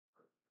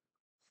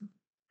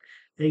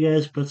Hey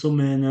guys,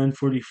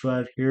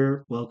 Pretzelman945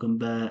 here. Welcome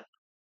back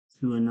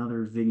to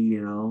another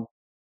video.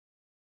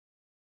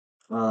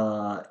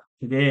 Uh,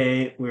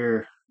 Today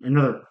we're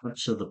another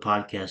episode of the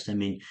podcast. I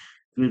mean,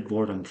 good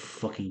lord, I'm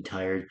fucking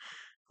tired.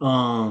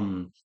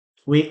 Um,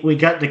 we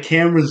got the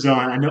cameras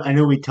on. I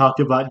know we talked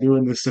about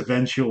doing this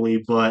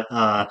eventually, but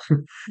I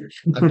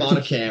bought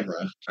a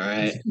camera. All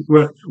right.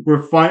 we're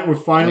It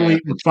finally we're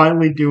happened.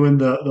 finally doing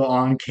the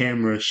on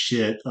camera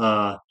shit.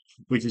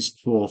 Which is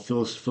cool.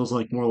 Feels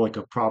like more like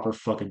a proper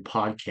fucking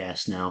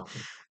podcast now.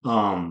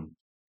 Um,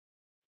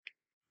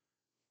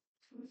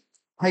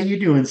 how you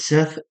doing,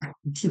 Seth?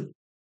 You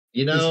It's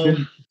know,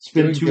 been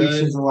doing 2 weeks good.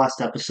 since the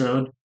last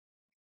episode.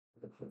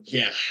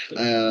 Yeah.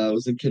 I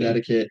was in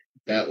Connecticut.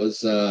 That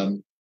was Oh,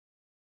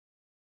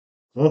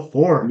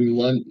 four. New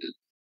London.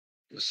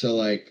 So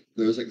like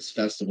there was like this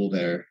festival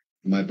there.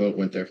 My boat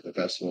went there for the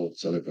festival.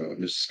 This other boat.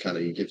 And just kind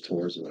of you give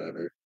tours or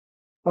whatever.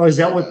 Oh, is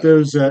that And what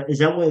those? Is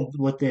that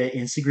what the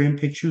Instagram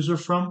pictures are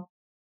from?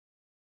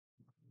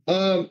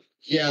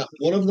 yeah,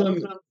 one of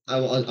them I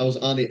was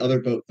on the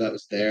other boat that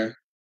was there,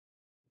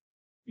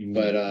 Mm.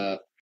 but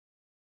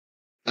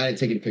I didn't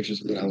take any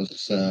pictures of it. I was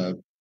just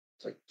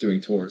like doing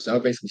tours. I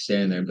would basically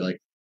stand there and be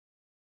like,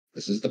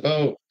 this is the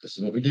boat. This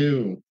is what we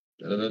do.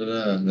 Da, da, da, da,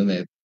 da. And then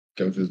they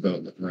go through the boat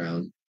and look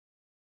around.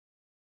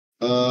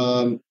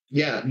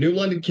 Yeah, New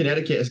London,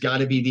 Connecticut has got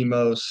to be the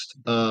most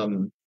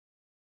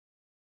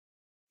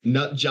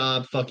nut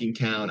job fucking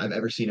town I've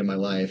ever seen in my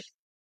life.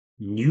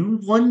 New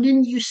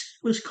London, you said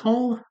it was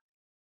called?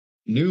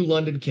 New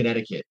London,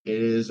 Connecticut.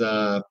 It is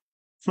Huh.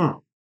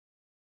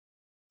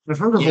 I've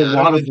heard of a yeah, I don't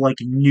lot of even like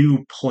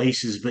new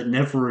places, but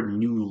never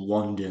New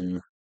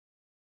London.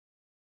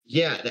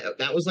 yeah,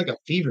 that was like a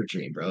fever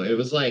dream, bro. It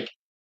was like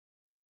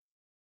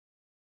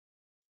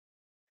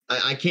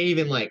I can't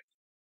even like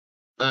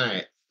all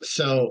right.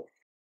 So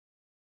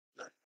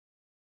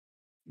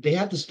they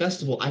had this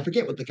festival. I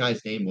forget what the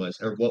guy's name was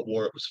or what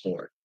war it was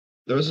for.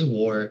 There was a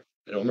war.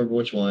 I don't remember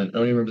which one. I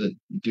don't even remember the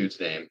dude's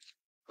name.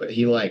 But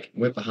he like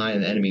went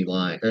behind the enemy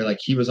line, or like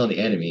he was on the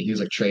enemy. He was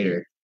like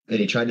traitor. And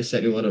he tried to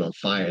set New London on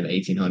fire in the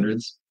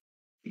 1800s.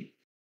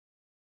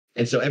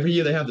 And so every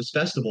year they have this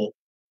festival,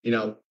 you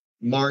know,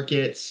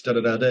 markets, da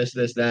da da,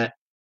 this, that.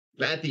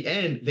 But at the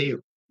end,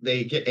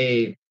 they get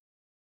a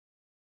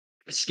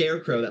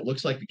scarecrow that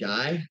looks like the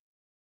guy.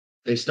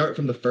 They start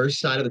from the first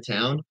side of the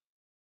town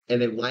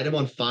and they light him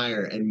on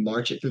fire and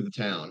march it through the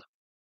town.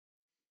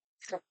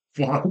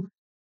 Wow.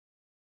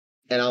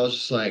 And I was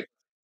just like,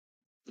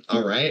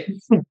 all right,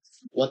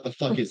 what the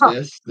fuck is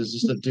this? There's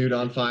just a dude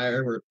on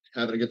fire. We're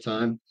having a good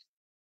time.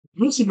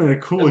 Must have been a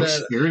cool And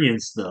then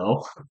experience,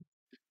 though.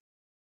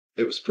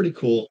 it was pretty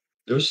cool.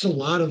 There was just a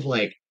lot of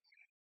like,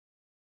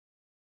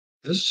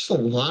 there's just a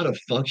lot of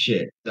fuck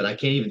shit that I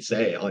can't even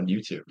say on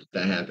YouTube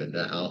that happened.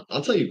 That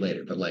I'll tell you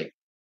later. But like,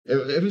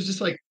 it was just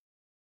like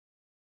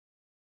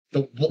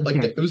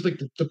Okay. it was like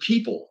the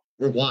people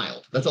were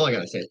wild. That's all I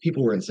gotta say.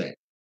 People were insane.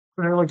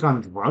 They're like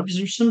on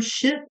drugs or some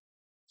shit?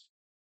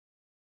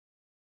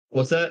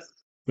 What's that?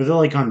 Were they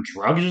like on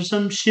drugs or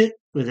some shit?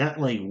 Was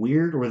that like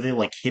weird? Or were they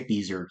like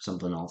hippies or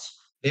something else?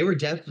 There were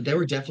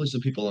definitely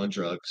some people on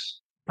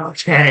drugs.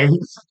 Okay.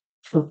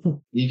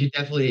 You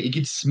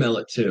could smell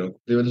it too.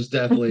 There was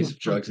definitely some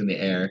drugs in the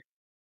air.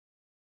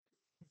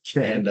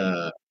 Okay.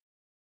 And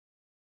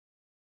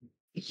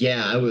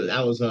yeah, I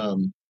was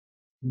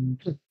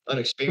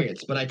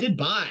unexperienced, but I did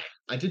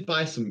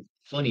buy some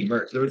funny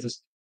merch. There was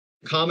this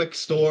comic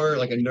store,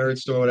 like a nerd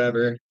store,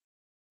 whatever.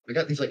 I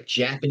got these like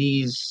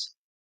Japanese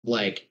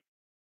like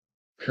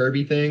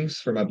Kirby things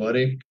for my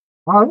buddy.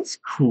 Oh, that's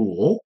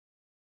cool.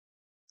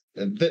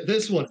 And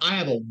this one, I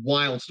have a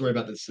wild story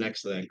about this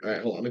next thing. All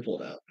right, hold on, let me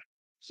pull it out.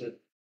 So,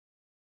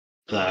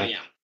 oh Okay. yeah.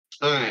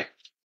 All right.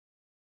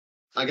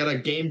 I got a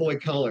Game Boy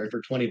Color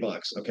for 20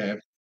 bucks. Okay.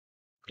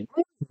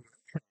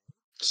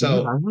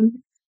 So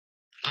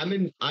I'm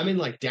in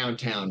like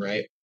downtown,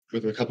 right?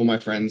 With a couple of my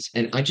friends,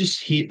 and I just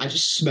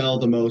smell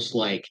the most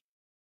like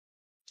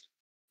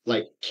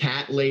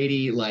cat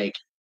lady like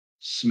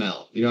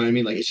smell. You know what I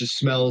mean? Like it just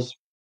smells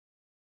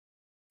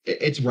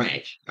it's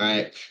rank. All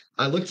right.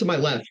 I look to my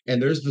left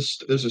and there's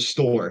a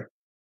store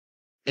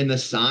and the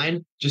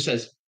sign just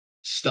says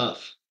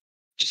stuff.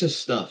 Just says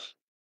stuff.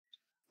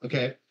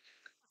 Okay.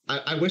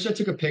 I wish I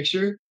took a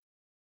picture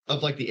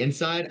of like the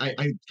inside.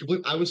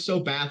 I was so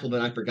baffled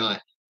that I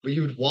forgot. But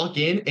you would walk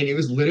in and it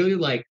was literally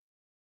like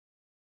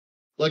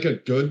a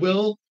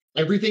Goodwill,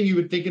 everything you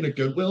would think in a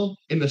Goodwill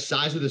in the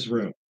size of this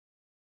room.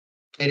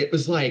 And it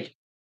was like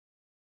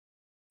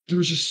there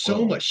was just so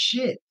Whoa. much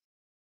shit.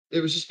 It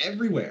was just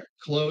everywhere.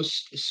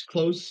 Clothes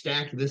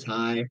stacked this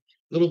high,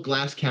 little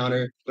glass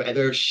counter, but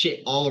there's shit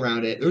all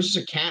around it. There was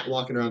just a cat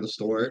walking around the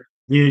store.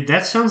 Dude,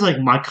 that sounds like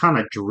my kind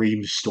of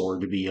dream store,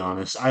 to be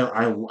honest. I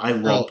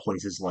love Bro,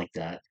 places like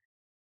that.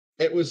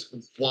 it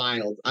was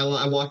wild.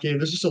 I walk in,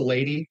 there's just a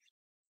lady.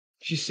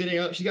 She's sitting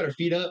up, she's got her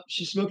feet up,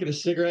 she's smoking a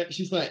cigarette.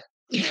 She's like,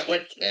 yeah,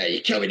 what are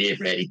you coming here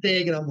for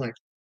anything? And I'm like,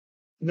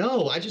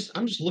 no, I'm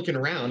just looking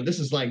around. This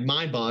is like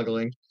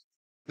mind-boggling.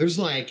 There's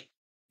like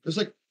there's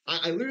like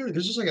I literally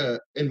there's just like a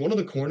in one of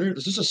the corners,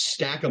 there's just a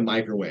stack of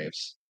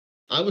microwaves.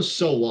 I was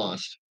so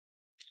lost.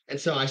 And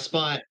so I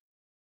spot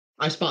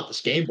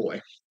this Game Boy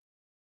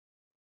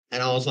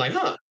and I was like,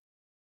 huh,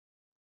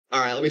 all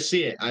right, let me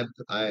see it.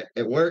 I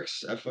it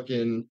works. I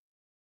fucking it's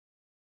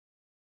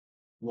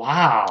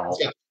Wow.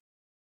 got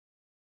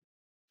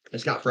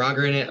it's got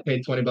Frogger in it. I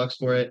paid $20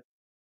 for it.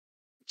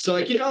 So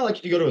like like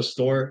if you go to a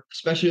store,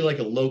 especially like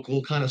a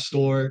local kind of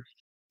store,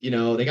 they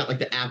got like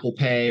the Apple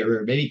Pay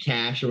or maybe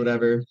cash or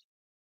whatever,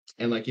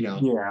 and like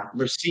Yeah.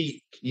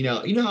 receipt. You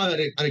know how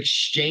an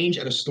exchange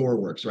at a store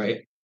works,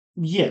 right?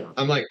 Yeah.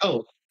 I'm like,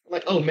 oh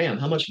man,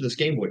 how much for this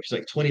Game Boy? She's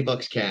like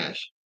 $20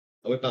 cash.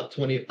 I whip out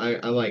 20. I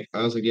was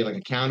like, do you have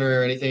like a counter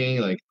or anything?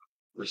 Like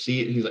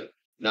receipt? And he's like,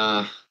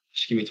 nah,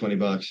 just give me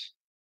 $20.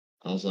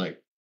 I was like,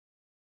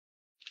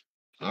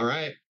 all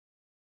right,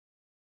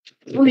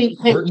 I mean,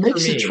 hey, it works for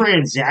makes the me.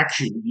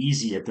 transaction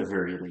easy at the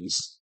very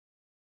least.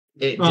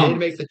 It did Um,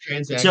 make the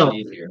transaction so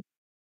easier.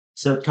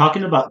 so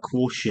talking about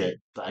cool shit,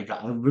 I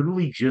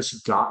literally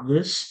just got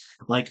this.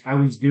 Like I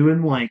was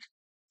doing like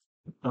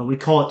we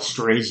call it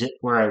strays it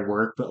where I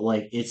work, but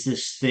like it's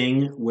this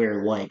thing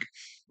where like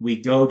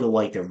we go to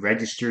like the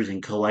registers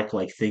and collect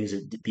like things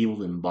that people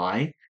didn't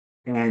buy.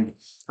 And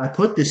I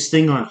put this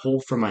thing on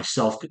hold for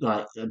myself.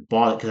 I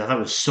bought it because I thought it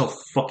was so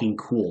fucking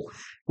cool.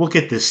 Look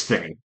at this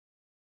thing.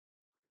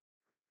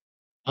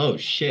 Oh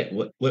shit!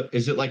 What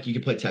is it like? You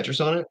can play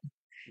Tetris on it?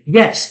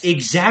 Yes,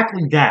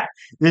 exactly that.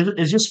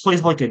 It just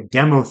plays like a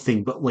demo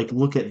thing, but like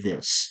look at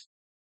this.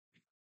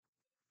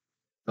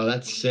 Oh,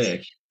 that's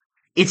sick.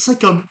 It's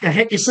like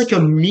a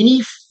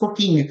mini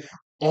fucking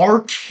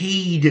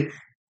arcade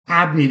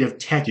cabinet of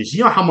Tetris.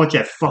 You know how much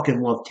I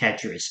fucking love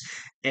Tetris.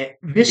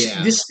 This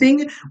Yeah, this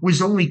thing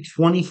was only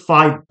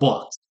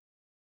 $25.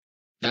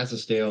 that's a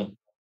steal.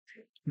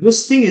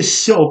 This thing is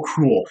so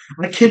cool.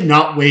 I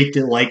cannot wait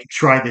to like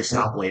try this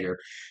out later.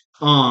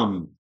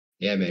 Um,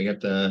 Yeah, man, you have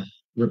to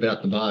rip it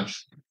out the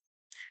box.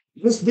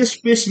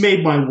 this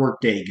made my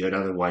work day good.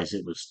 Otherwise,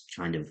 it was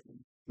kind of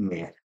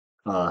meh.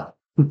 Uh,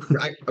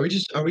 Are we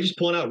just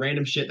pulling out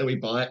random shit that we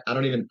bought? I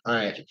don't even. All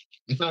right,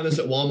 I found this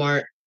at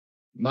Walmart.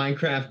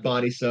 Minecraft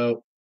body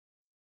soap.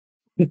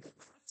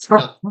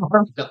 Doc,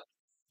 Doc,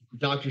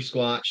 Dr.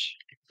 Squatch.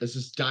 This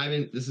is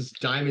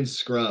diamond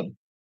scrub.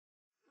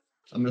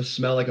 I'm gonna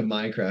smell like a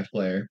Minecraft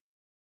player.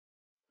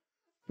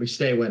 We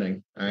stay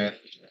winning. All right.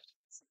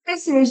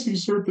 that's the most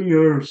absurd thing I've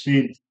ever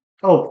seen.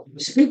 Oh,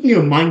 speaking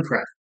of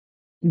Minecraft.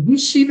 Did you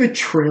see the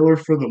trailer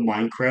for the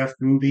Minecraft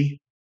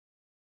movie?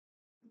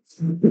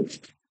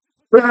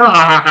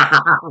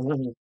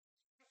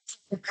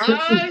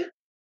 I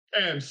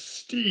am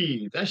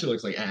Steve. That shit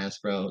looks like ass,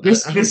 bro.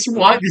 This I this don't is give a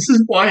why this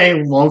is why I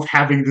love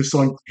having this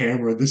on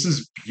camera. This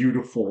is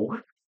beautiful.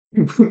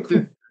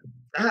 dude.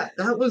 That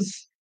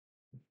was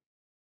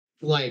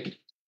like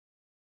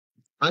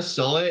I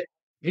saw it.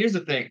 Here's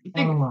the thing.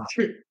 Ah,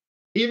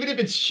 Even if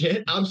it's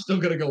shit, I'm still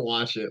gonna go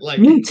watch it. Like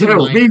me it's a too,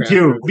 me Minecraft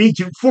too, movie. me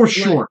too, for Like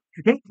sure.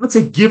 That's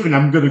a given.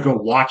 I'm gonna go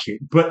watch it.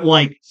 But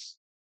like,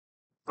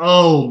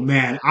 oh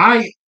man,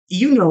 I'm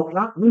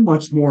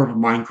much more of a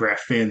Minecraft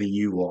fan than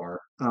you are.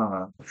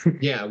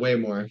 yeah, way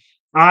more.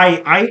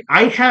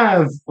 I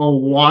have a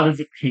lot of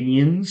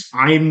opinions.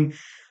 I'm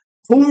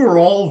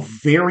overall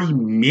very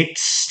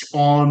mixed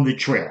on the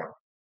trailer.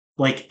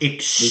 Like Me too.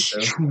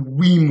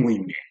 extremely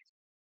mixed.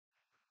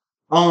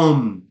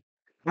 Um,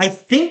 I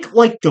think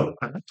like the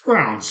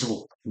backgrounds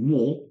look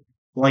cool.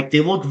 Like they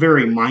look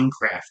very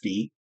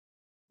Minecrafty.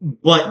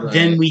 But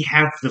then Right. we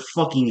have the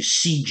fucking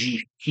CG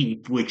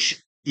sheep,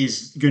 which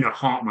is gonna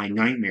haunt my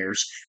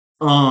nightmares.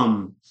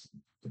 Um,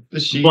 The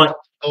sheep. but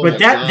Oh but my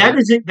that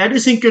god.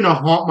 isn't gonna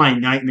haunt my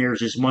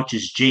nightmares as much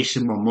as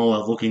Jason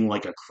Momoa looking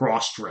like a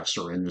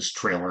cross-dresser in this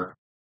trailer.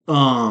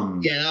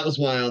 Um, Yeah, that was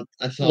wild.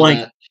 I saw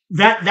like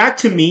that. that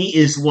to me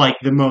is like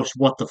the most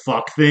what the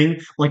fuck thing.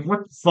 Like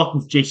what the fuck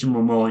is Jason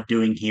Momoa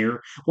doing here?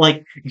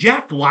 Like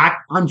Jack Black,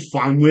 I'm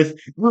fine with.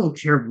 I don't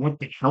care what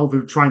the hell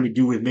they're trying to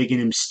do with making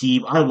him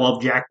Steve. I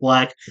love Jack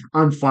Black.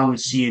 I'm fine with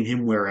seeing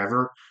him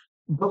wherever.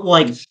 But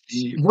like,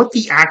 Steve. what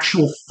the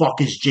actual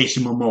fuck is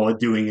Jason Momoa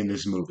doing in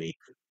this movie?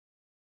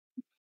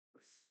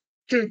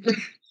 Dude,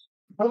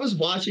 I was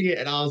watching it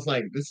and I was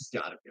like, this has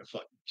gotta be a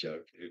fucking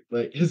joke, dude.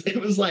 Like 'cause it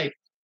was like,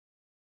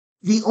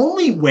 The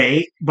only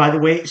way, by the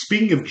way,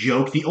 speaking of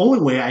joke, the only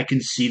way I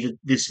can see that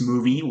this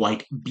movie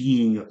like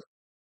being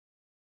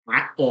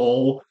at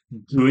all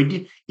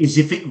good is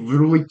if it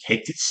literally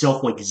takes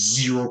itself like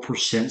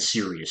 0%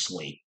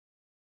 seriously.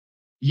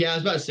 yeah, I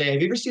was about to say,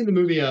 have you ever seen the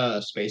movie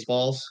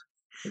Spaceballs?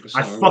 Like with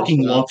I Star Wars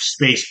fucking style? love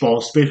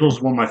Spaceballs. Spaceballs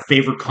is one of my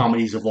favorite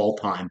comedies of all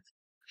time.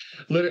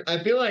 Literally,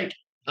 I feel like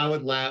I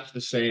would laugh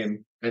the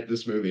same at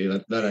this movie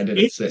that I did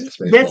at It that's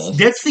Spaceballs.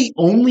 that's the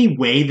only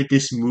way that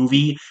this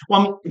movie,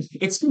 well,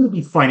 it's going to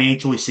be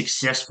financially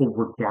successful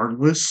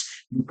regardless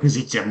because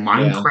it's a Yeah.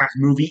 Minecraft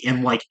movie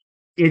and like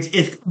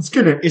it's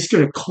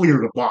gonna clear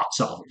the box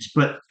office.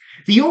 But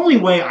the only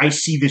way I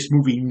see this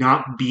movie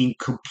not being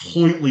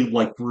completely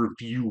like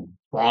review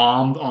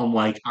bombed on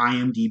like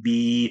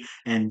IMDb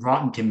and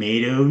Rotten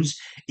Tomatoes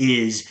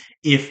is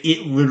if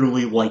it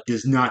literally like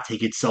does not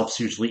take itself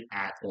seriously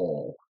at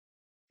all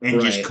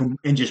Right,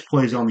 and just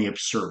plays on the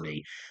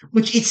absurdity,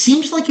 which it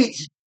seems like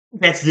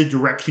that's the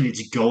direction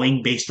it's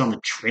going based on the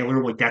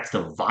trailer. Like that's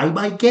the vibe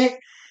I get.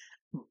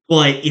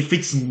 But if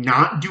it's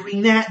not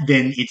doing that,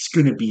 then it's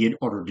going to be an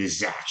utter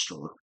disaster.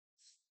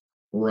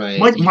 right.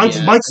 Might Yeah.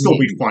 I still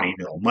be mean, funny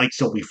though. Might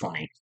still be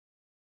funny.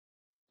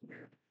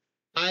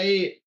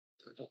 I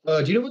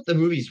do you know what the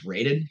movie's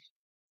rated?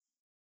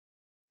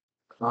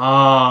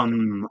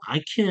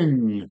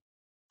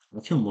 I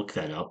can look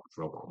that up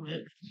real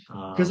quick.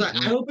 Because I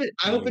What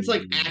I hope it's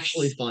like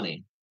actually is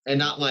funny and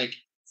not the like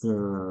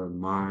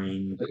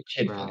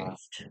kid funny.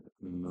 Minecraft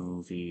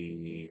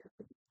movie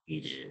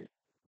rated?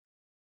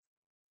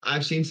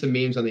 I've seen some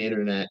memes on the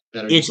internet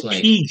that are It's just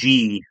like,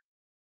 PG,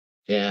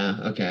 yeah,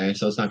 okay,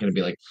 so it's not going to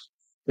be like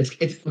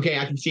it's okay.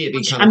 I can see it being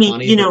which kind I of mean,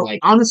 funny, but like,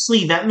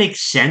 honestly, that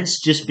makes sense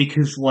just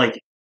because like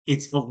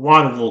it's a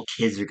lot of little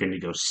kids are going to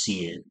go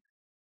see it.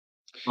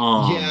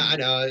 yeah, I Um,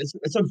 know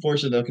it's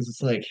unfortunate though because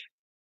it's like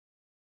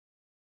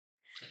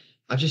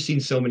I've just seen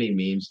so many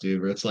memes,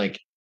 dude, where it's like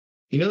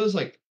those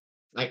like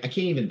I can't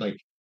even like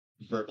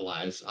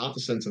verbalize. I'll have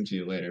to send some to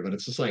you later, but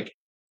it's just like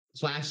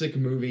classic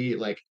movie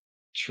like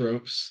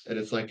tropes, and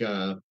it's like,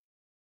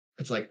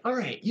 all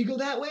right, you go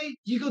that way,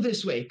 you go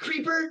this way,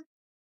 creeper,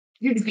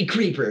 you just be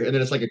creeper, and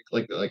then it's like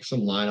like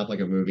some line up like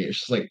a movie. It's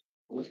just like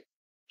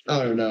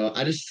I don't know.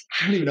 I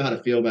don't even know how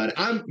to feel about it.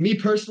 I'm me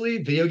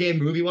personally, video game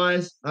movie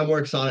wise, I'm more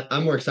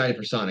excited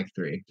for Sonic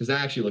 3 because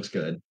that actually looks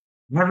good.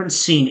 I haven't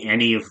seen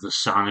any of the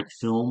Sonic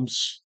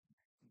films.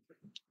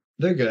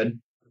 They're good.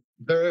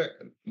 They're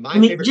my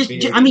favorite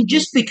video I game mean,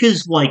 just movie.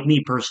 because, like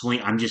me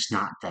personally, I'm just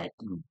not that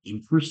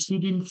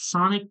interested in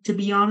Sonic, to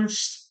be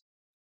honest.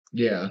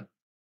 Yeah,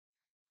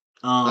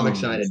 I'm Um,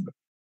 excited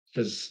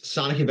because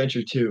Sonic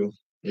Adventure 2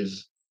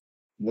 is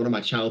one of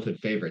my childhood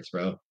favorites,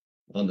 bro.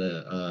 On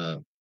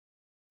the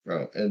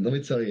bro, and let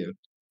me tell you,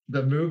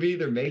 the movie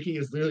they're making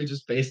is literally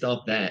just based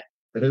off that.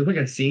 And there's like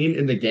a scene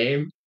in the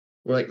game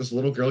where like this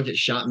little girl gets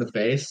shot in the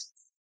face,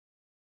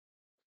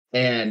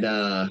 and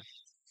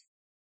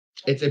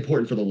it's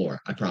important for the lore,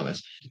 I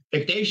promise.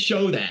 If they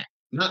show that,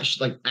 not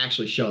like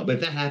actually show it, but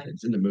if that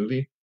happens in the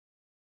movie,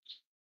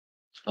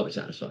 I'll be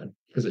satisfied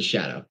because it's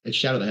Shadow. It's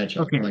Shadow the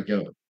Hedgehog. okay, I'm like,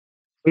 yo,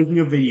 speaking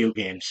of video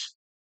games,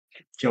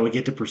 shall we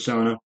get to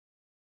Persona?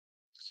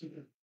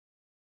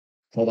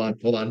 hold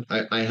on.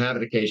 I have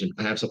an occasion.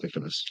 I have something for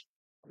this.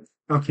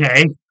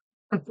 Okay.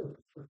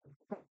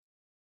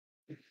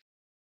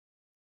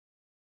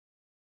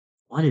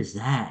 What is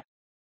that?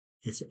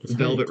 Is that a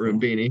Velvet Room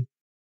dog? beanie.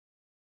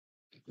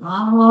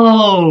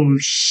 Oh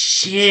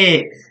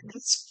shit!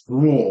 That's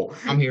cool.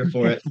 I'm here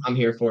for it. I'm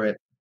here for it.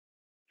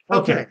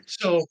 Okay, Okay,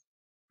 so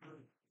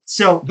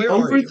so where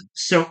are you?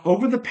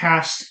 over the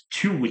past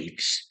 2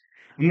 weeks,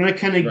 I'm gonna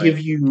kind of Right. give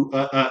you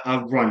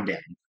a rundown.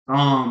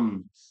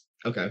 Um,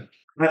 Okay.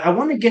 I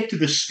want to get to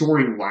the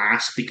story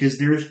last because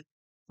there's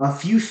a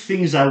few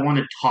things I want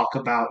to talk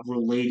about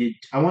related.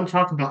 I want to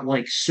talk about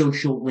like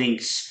social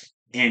links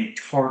and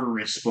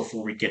Tartarus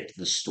before we get to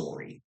the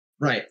story.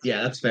 Right.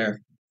 Yeah, that's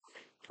fair.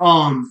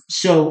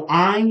 So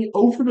I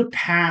over the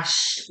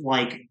past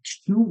like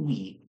 2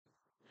 weeks,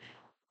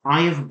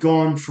 I have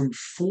gone from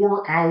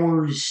 4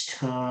 hours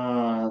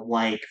to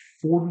like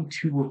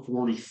 42 or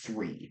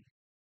 43.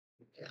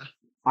 Yeah.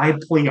 I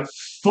played a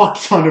fuck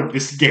ton of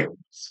this game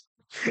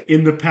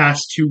in the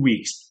past 2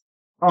 weeks.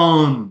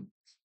 Um,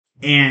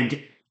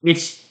 and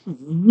it's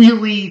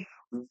really,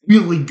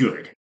 really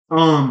good.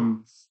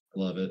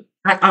 Love it.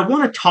 I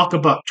want to talk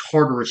about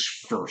Tartarus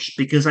first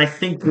because I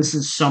think this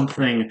is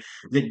something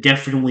that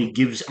definitely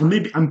gives.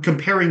 Maybe I'm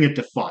comparing it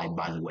to Five,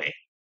 by the way.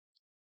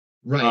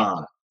 Right.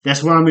 Uh,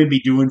 that's what I'm going to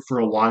be doing for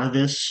a lot of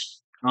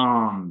this.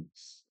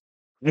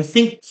 I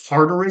think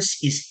Tartarus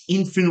is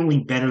infinitely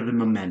better than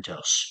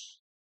Mementos.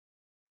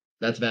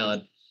 That's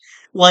valid.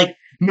 Like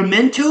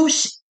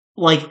Mementos,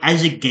 like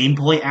as a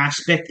gameplay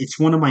aspect, it's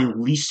one of my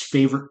least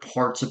favorite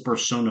parts of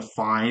Persona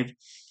 5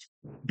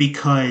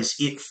 because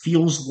it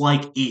feels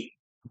like it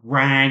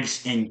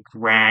drags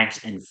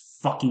and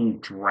fucking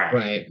drags.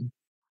 Right.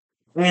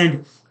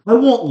 And I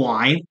won't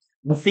lie,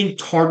 I think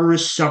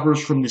Tartarus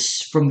suffers from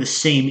the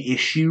same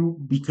issue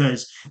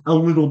because a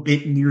little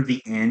bit near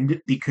the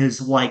end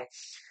because like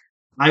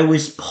I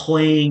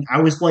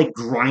was like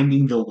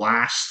grinding the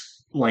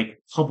last like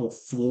couple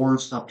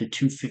floors up to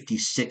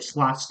 256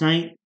 last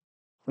night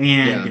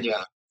and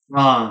Yeah.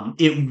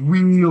 it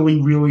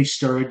really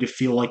started to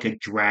feel like a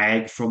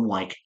drag from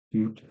like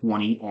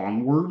 220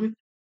 onward.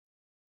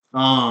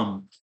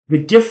 Um, the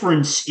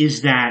difference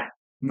is that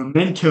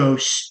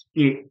Mementos,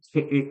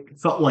 it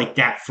felt like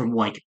that from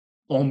like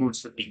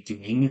almost the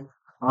beginning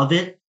of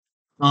it.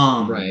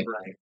 Right.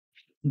 Right.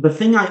 The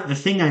thing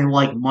I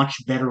like much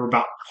better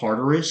about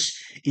Tartarus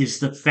is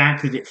the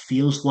fact that it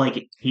feels like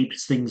it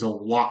keeps things a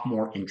lot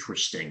more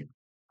interesting.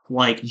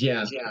 Like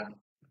Yeah.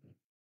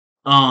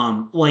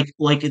 like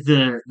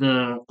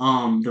the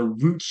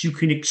routes you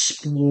can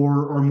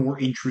explore are more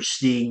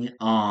interesting.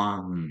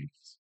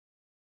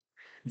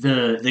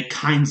 The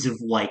kinds of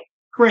like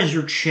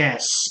treasure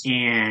chests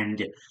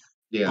and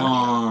Yeah,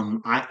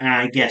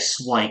 I guess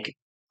like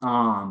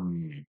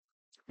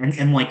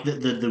and like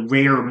the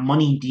rare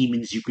money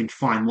demons you can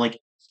find. Like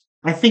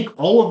I think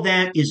all of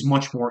that is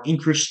much more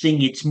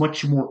interesting. It's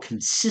much more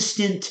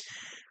consistent.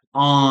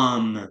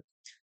 Um,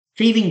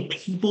 Saving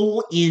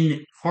people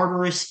in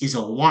Tartarus is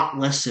a lot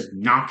less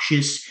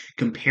obnoxious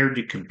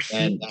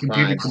and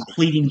compared to crimes.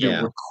 completing the Yeah,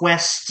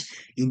 request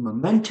in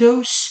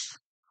Mementos.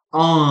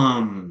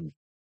 Um,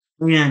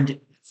 and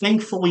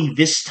thankfully,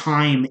 this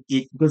time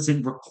it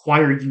doesn't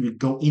require you to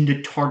go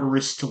into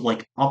Tartarus to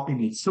like up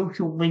any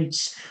social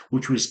links,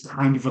 which was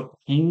kind of a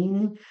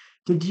pain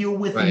to deal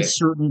with in right.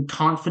 certain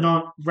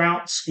confidant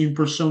routes in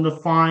Persona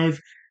 5.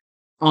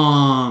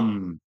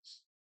 Um,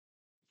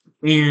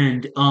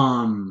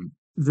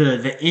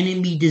 the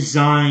enemy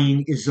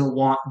design is a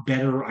lot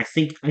better. I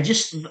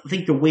just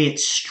think the way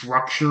it's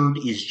structured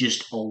is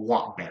just a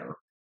lot better.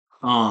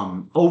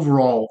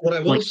 Overall, What I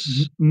will like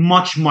s-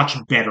 much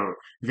better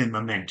than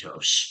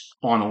Mementos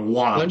on a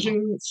lot of dungeon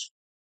levels.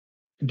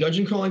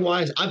 dungeon crawling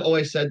wise, I've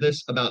always said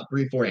this about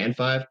 3, 4, and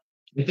 5.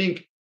 I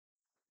think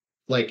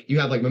like you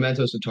have like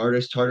Mementos and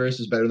Tartarus. Tartarus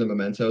is better than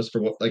Mementos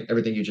for what like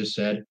everything you just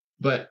said.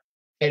 But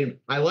and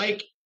I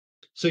like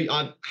so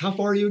how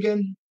far are you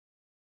again?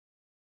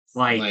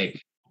 Like,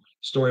 Like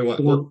story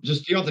what? Well, for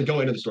just you don't have to go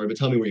into the story, but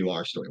tell me where you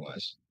are story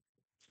wise.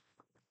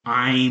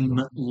 I'm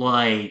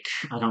like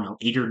I don't know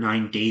 8 or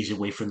 9 days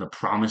away from the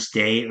promised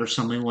day or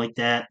something like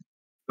that.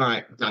 All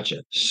right,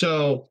 gotcha.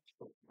 So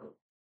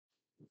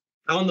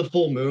on the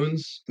full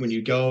moons, when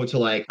you go to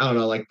like I don't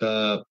know, like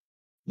the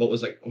what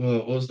was like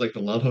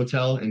the Love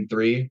Hotel in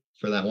 3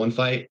 for that one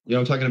fight? You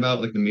know what I'm talking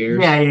about? Like the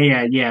mirrors.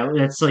 Yeah.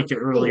 That's like the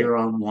Cool. earlier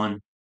on one.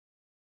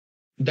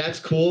 That's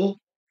cool,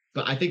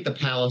 but I think the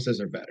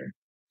palaces are better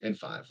in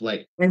 5.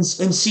 Like, And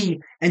see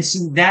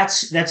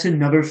that's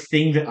another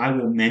thing that I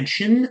will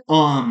mention.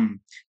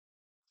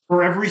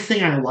 For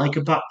everything I like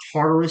about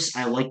Tartarus,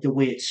 I like the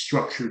way it's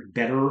structured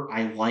better.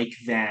 I like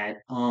that.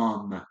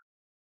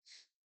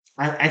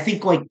 I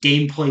think like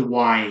gameplay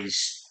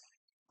wise,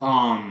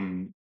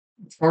 um,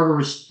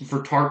 Tartarus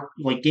for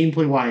like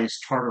gameplay wise,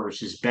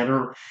 Tartarus is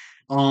better.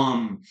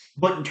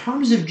 But in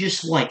terms of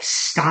just like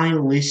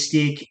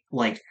stylistic,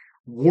 like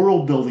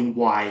world building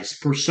wise,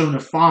 Persona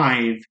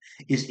 5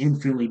 is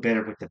infinitely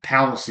better with the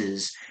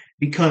palaces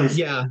because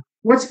yeah,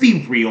 let's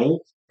be real.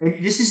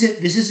 And this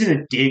isn't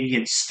a dig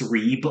against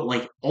 3, but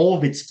like all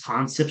of its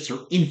concepts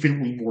are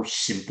infinitely more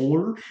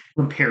simpler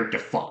compared to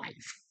 5.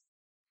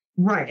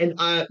 right.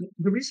 And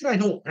the reason I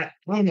don't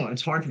know,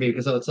 it's hard for me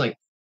because it's like,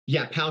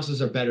 yeah,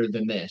 palaces are better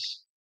than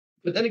this.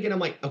 But then again, I'm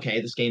like,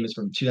 okay, this game is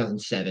from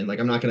 2007. Like,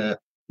 I'm not gonna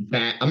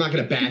bash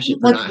it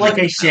for like not like having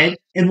I a said, palace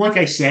and like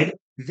I said,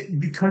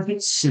 because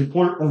it's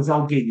simpler, as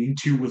I'll get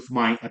into with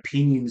my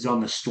opinions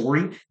on the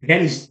story,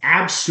 that is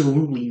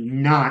absolutely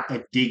not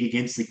a dig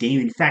against the game.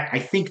 In fact,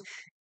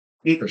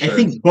 for I sure.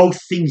 think both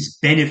things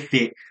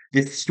benefit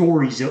the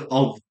stories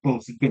of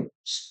both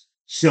games.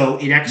 So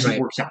it actually Right.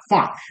 works out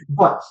fine.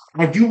 But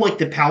I do like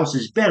the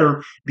palaces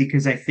better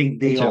because I think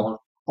Me they too. are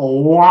a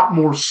lot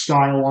more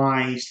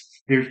stylized.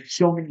 There's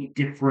so many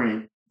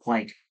different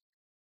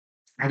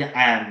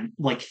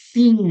like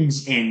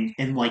themes and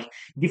like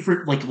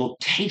different like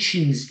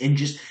locations and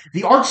just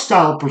the art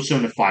style of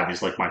Persona 5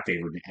 is like my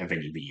favorite of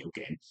any video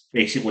game.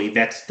 Basically,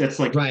 that's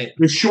like Right.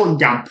 the shortened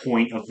down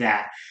point of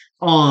that.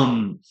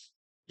 Um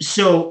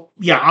so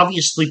yeah,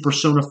 obviously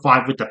Persona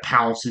 5 with the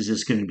palaces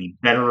is gonna be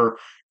better.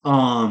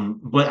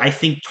 But I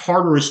think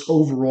Tartarus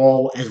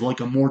overall as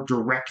like a more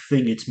direct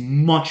thing, it's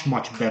much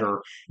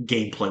better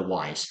gameplay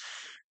wise.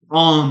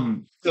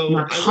 Um So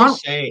now I will con-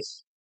 say,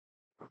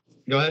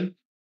 go ahead.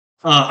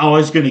 I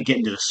was gonna get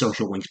into the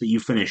social links, but you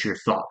finish your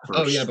thought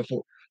Oh yeah, first.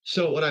 before.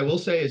 So what I will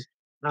say is,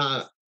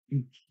 uh,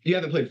 you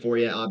haven't played 4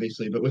 yet,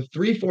 obviously, but with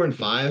 3, 4, and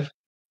 5,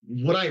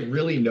 what I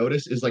really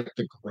notice is like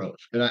the growth,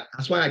 and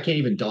that's why I can't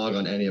even dog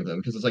on any of them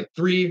because it's like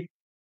 3.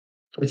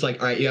 It's like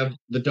all right, you have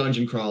the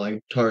dungeon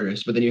crawling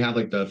Tartarus, but then you have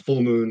like the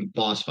full moon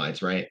boss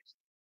fights, right?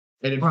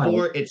 And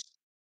Right.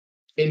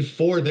 in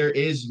 4 there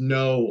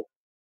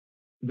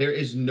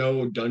is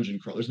no dungeon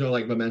crawl. There's no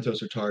like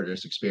Mementos or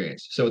Tartarus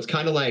experience. So it's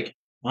kind of like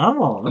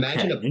Oh,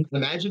 okay.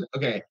 imagine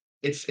okay,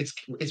 it's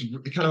kind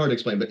of hard to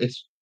explain, but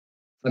it's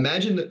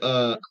imagine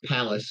a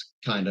palace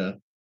kind of.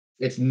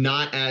 It's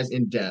not as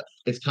in depth.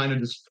 It's kind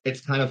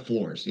of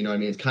floors. You know what I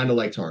mean? It's kind of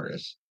like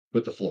Tartarus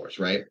with the floors,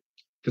 right?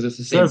 Because it's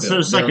the So, same so build.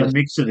 it's They're like on a the.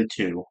 mix of the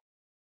two.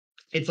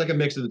 It's like a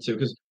mix of the two.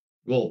 Because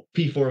well,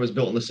 P4 was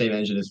built in the same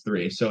engine as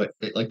 3, so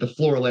like the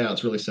floor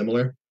layout's really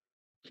similar.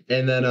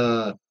 And then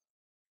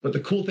but the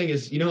cool thing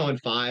is, you know how in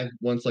 5,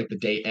 once like the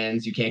date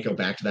ends, you can't go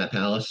back to that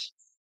palace.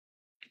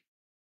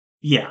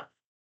 Yeah.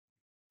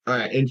 All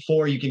right, in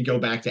 4, you can go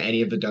back to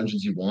any of the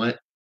dungeons you want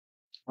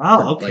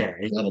Oh, to like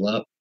okay. level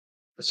up.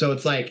 So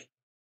it's like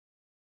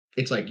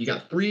you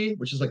got 3,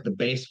 which is like the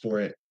base for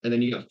it, and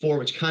then you got 4,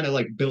 which kind of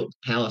like built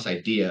palace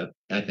idea,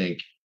 I think.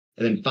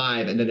 and then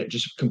 5, and then it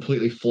just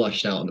completely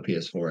flushed out on the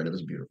PS4, and it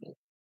was beautiful.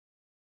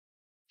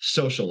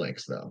 Social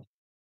links, though.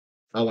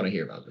 I want to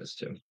hear about this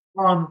too.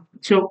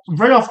 So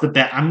right off the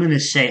bat, I'm gonna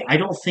say I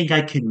don't think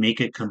I can make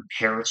a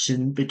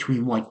comparison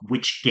between like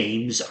which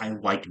games I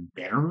like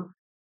better.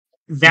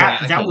 Right,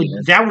 That I that can't would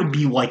either. that would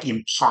be like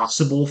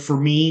impossible for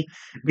me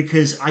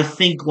because I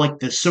think like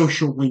the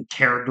social link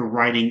character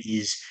writing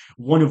is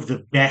one of the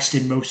best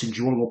and most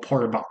enjoyable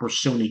part about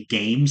Persona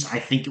games. I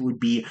think it would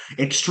be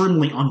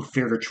extremely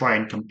unfair to try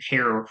and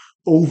compare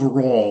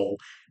overall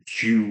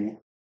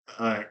to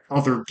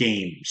other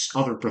games,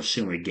 other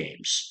Persona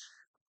games.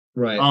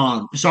 Right.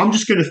 So I'm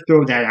just gonna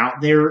throw that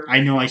out there. I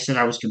know I said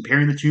I was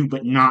comparing the two,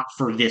 but not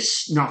for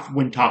this, not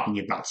when talking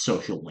about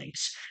social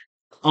links.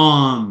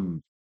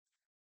 Um,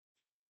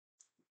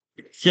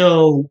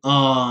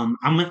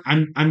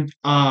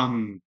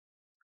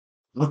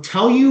 I'll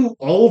tell you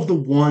all of the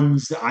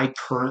ones that I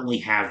currently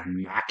have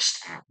maxed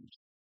out.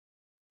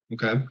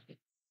 Okay.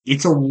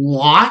 It's a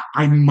lot.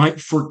 I might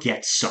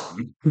forget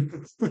some.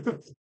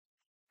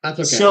 That's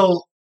okay.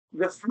 So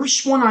the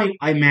first one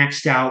I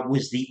maxed out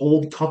was the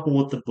old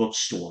couple at the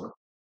bookstore.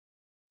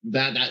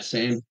 That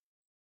same.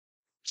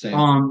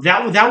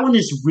 That one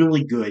is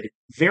really good,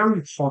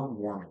 very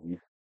heartwarming.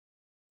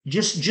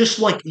 Just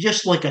like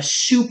a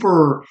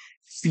super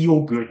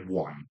feel good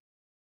one.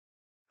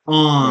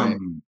 Right.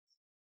 Um,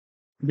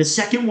 the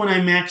second one I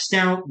maxed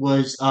out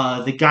was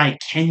the guy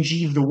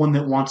Kenji, the one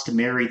that wants to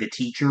marry the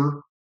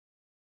teacher.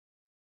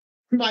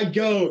 My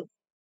goat.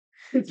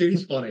 Dude,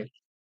 he's funny.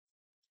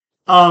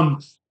 Um,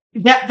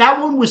 that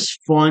one was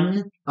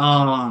fun.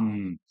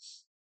 And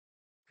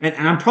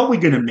I'm probably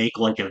gonna make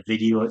like a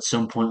video at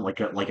some point,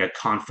 like a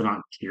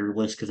confidant tier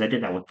list because I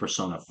did that with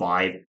Persona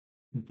 5.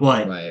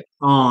 But Right.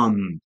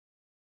 um,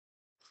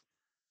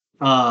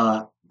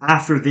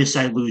 after this,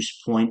 I lose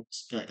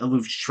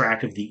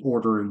track of the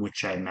order in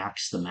which I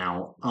maxed them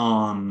out.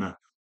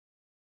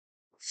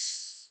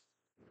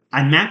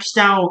 I maxed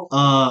out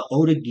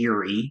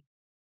Odagiri.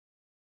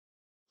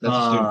 That's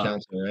a student Uh,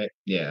 council, right?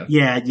 Yeah.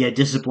 yeah,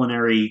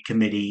 disciplinary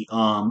committee.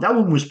 That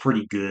one was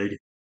pretty good.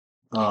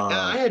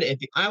 Uh,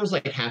 I was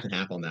like half and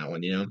half on that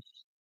one, you know.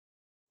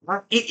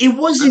 it I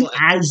wasn't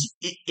like as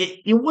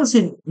it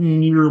wasn't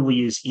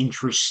nearly as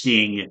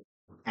interesting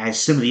as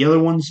some of the other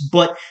ones,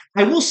 but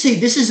I will say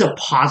this is a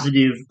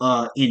positive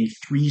in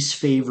three's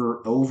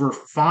favor over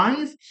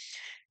five.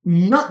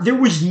 Not there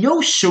was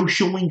no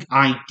social link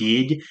I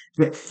did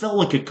that felt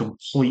like a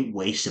complete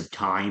waste of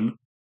time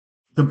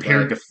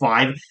compared right, to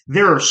five.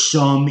 There are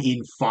some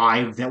in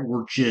five that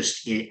were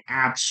just an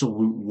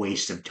absolute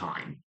waste of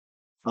time.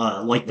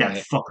 Like that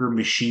right. fucker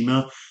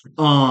Mishima.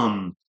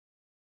 Um,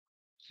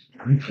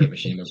 I hate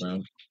Mishima,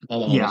 bro.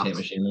 All the homies yeah. hate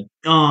Mishima.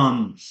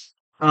 Um,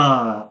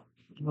 uh,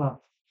 uh,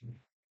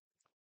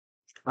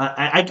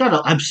 I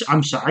gotta.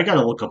 I'm sorry. I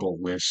gotta look up a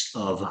list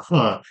of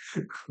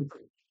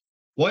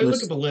While you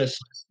look list. up a list,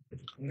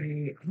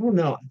 I don't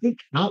know. I think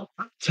off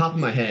the top of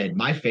my head,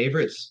 my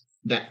favorites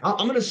that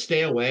I'm gonna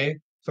stay away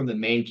from the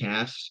main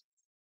cast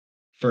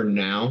for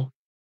now.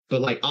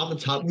 But like off the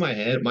top of my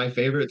head, my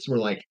favorites were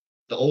like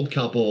the old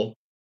couple.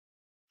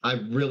 I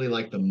really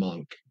like the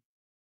monk.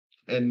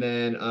 And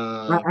then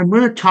I'm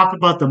gonna talk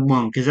about the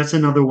monk because that's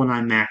another one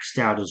I maxed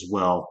out as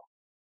well.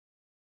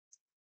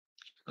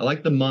 I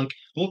like the monk.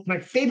 Well, my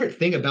favorite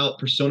thing about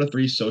Persona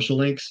 3 social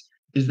links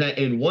is that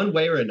in one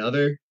way or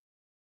another,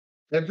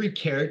 every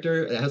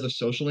character that has a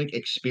social link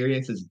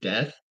experiences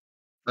death,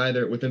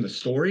 either within the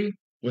story,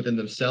 within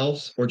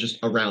themselves, or just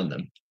around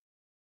them.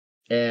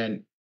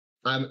 And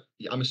I'm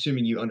I'm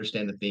assuming you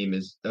understand the theme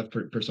is of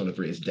Persona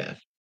 3 is death.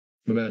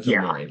 Memento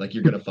Yeah, mori, like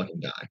you're gonna fucking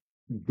die.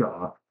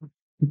 duh.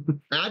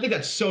 And I think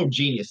that's so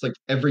genius. Like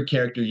every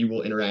character you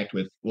will interact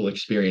with will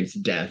experience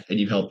death, and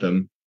you help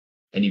them,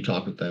 and you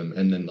talk with them,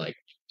 and then like,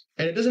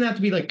 and it doesn't have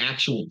to be like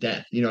actual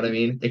death. You know what I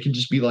mean? It can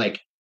just be like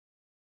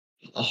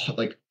a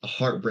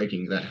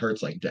heartbreaking that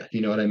hurts like death.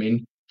 You know what I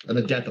mean? Or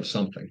the death of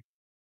something.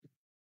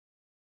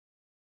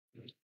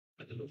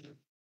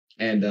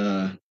 And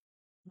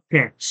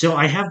Okay, so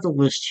I have the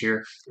list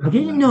here. I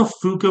didn't I know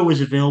Fuko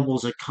was available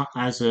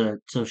as a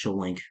social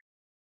link.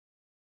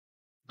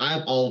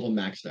 have all of them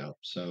maxed out.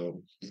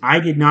 So I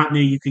did not know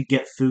you could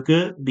get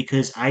Fuka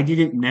because I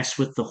didn't mess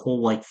with the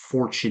whole like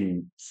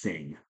fortune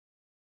thing.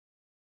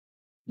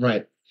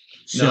 right.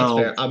 No, that's So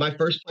fair. My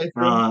first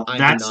playthrough, I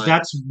did that's not.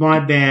 that's my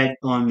bad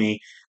on me.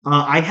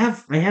 I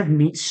have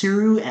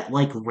Mitsuru at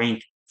like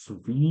rank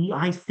 3,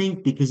 I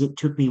think, because it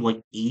took me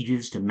like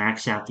ages to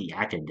max out the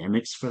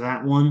academics for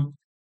that one.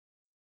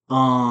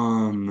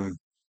 Um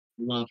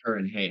Love her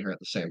and hate her at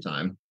the same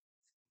time.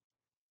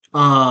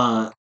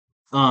 uh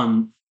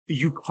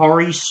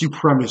Yukari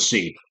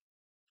Supremacy.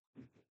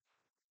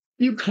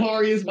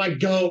 Yukari is my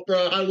goat,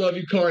 bro. I love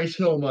Yukari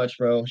so much,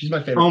 bro. She's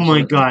my favorite Oh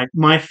my Persona 3. god,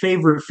 my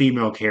favorite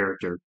female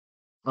character.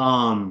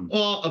 Um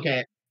Well,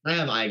 okay. I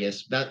have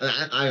Aegis.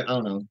 I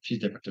don't know. She's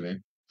different to me.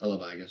 I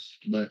love Aegis,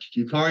 but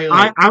Yukari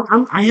I like I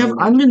I'm, I have so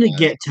much I'm gonna alive.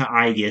 get to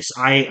Aegis.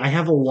 I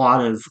have a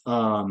lot of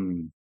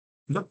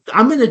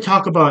I'm gonna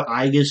talk about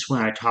Aegis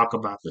when I talk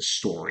about the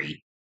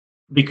story.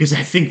 because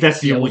I think that's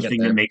the Yeah, only we'll get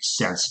thing that there. makes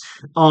sense.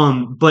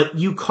 But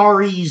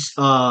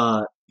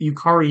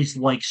Yukari's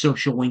like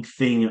social link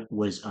thing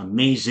was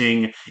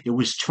amazing. It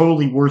was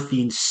totally worth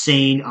the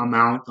insane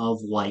amount of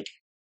like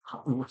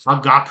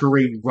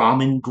Hagakure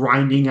ramen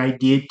grinding I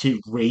did to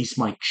raise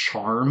my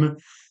charm.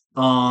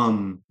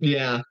 Um,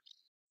 Yeah.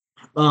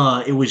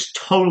 it was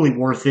totally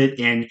worth it,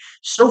 and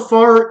so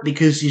far,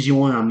 because she's the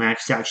only one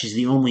maxed out, she's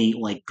the only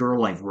like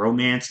girl I've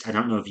romanced. I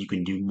don't know if you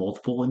can do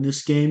multiple in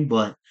this game,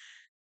 but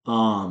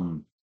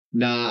um,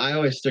 Nah, I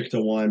always stick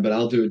to one, but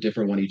I'll do a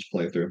different one each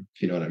playthrough,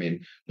 if you know what I mean.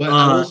 But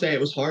I will uh, say it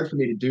was hard for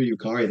me to do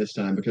Yukari this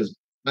time because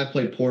I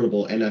played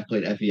Portable and I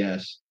played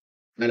FES.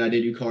 And I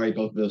did Yukari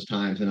both of those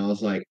times, and I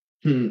was like,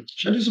 should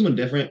I do something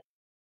different?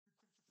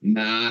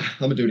 Nah, I'm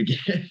gonna do it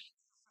again.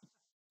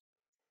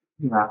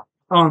 yeah.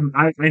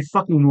 I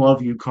fucking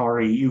love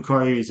Yukari.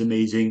 Yukari is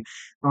amazing.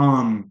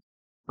 Um,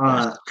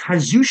 Yes.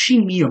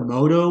 Kazushi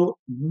Miyamoto,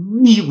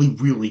 really,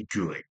 really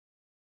good.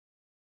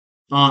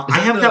 Is I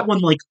that have that the one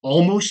like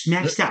almost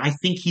th- maxed out. I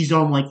think he's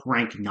on like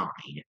rank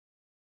 9.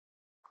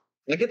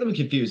 I get them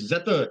confused. Is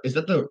that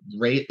the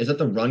rate is that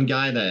the run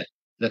guy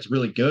that's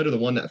really good or the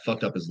one that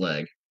fucked up his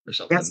leg or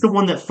That's something? the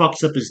one that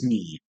fucks up his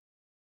knee.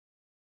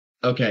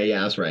 Okay,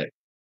 yeah, that's right.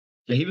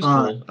 Yeah, he was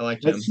Uh, cool. I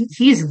liked but him.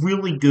 he's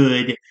really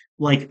good.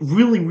 Like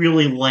really,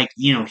 really like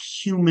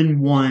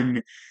human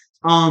one.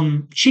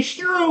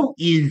 Chihiro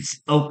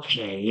is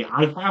okay.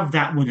 I have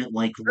that one at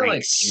like I rank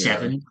like Hero.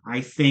 7,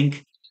 I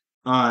think.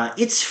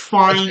 It's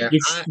That's fine. fair.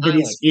 It's but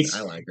it's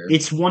I like her.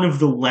 it's one of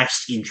the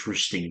less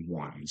interesting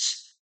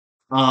ones.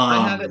 I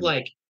have it Um,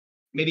 like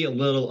maybe a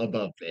little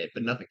above it,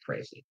 but nothing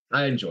crazy.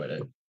 I enjoyed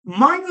it.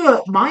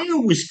 Maya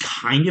was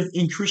kind of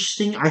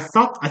interesting. I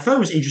thought it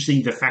was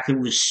interesting the fact that it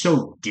was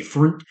so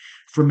different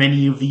from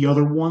any of the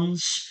other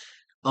ones.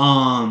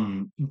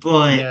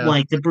 But Yeah.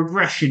 like the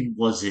progression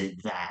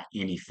wasn't that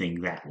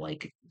anything that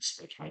like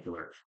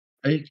spectacular.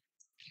 I,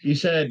 you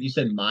said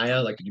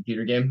Maya, like the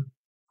computer game.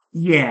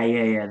 Yeah,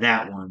 yeah, yeah,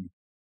 that one.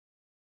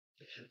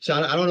 So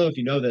I don't know if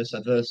you know this. I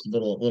have this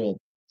little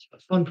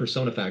fun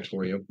Persona fact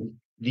for you.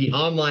 The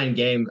online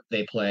game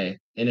they play,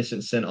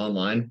 Innocent Sin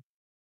Online.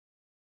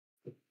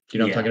 You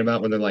know what I'm Yeah. talking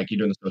about when they're like you're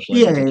doing the social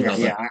link, Yeah, they yeah, take your yeah,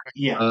 health out. yeah,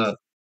 yeah. Uh,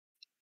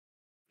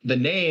 the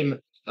name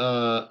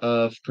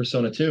of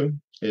Persona 2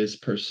 is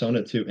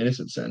Persona 2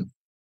 Innocent Sin.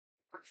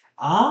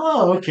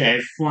 Oh, okay.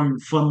 Fun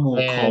little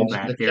And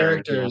callback the there,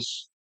 I characters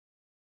guess.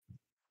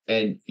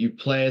 and you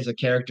play as a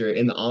character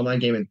in the online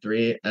game in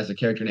 3 as a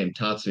character named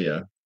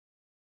Tatsuya.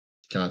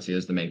 Tatsuya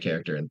is the main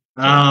character in 2.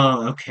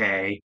 Oh,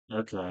 okay.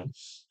 Okay.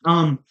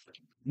 Um,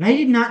 I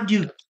did not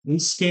do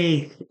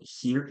Keisuke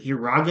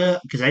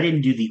Hiraga because I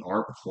didn't do the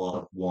art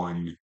club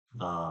one.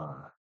 Uh,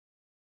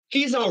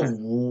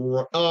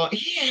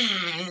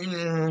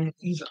 Yeah,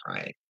 he's all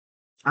right.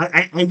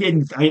 I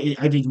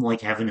didn't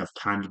like have enough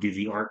time to do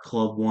the art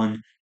club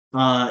one.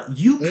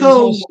 His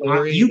whole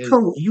story is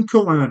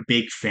Yuko, I'm a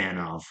big fan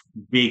of.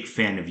 Big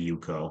fan of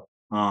Yuko.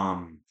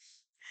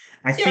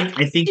 I yeah, think,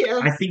 I think,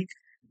 yeah, I think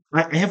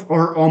I have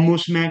art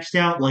almost maxed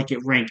out, like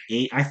at rank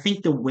 8. I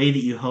think the way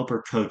that you help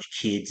her coach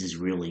kids is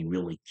really,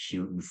 really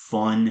cute and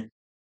fun.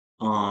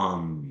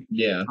 Um,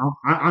 yeah,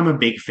 I'm a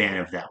big fan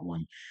of that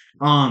one.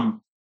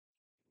 Um,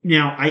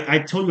 Now I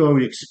told you I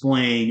would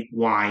explain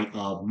why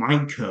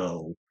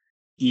Maiko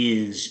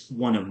is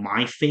one of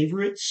my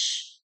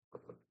favorites.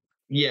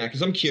 yeah.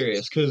 Because I'm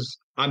curious. Because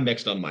I'm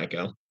mixed on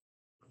Maiko.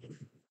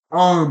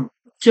 Um,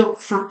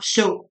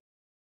 so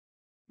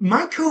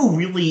Maiko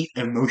really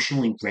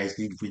emotionally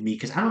resonated with me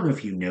because I don't know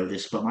if you know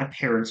this, but my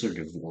parents are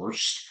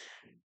divorced.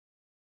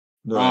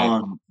 Right,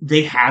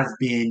 They have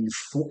been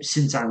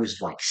since I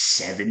was like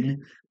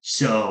 7,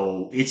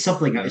 so okay, it's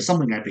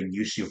something I've been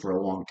used to for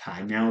a long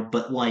time now.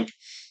 But like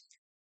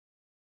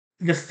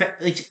the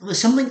fact, like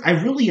something I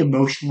really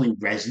emotionally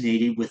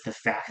resonated with the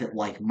fact that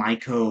like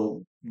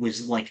Maiko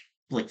was like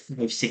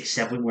 5, 6,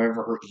 7,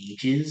 wherever her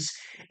age is,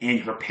 and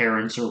her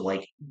parents are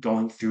like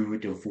going through a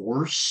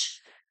divorce.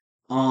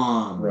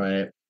 Um,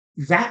 right,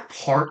 that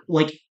part,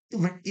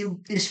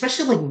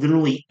 especially like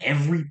literally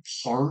every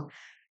part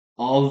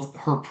of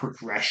her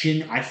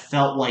progression, I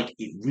felt like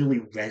it really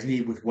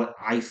resonated with what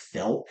I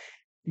felt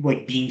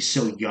like being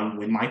so young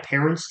when my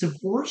parents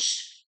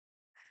divorced.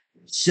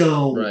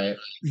 So right,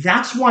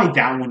 that's why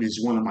that one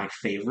is one of my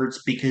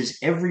favorites because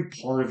every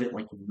part of it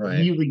like right.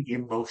 really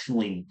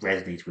emotionally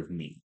resonates with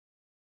me.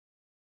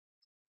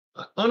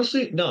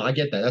 Honestly, no, I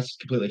get that. That's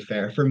completely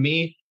fair. For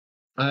me,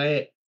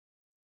 I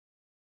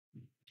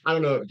I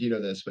don't know if you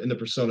know this, but in the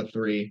Persona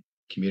 3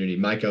 community,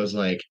 Maiko's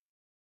like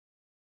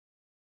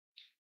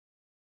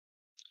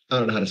I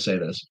don't know how to say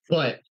this,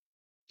 but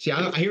see,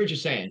 I hear what you're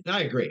saying. And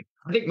I agree.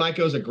 I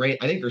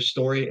think her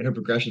story and her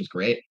progression is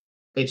great.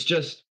 It's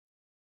just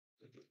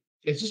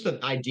it's just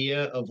the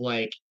idea of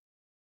like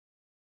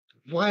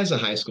why is a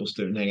high school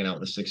student hanging out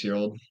with a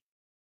 6-year-old?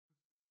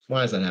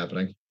 Why is that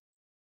happening?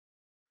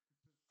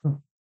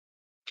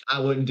 I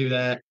wouldn't do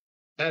that.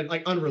 And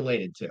like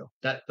unrelated to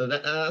that's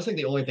like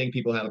the only thing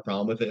people have a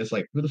problem with it. It's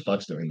like who the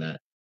fuck's doing that?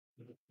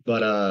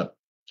 But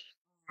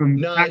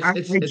No, I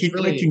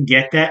really can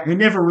get that. I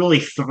never really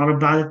thought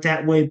about it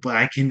that way, but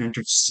I can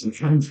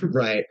understand.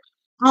 right.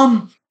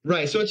 Um,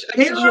 Right. So I guess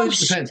it just really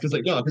just Theros depends because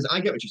like no, because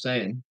I get what you're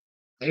saying.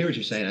 I hear what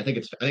you're saying. I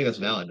think that's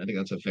valid. I think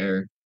that's a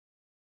fair.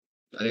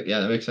 I think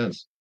yeah, that makes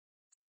sense.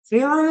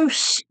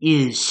 Theros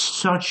is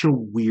such a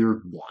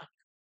weird one.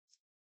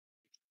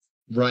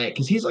 Right,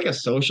 because he's like a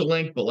social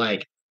link, but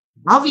like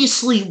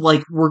Obviously,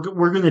 like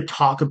we're gonna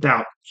talk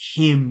about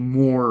him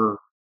more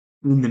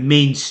in the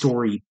main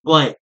story,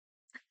 but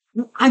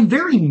I'm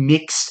very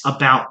mixed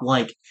about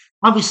like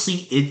obviously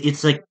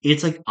it's like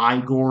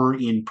Igor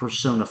in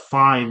Persona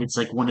 5. It's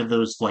like one of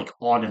those like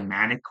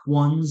automatic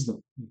ones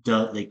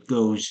that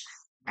goes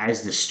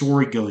as the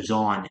story goes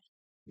on.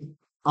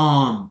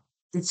 Um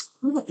it's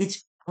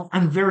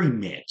I'm very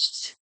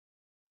mixed.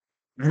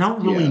 I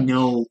don't really yeah,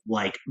 know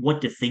like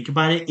what to think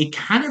about it. It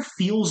kind of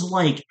feels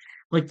like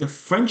the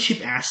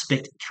friendship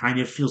aspect kind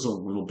of feels a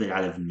little bit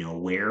out of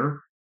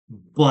nowhere,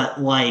 but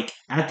like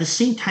at the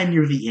same time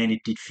near the end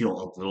it did feel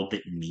a little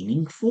bit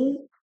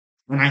meaningful,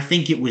 and I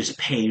think it was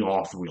paid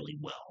off really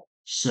well.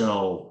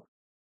 So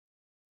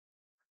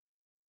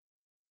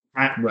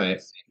I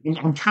right.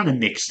 I'm kind of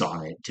mixed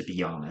on it to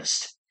be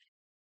honest.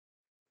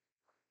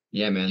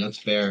 Yeah, man, that's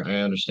fair. I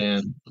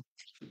understand.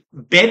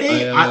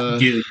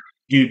 I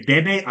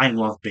Bebe, I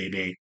love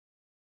Bebe.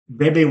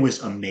 Bebe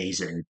was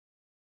amazing.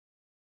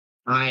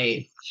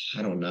 I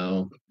I don't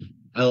know.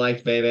 I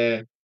like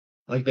Bebe.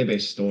 I like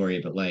Bebe's story,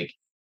 but like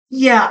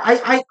Yeah,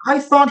 I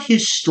thought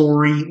his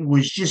story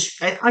was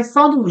just I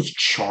thought it was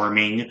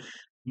charming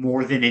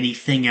more than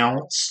anything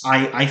else.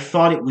 I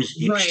thought it was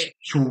right.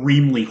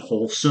 extremely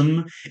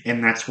wholesome,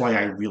 and that's why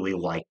I really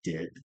liked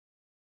it.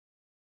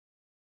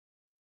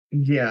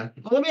 Yeah.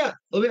 Let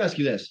me ask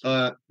you this.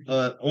 I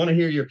want to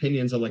hear your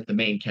opinions on like the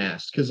main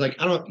cast because like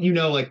I don't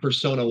like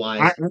persona I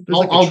wise. There's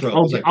like the trope.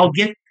 There's like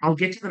I'll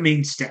get to the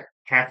main step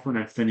half when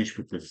I finish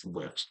with this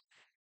list.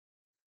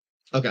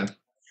 okay,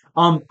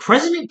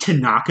 President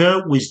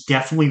Tanaka was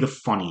definitely the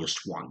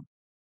funniest one.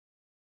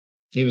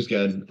 he was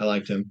good. I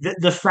liked him.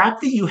 The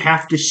fact that you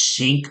have to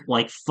sink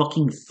like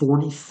fucking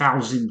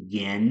 40,000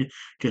 yen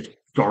to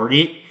start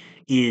it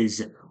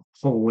is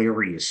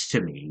hilarious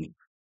to me.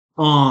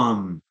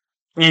 Um,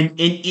 and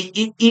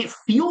it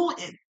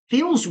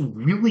feels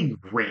really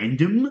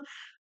random,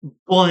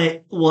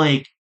 but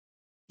like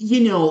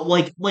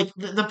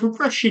the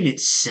progression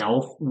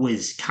itself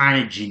was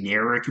kind of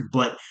generic,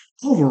 but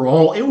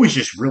overall it was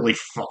just really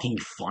fucking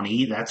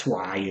funny. That's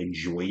why I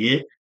enjoyed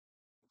it.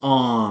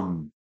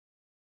 Um,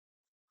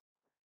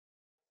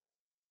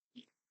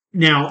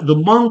 Now the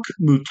monk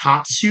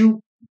Mutatsu,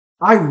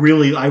 I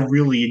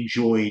really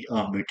enjoyed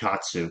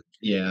Mutatsu.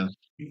 Yeah,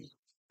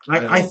 I I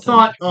loved him.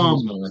 thought He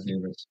was one of my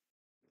favorites.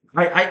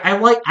 I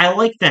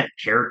like that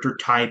character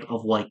type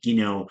of like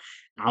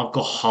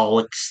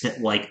alcoholics that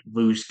like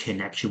lose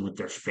connection with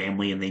their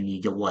family and they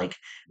need to like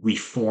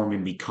reform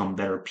and become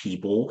better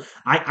people.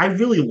 I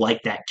really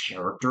like that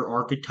character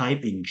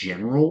archetype in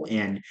general,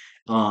 and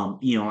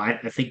I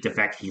think the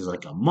fact he's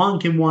like a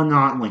monk and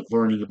whatnot and like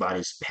learning about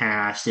his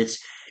past,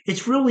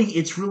 it's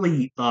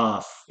really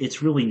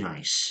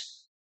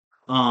nice.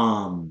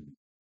 Um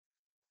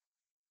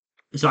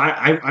so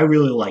I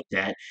really like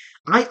that.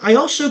 I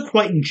also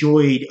quite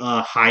enjoyed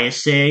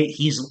Hayase.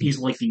 He's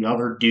like the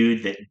other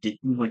dude that did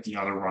like the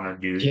other runner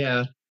dude.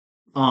 Yeah,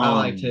 I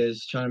liked Um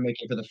his trying to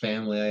make it for the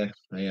family.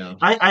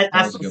 I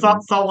That was a good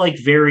one. felt like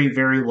very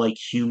like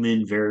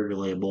human, very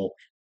relatable.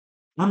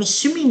 I'm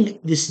assuming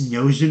this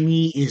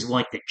Nozomi is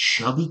like the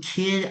chubby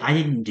kid. I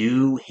didn't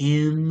do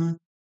him.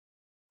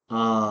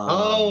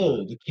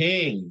 Oh,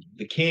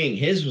 the king.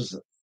 His was.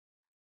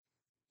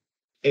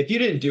 If you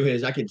didn't do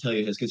his, I can tell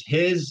you his because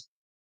his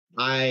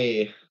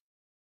I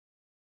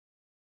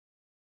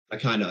I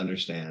kind of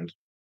understand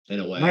in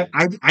a way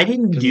I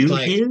didn't because it's do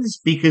like his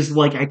because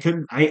like I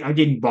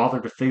didn't bother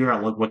to figure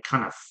out like what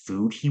kind of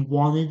food he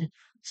wanted.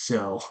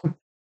 So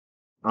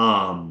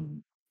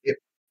um it,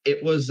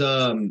 it was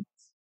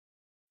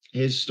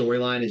his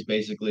storyline is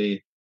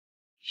basically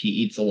he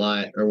eats a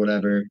lot or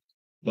whatever,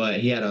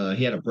 but he had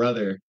a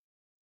brother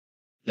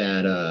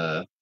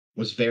that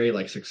was very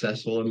like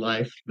successful in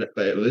life, but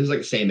it was like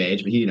the same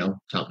age, but he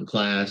top in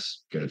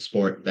class, good at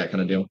sport, that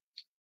kind of deal.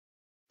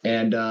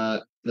 And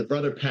the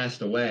brother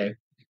passed away,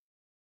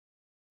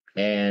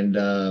 and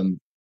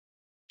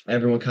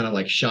everyone kind of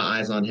like shot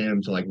eyes on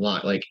him to like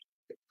lot like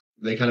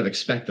they kind of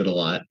expected a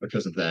lot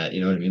because of that.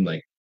 You know what I mean?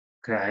 Like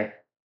okay.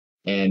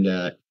 and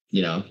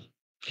you know,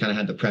 kind of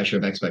had the pressure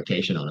of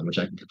expectation on him, which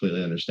I can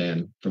completely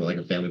understand from like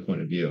a family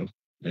point of view.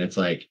 And it's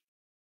like,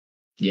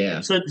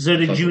 yeah, So I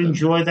did fuck you with him.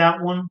 enjoy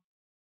that one?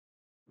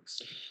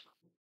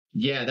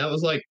 Yeah, that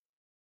was like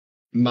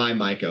my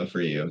Maiko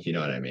for you, if you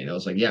know what I mean. I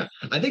was like, yeah,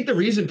 I think the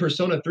reason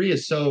Persona 3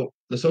 is so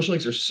the social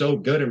links are so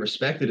good and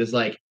respected is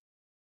like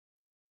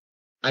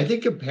I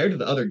think compared to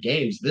the other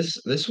games,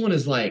 this one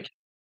is like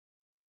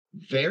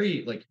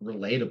very like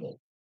relatable.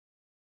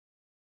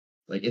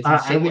 Like it's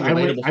insanely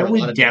relatable for a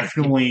lot of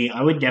different people.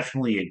 I would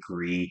definitely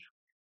agree.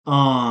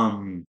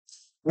 Um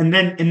and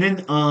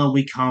then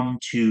we come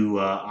to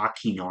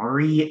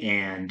Akinari,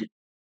 and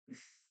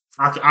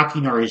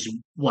Akinari is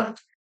what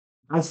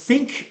I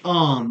think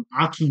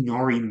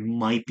Akinari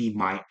might be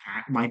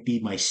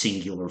my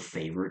singular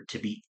favorite, to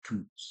be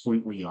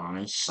completely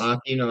honest.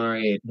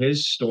 Akinari,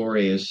 his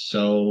story is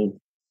so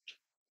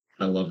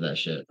I love that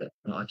shit.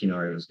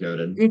 Akinari was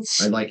goaded. I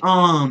It's like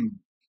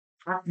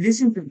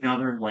this is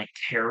another like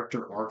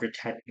character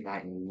archetype that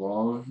I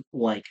love.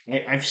 Like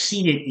I've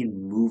seen it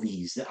in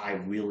movies that I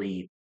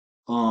really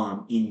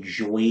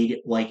enjoyed.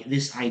 Like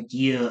this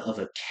idea of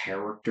a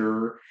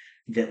character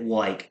that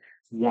like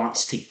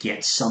wants to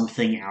get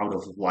something out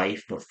of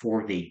life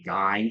before they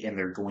die and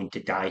they're going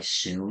to die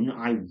soon.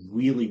 I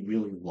really,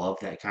 really love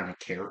that kind of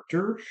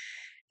character.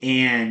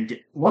 And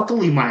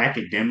luckily, my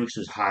academics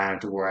was high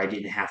enough to where I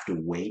didn't have to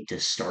wait to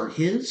start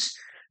his.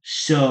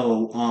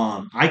 So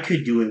I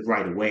could do it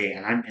right away,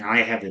 and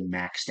I have him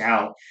maxed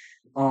out.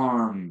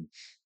 Um,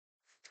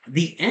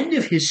 the end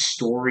of his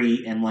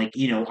story, and like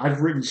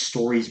I've written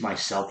stories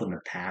myself in the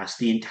past.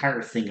 The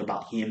entire thing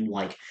about him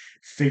like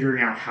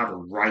figuring out how to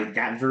write,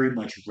 that very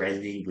much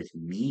resonated with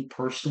me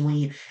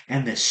personally,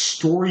 and the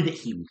story that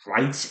he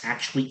writes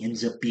actually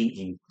ends up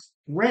being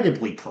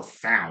incredibly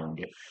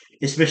profound,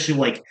 especially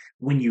like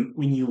when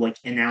you like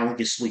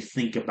analogously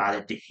think about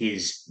it to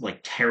his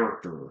like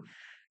character.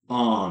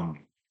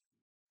 um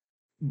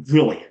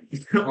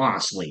Brilliant.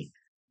 Honestly.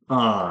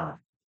 uh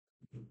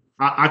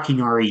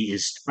Akinari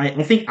is,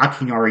 I think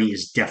Akinari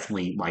is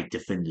definitely my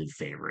definitive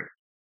favorite.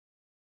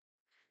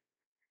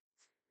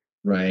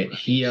 right.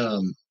 Yeah,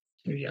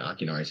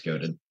 Akinari's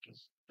goaded.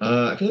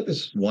 I feel like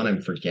there's one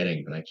I'm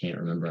forgetting, but I can't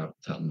remember off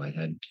the top of my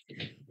head.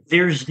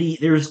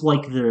 There's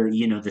like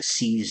the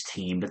Seas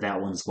team, but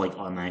that one's like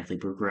automatically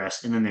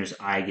progressed, and then there's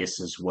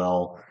Aegis as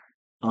well.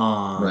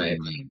 Right.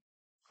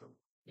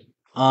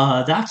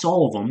 Um that's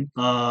all of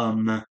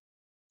them.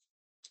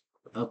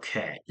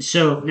 Okay,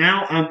 so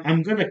now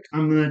I'm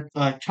gonna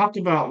talk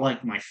about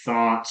like my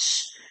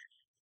thoughts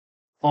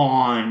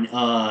on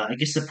I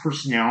guess the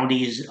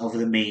personalities of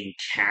the main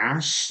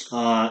cast,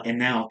 and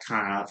then I'll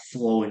kind of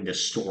flow into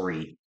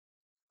story.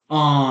 Okay.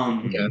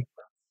 Um,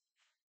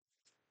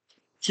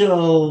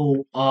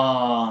 so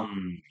I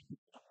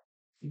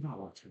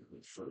want to go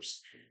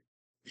first.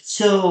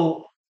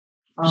 So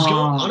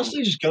um,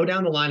 Just go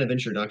down the line of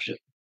introduction.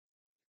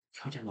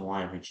 go down the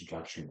line of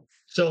introduction.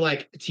 So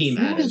like team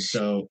Who added. is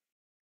So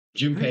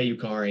who- Junpei,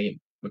 Yukari,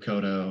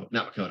 Makoto,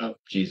 not Makoto,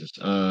 Jesus.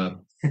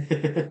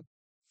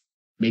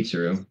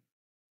 Mitsuru.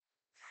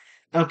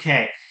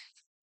 okay?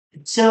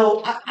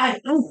 So I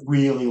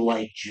really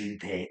like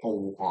Junpei a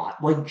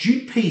lot. Like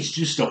Junpei's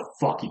just a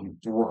fucking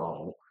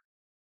bro.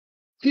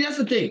 See, that's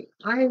the thing.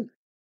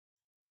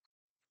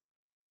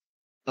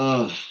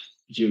 Uh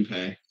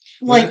Junpei.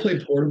 When I Like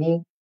played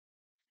Portable,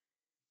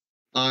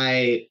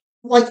 I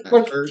like at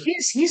like first,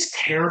 his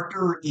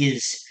character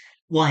is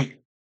like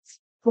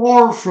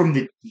far from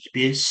the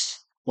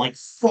deepest, like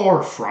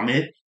far from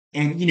it.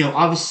 And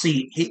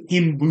obviously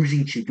him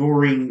losing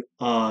Chidori,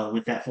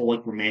 with that whole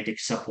like romantic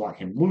subplot,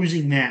 him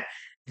losing that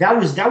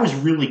was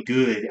really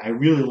good. I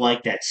really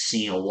like that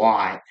scene a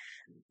lot.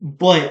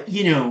 But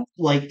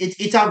like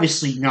it's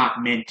obviously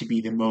not meant to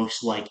be the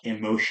most like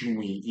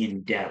emotionally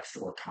in depth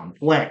or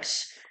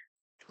complex.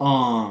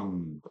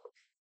 Um,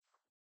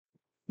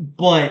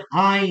 but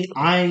I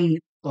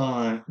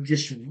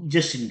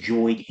just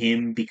enjoyed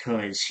him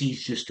because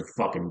he's just a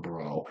fucking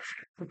bro.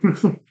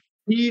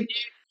 he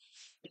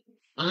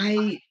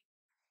I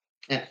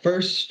at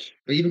first,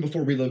 or even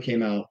before Reload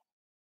came out,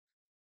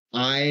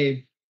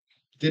 I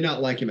did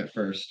not like him at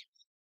first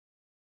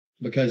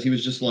because he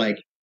was just like,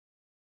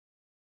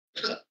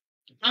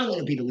 I want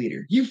to be the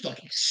leader. You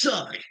fucking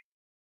suck.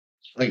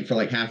 Like for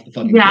like half the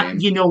fucking Yeah, game.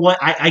 you know what?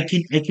 I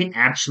can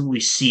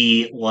absolutely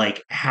see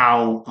like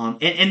how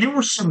and there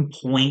were some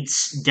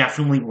points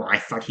definitely where I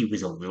thought he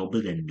was a little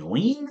bit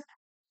annoying,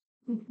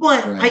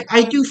 but Right.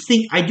 I do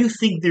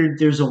think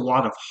there's a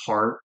lot of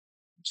heart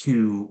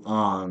to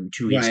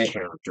his Right.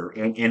 character,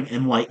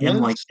 and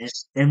Once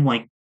and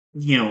like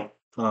you know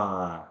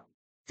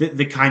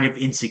the kind of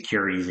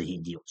insecurities that he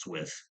deals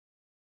with.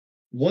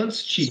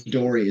 once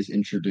Chidori is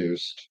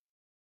introduced,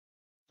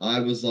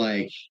 I was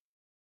like,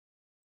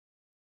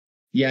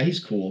 yeah,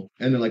 he's cool.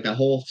 And then like that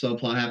whole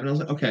subplot happened. I was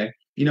like, okay,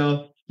 you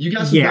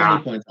got some Yeah,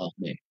 brownie points off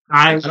me.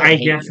 I Like, I don't I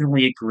hate you.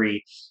 definitely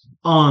agree.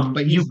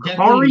 But he's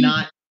definitely Yukari.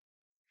 not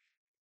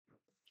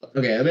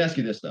okay. Let me ask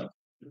you this though.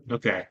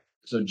 Okay,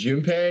 So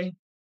Junpei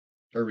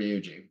or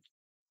Ryuji?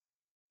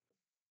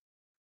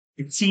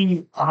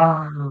 see,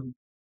 fuck,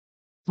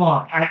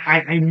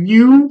 I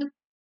knew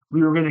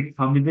we were gonna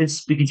come to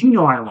this because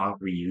I love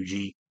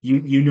Ryuji.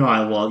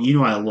 I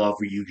love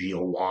Ryuji a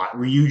lot.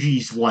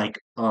 Ryuji's like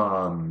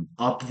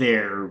up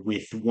there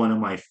with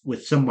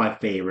some of my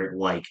favorite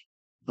like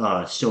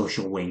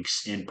social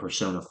links in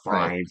Persona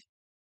Right.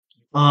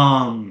 5.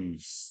 Um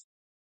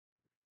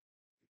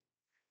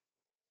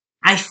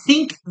I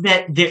think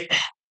that they're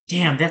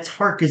damn, that's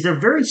hard because they're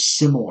very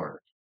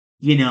similar.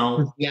 You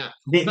know, Yeah.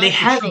 they That's the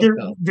have trope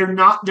though.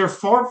 they're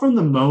far from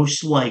the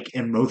most like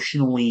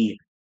emotionally.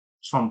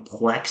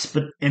 complex,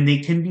 but and they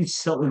can be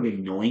slightly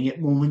annoying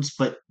at moments,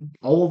 but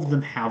all of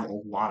them have a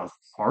lot of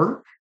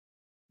heart.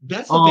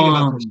 That's the thing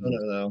about Persona,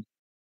 Um, though.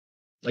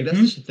 Like that's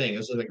hmm? just the thing.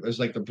 There's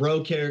like the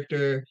bro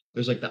character.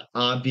 There's like the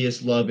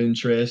obvious love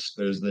interest.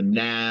 There's the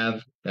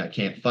nav that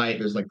can't fight.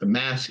 There's like the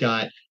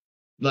mascot.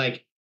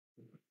 Like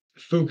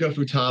Fuka,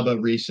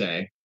 Futaba,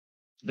 Rise.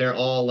 They're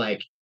all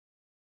like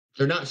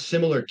they're not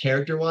similar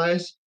character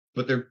wise,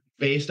 but they're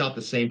based off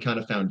the same kind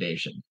of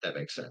foundation. If that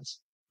makes sense.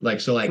 Like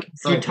so, like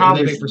okay, when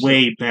they make Futaba's Persona,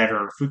 way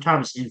better.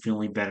 Futaba's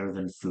infinitely better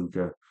than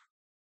Fuka.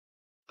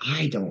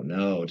 I don't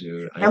know,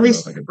 dude. I At don't know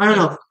if I least, could I don't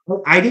say.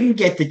 know. I didn't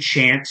get the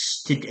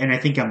chance to, and I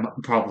think I'm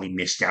probably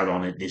missed out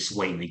on it this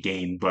late in the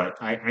game, but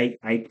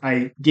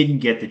I didn't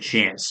get the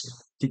chance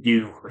to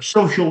do her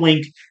social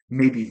link.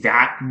 Maybe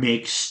that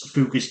makes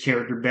Fuka's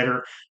character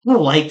better. I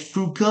like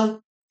Fuka.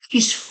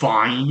 She's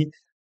fine,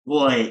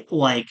 but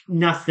like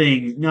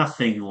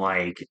nothing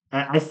like,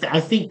 I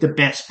think the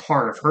best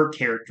part of her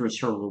character is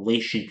her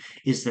relation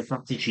is the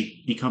fact that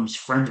she becomes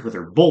friends with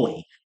her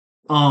bully.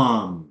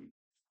 Um,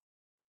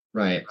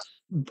 Right.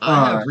 I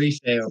uh, have Rise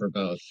over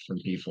both from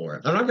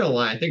P4. I'm not gonna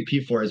lie. I think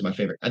P4 is my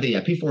favorite. I think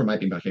yeah, P4 might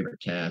be my favorite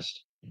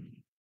cast.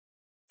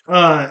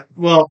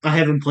 well, I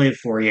haven't played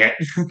 4 yet.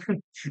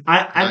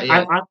 Not I'm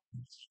yet,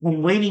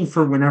 I'm waiting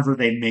for whenever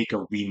they make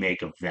a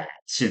remake of that,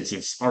 since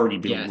it's already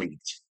been yeah,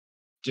 leaked.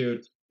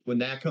 dude. When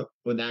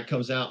that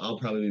comes out, I'll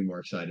probably be more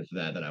excited for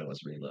that than I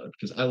was Reload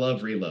because I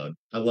love Reload.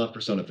 I love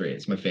Persona 3.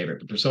 It's my favorite,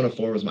 but Persona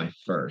 4 was my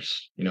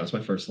first. It's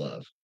my first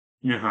love,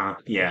 Uh-huh.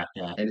 Yeah,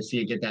 yeah, and to see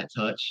it get that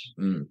touch,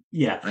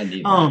 yeah. I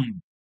need that.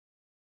 Um,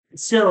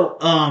 so,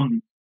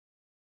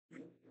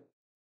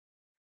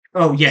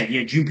 oh yeah,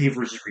 yeah, Junpei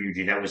versus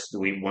Ryuji. That was the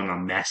one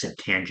on massive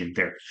tangent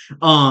there.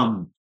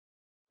 Um,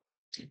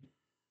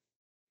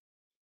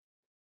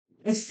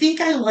 I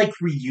think I like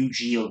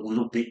Ryuji a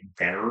little bit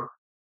better,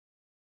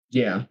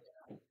 Yeah,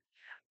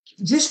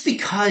 just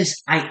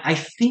because I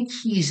think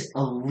he's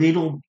a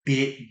little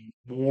bit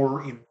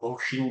more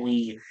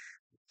emotionally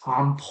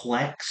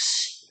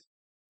complex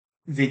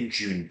than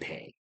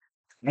Junpei.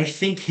 I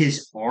think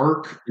his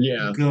arc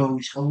yeah,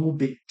 goes a little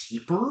bit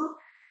deeper.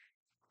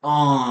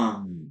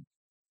 Um,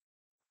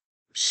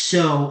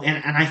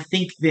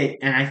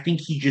 and I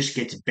think he just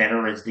gets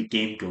better as the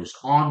game goes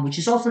on, which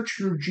is also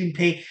true of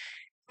Junpei.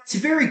 It's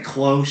very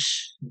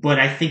close, but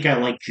I think I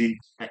like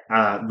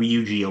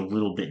Ryuji a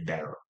little bit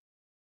better.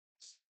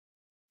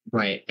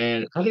 right.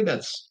 And I think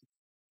that's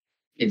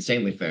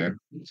insanely fair.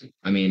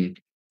 I mean,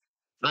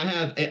 I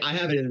have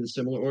it in a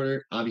similar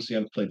order. Obviously, I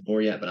haven't played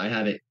 4 yet, but I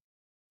have it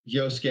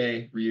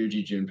Yosuke,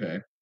 Ryuji,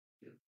 Junpei.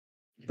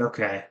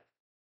 Okay.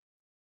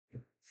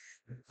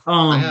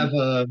 I have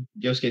Um,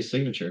 Yosuke's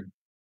signature,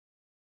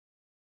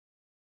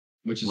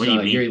 which what is do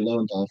you mean? Yuri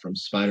Lowenthal from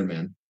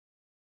Spider-Man.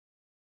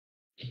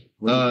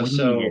 What do you mean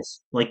So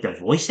it's like the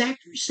voice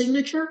actor's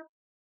signature?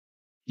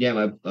 yeah,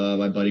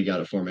 my buddy got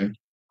it for me.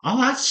 Oh,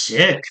 that's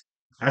sick.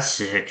 That's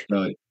sick.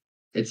 So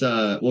it's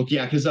well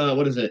yeah, because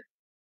what is it?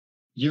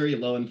 Yuri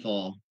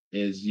Lowenthal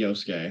is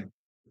Yosuke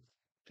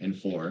in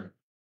 4,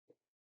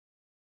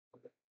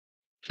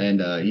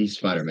 and he's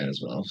Spider-Man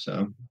as well.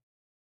 So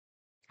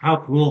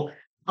How cool.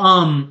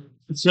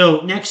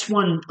 So next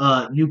one,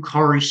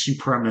 Yukari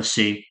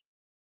Supremacy.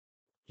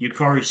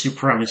 Yukari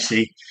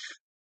Supremacy.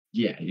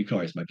 yeah,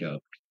 Yukari's my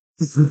goat.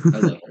 I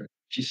love her.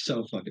 She's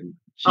so fucking.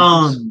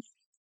 um,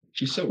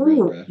 She's so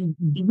real, her, bro.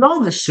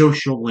 beyond the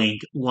social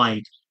link,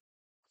 like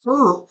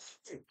her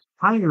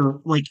higher,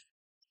 like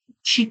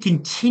she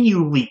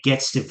continually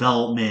gets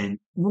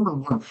development. Number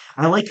one,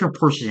 I like her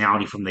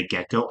personality from the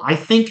get-go. I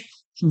think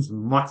she's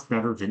much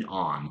better than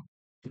On,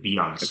 to be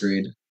honest.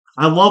 Agreed.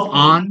 I love Agreed.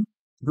 On,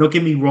 don't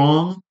get me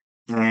wrong,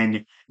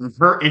 and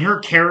her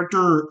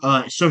character,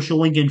 Social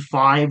Link in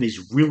 5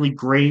 is really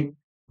great,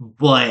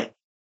 but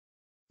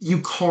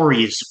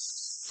Yukari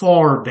is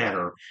far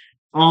better.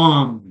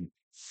 Um,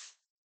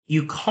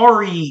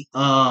 Yukari,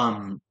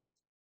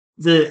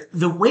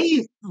 the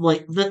way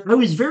I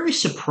was very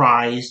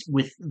surprised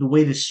with the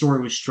way the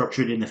story was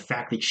structured and the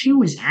fact that she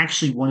was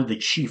actually one of the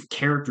chief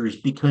characters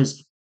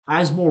because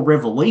as more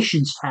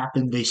revelations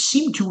happen, they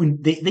seem to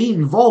they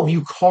involve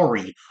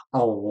Yukari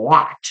a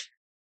lot.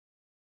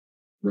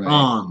 Right.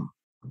 Um,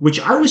 which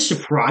I was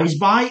surprised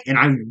by, and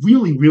I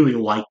really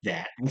like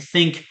that. I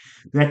think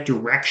that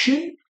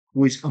direction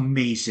was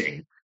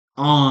amazing.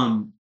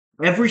 Um,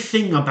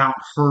 Everything about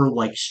her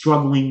like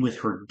struggling with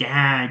her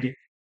dad,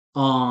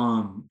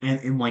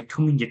 and like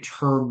coming to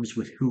terms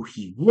with who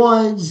he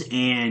was,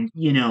 and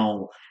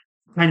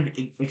kind of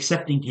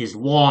accepting his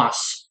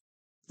loss.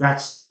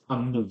 That's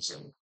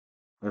amazing.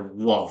 I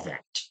love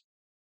that.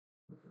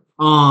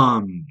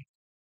 Um,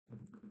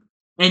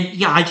 And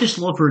yeah, I just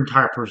love her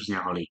entire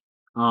personality.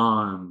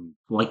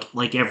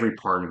 Like every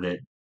part of it.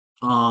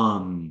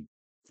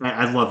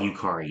 I love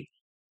Yukari.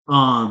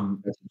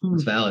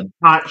 That's valid.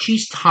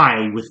 She's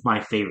tied with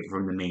my favorite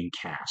from the main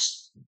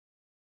cast.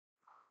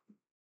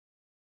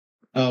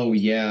 Oh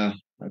yeah,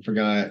 I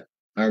forgot.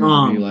 I remember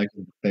who you Um, like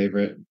as a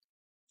favorite.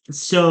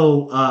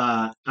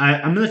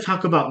 I'm gonna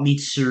talk about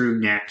Mitsuru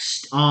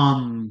next.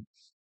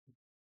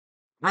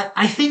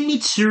 I think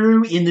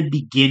Mitsuru in the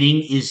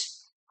beginning is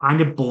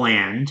kind of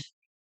bland.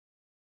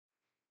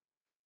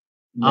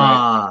 Right.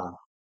 Uh,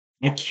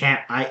 I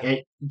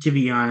can't, to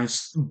be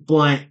honest,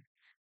 but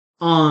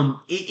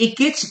it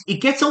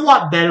gets a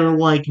lot better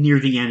like near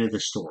the end of the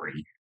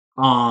story.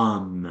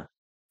 Um,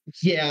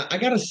 Yeah, I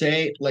gotta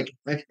say, like,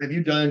 have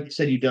you done? You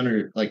said you've done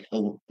her like a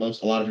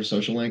lot of her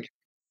social link.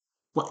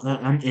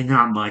 and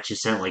not much.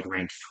 It's at like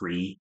rank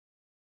 3.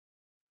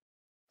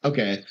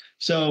 Okay,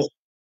 so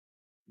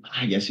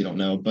I guess you don't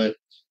know, but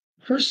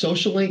her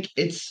social link,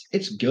 it's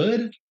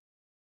good,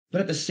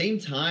 but at the same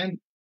time, it's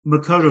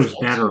Makoto's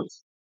also better.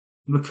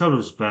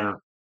 Makoto's better.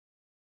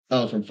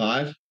 oh from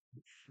five.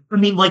 I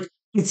mean, like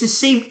it's the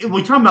same.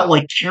 We're talking about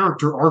like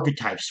character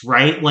archetypes,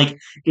 right? Like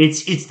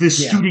it's the Yeah,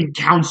 student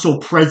council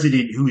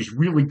president who's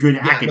really good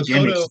at yeah,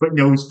 academics Makoto. but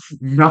knows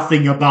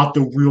nothing about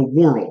the real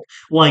world.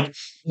 Like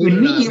Believe it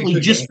or not, immediately, we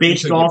could get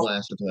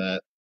blasted for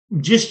that.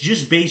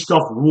 just based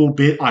off a little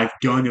bit I've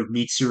done of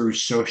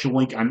Mitsuru's social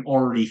link, I'm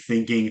already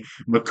thinking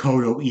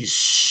Makoto is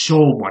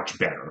so much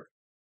better.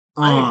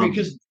 I agree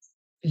because Um,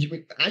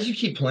 as you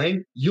keep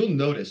playing, you'll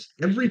notice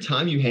every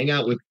time you hang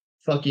out with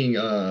fucking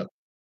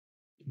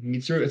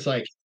Mitsuru, it's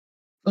like,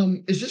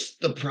 is this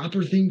the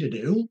proper thing to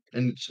do?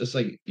 And it's just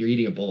like you're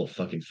eating a bowl of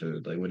fucking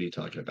food. Like, what are you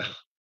talking about?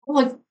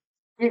 like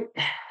it,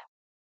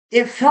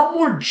 it felt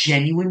more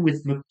genuine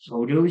with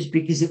Makoto's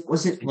because it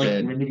wasn't It like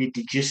did. limited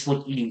to just like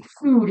eating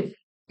food.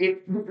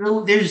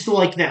 There's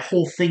like that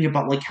whole thing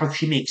about like how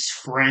she makes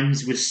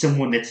friends with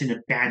someone that's in a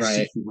bad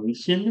Right.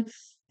 situation,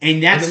 and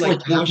And then that's like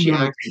like how working she on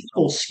her acts as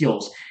people well.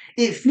 skills.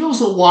 It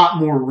feels a lot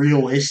more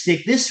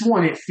realistic. This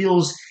one, it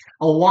feels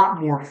a lot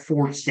more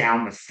forced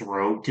down the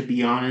throat, to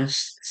be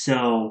honest.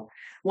 So,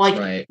 like,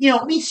 Right.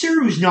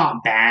 Mitsuru's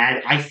not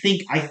bad. I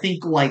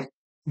think like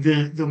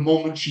the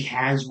moment she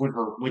has when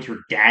her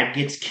dad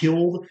gets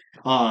killed,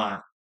 uh,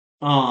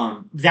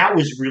 that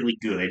was really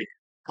good.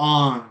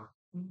 Um,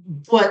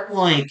 but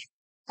like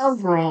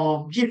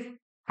overall, just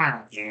I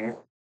don't care.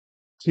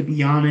 To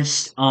be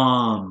honest,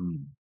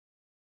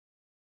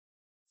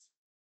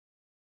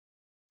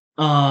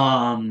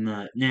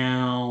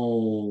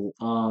 now,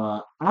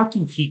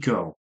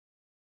 Akihiko.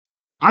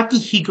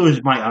 Akihiko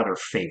is my other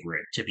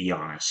favorite, to be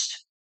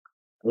honest.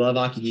 I love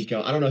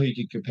Akihiko. I don't know who you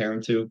could compare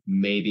him to.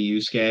 Maybe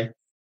Yusuke,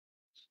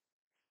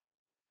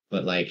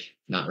 but like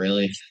not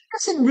really.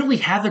 Doesn't really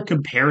have a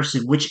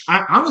comparison, which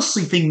I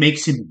honestly think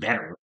makes him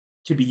better.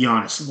 To be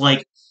honest,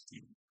 like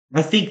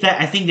I think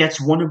that's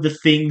one of the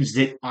things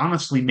that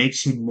honestly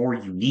makes him more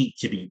unique.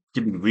 To be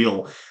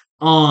real,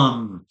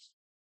 um,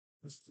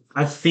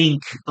 I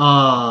think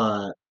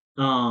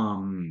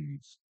um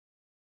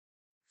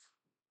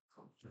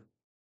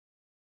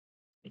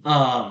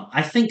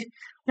I think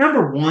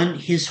number one,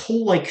 his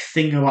whole like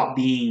thing about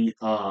being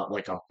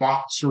like a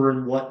boxer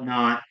and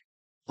whatnot.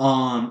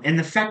 And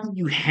the fact that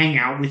you hang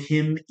out with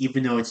him,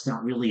 even though it's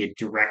not really a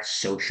direct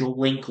social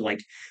link, like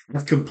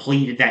I've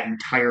completed that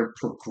entire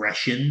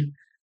progression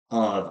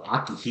of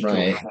Akihiko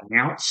Right.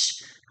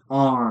 hangouts.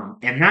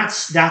 And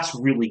that's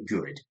really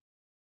good.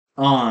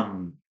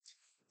 Um,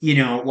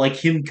 like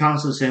him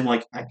constantly saying,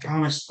 like, I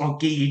promise I'll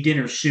get you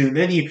dinner soon.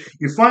 Then you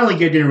finally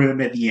get dinner with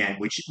him at the end,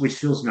 which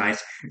feels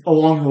nice.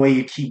 Along the way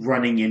you keep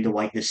running into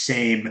like the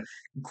same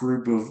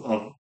group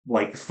of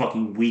like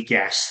fucking weak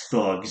ass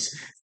thugs.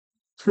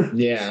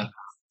 Yeah.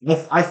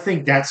 I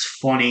think that's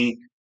funny.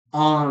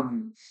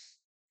 Um,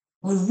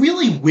 I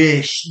really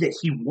wish that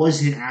he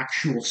was an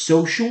actual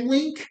social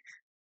link,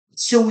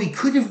 so we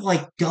could have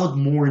like dug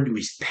more into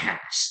his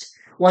past.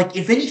 Like,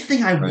 if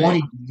anything, I Right.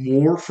 wanted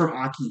more from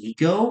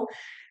Akihiko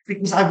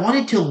because I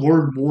wanted to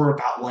learn more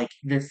about like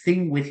the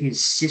thing with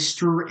his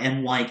sister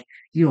and like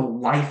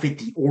life at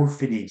the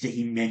orphanage that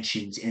he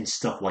mentions and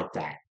stuff like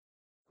that.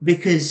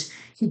 Because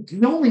he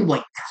only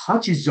like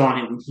touches on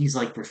it when he's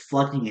like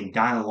reflecting in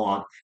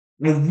dialogue.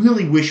 I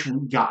really wish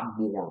we got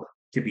more,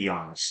 to be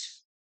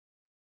honest.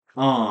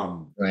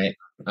 Um, Right.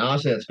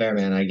 Honestly, that's fair,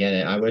 man. I get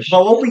it.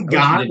 but what we I wish we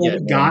got, did what get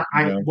we more got,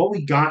 I Akihiko. what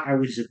we got, I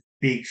was a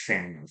big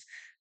fan of.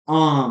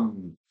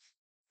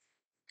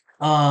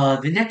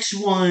 The next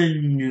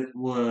one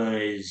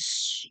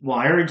was well,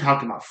 I already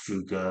talked about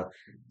Fuka.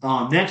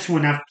 Next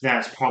one after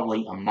that is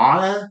probably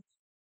Amada.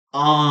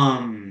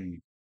 Um,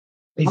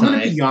 He's I'm gonna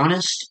alright. be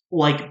honest,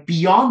 like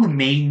beyond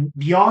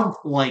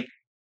like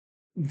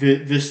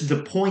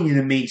the point in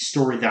the main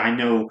story that I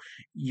know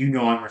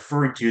I'm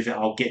referring to that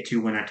I'll get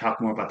to when I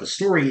talk more about the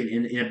story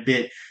in a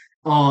bit.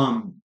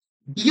 Um,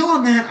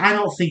 Beyond that, I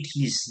don't think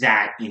he's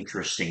that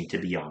interesting, to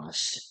be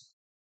honest.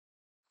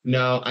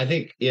 No, I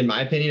think, in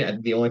my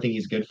opinion, the only thing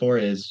he's good for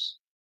is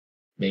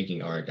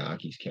making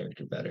Aragaki's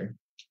character better.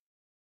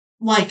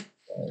 Like,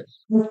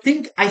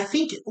 I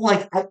think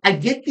like I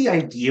get the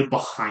idea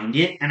behind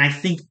it, and I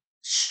think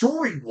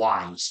story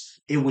wise,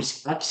 it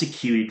was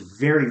executed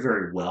very,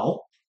 very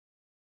well.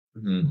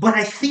 Mhm. But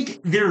I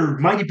think there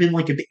might have been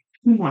like a bit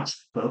too much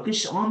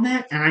focus on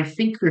that, and I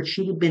think there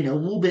should have been a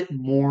little bit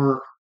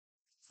more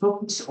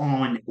focus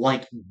on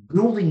like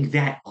building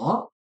that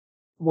up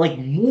like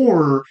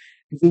more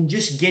than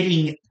just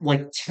getting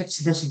like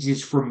text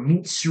messages from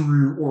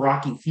Mitsuru or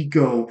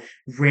Akihiko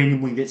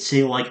randomly that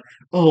say like,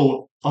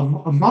 "Oh,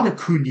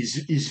 Amada-kun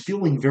is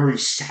feeling very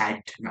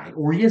sad tonight,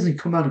 or he hasn't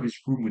come out of his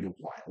room in a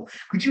while.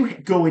 Could you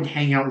go and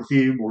hang out with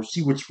him or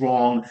see what's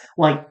wrong?"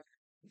 Like,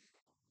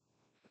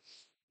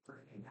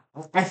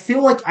 I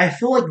feel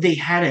like they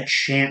had a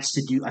chance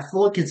to do. I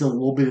feel like it's a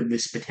little bit of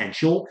missed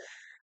potential.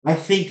 I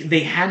think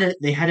they had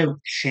a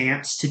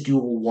chance to do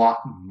a lot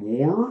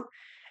more,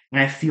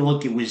 and I feel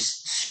like it was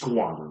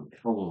squandered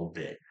a little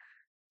bit.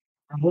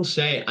 I will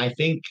say, I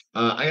think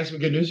I got some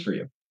good news for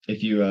you.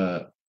 If you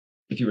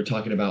were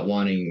talking about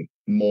wanting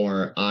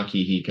more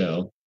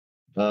Akihiko,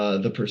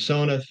 the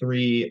Persona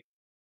 3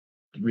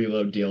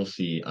 Reload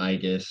DLC, I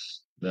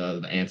guess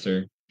the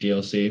answer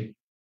DLC.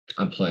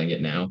 I'm playing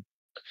it now.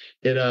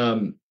 It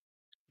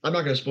I'm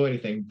not gonna spoil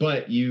anything,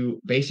 but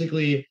you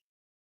basically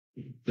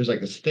there's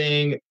like this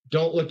thing.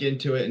 Don't look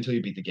into it until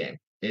you beat the game.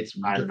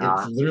 I'm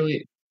It's not.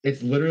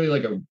 literally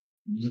like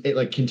it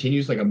like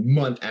continues like a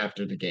month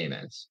after the game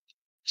ends.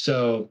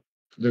 So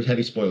there's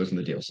heavy spoilers in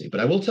the DLC. But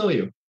I will tell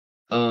you,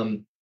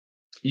 um,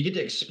 you get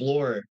to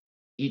explore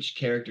each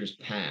character's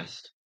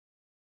past,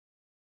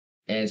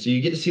 and so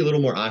you get to see a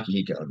little more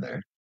Akihiko in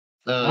there.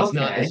 It's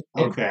not Okay, as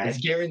okay. it's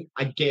guaranteed.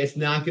 I guess it's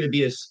not going to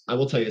be as I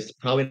will tell you, it's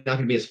probably not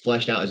going to be as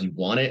fleshed out as you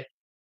want it,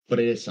 but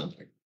it is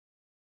something.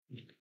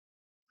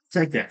 It's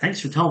like that. Thanks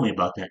for telling me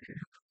about that.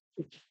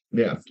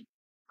 Yeah.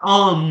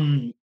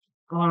 Um,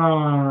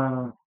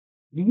 uh,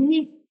 do you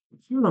need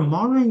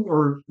Hiramari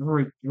or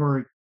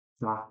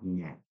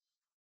Dotnet?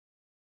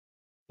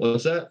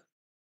 What's that?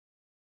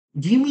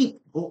 Do you mean?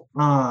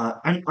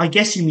 I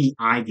guess you mean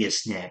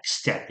Igus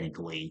next,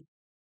 technically.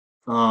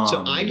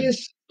 So I Um, guess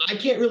I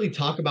can't really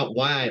talk about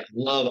why I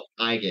love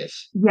I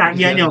guess yeah,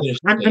 because we yeah, haven't no.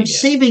 finished I'm the I'm game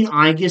yet. saving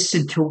Igus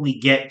until we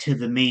get to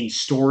the main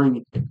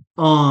story.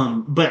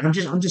 But I'm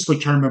just like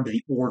trying to remember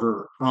the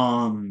order.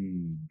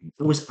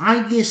 It was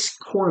Igus,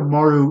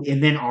 Koromaru,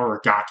 and then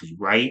Aragaki,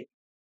 right?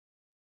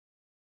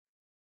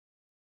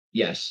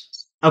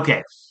 Yes.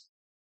 Okay.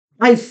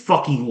 I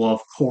fucking love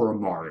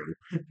Koromaru.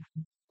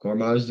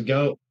 Koromaru's the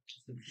GOAT.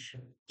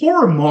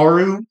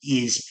 Koromaru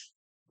is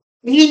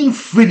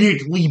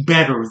infinitely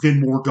better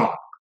than Morgana.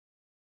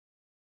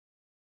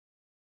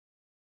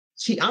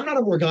 See, I'm not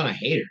a Morgana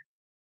hater.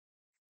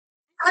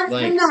 I'm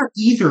Like, not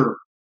either.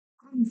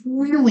 I'm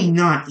really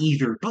not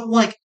either. But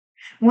like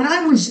when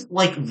I was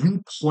like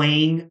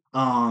replaying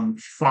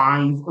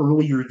 5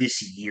 earlier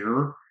this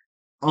year,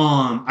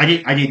 I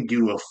didn't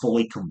do a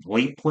fully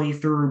complete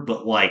playthrough,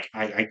 but like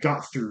I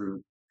got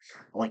through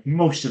like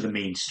most of the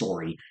main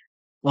story.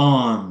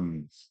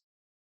 Um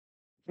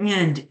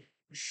and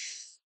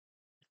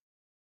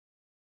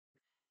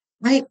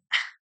I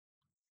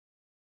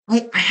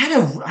I had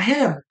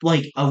a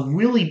like a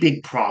really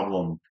big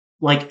problem,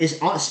 like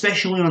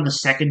especially on the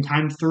second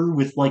time through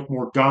with like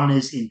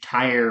Morgana's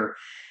entire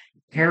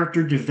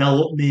character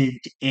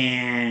development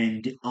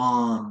and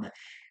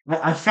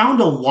I found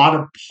a lot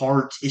of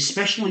parts,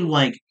 especially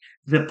like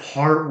the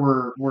part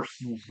where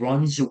he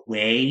runs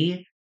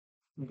away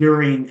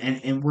during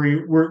and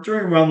we're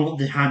during around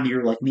the time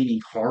you're like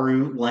meeting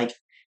Haru, like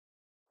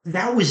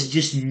that was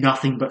just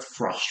nothing but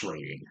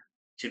frustrating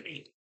to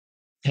me.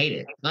 hate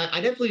it.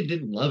 I definitely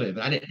didn't love it,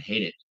 but I didn't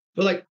hate it.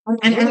 But like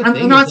And, part of and the I'm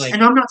thing is not like,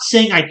 and I'm not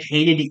saying I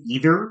hated it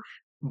either,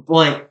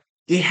 but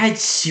it had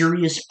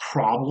serious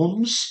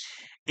problems.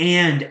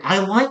 And I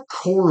like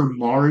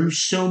Koromaru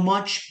so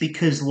much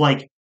because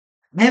like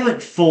I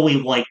haven't fully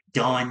like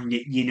done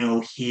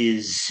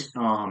his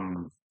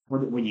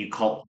what do you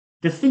call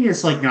it? The thing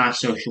is like not a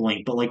social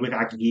link, but like with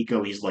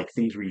Akihiko, he's like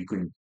things where you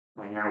can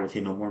hang out with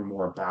him and learn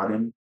more about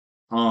him.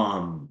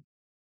 Um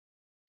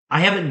I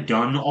haven't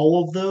done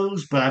all of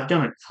those, but I've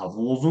done a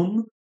couple of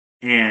them,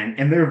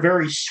 and they're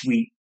very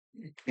sweet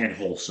and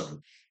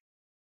wholesome.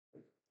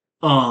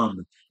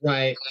 Um,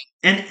 right,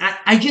 and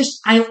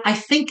I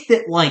think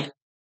that like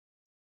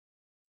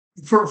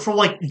for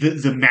like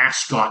the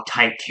mascot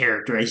type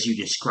character as you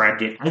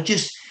described it,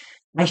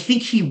 I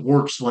think he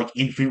works like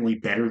infinitely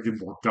better than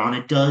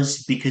Morgana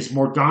does because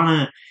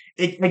Morgana.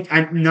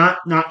 I'm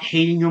not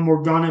hating on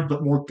Morgana,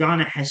 but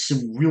Morgana has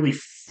some really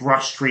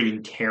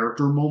frustrating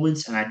character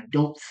moments, and I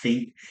don't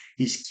think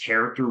his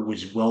character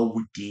was well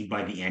redeemed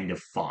by the end of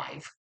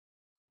 5.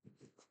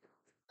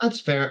 that's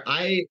fair.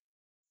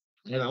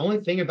 And the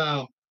only thing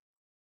about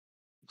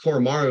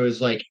Koromaru is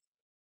like,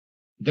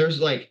 there's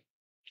like,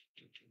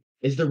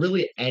 is there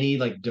really any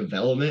like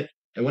development?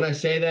 And when I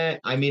say that,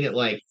 I mean it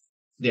like,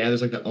 yeah,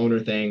 there's like the owner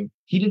thing.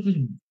 He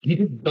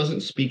just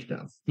doesn't speak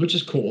though, which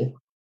is cool.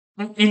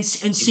 And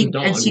He's a see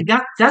dog.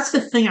 that's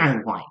the thing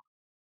I like.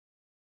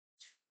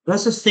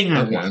 That's the thing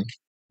I Okay. like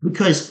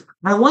because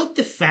I like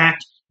the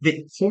fact that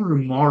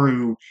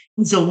Horomaru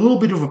is a little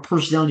bit of a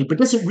personality, but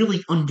doesn't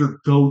really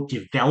undergo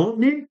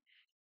development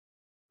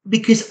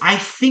because I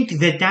think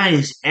that that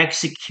is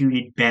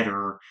executed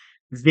better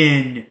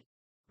than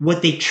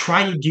what they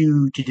try to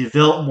do to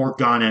develop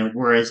Morgana,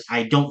 whereas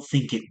I don't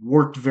think it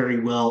worked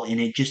very well and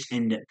it just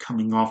ended up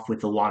coming off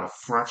with a lot of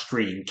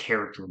frustrating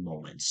character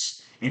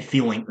moments and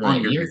feeling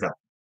Right. underdeveloped.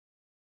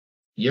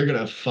 you're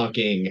gonna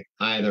fucking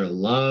either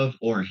love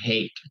or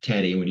hate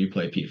Teddy when you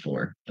play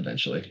P4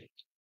 eventually.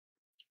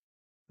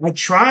 I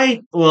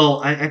tried.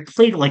 Well, I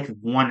played like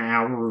 1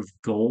 hour of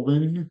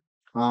Golden.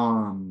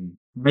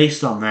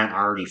 Based on that, I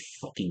already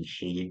fucking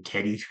hated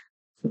Teddy.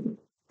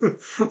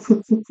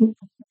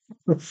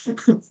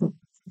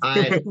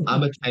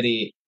 I'm a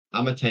Teddy.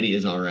 I'm a Teddy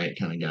is all right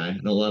kind of guy.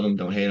 Don't love him,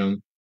 don't hate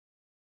him,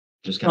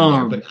 just kind of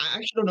there. um, But I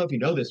actually don't know if you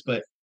know this,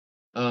 but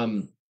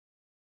um,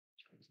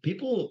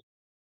 people,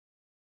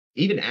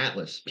 even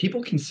Atlas,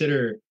 people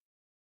consider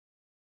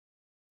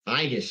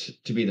Igus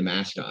to be the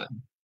mascot.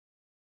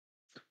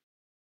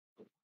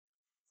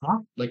 huh?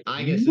 Like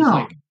Igus is No,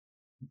 like,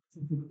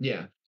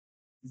 yeah,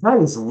 that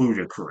is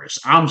ludicrous.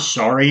 I'm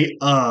sorry.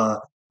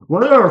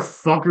 Whatever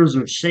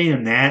fuckers are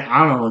saying that,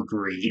 I don't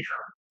agree.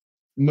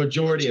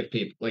 majority of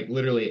people, like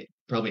literally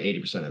probably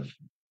 80% of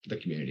the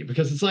community,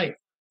 because it's like,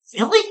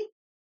 Really?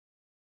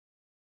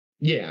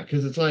 yeah,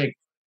 because it's like,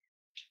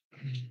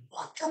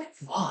 What the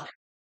fuck?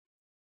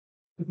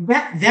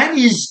 That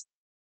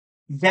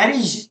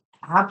is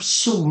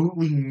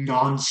absolutely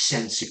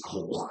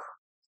nonsensical.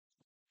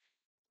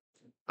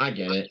 I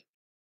get it.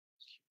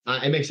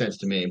 It makes sense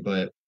to me,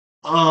 but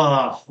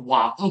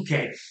Wow.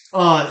 Okay.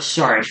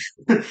 Sorry.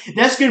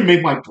 That's gonna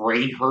make my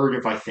brain hurt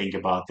if I think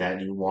about that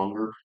any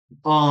longer.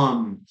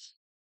 Um,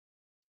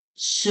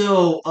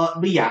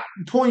 but yeah,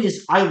 point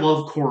is, I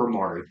love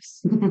Koromaru.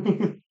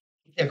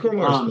 yeah,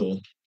 Koromaru's Um,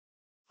 cool.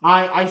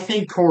 I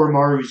think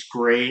Koromaru's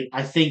great.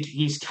 I think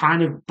he's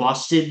kind of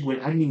busted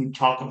when I didn't even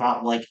talk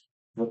about like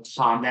the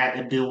combat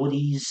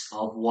abilities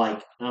of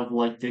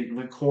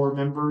the core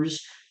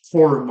members.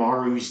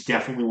 Koromaru's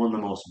definitely one of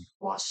the most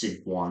busted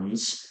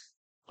ones.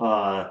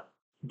 Uh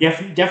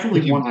definitely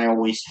If you one I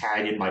always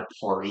had in my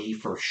party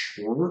for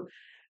sure.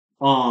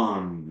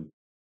 Um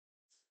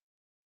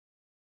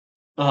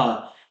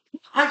uh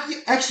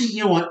actually,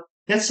 you know what?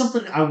 That's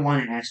something I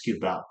want to ask you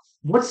about.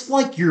 What's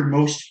like your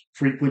most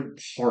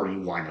frequent party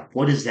lineup?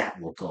 What does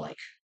that look like?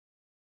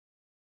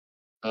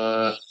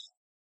 uh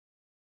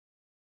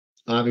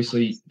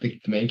obviously the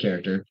main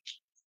character,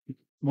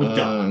 Well,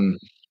 duh. um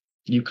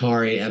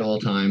Yukari at all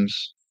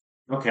times,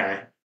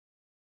 Okay.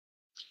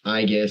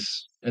 I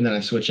guess, and then I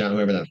switch out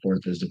whoever that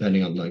fourth is,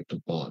 depending on like the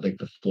bot, like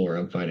the floor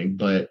I'm fighting.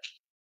 But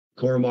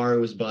Koromaru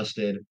was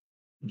busted.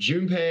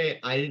 Junpei,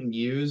 I didn't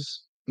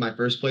use my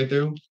first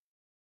playthrough,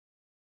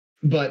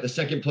 but the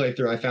second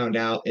playthrough, I found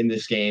out in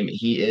this game,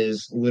 he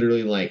is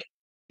literally like,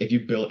 if you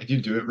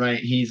do it right,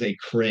 he's a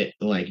crit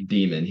like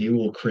demon. He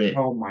will crit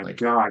Oh my like,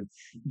 God,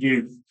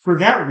 dude. For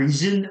that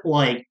reason,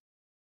 like,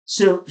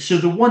 so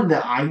the one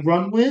that I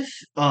run with,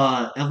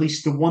 at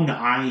least the one that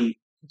I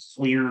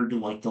cleared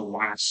like the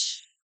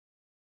last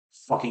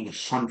fucking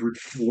 100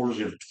 floors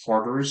of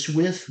Tartarus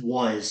with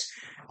was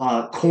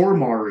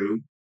Koromaru,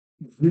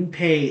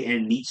 Gunpei,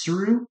 and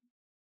Mitsuru.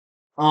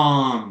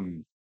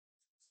 Um,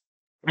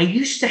 I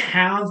used to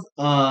have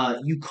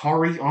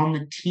Yukari on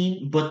the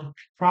team, but the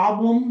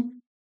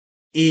problem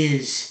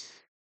is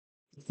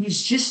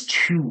he's just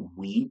too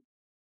weak.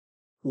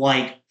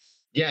 Like,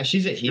 yeah,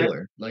 she's a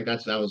healer. Like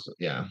that was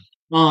yeah.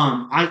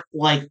 I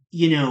like,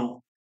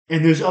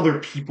 and there's other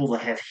people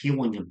that have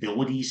healing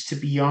abilities, to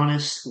be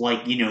honest.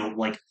 Like, you're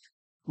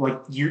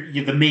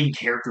the main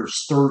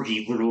character's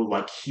 30 literally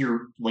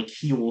like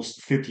heals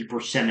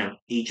 50% of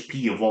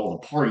HP of all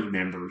the party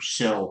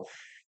members.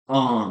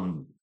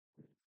 Um,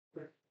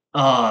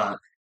 Uh,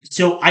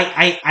 so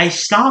I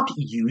stopped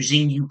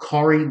using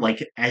Yukari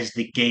like as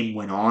the game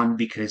went on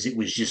because it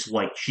was just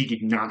like she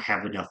did not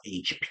have enough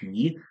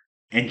HP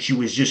and she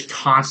was just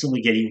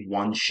constantly getting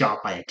one shot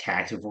by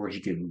attacks before she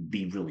could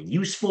be really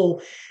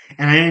useful.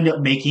 And I ended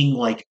up making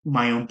like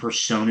my own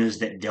personas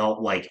that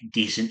dealt like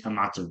decent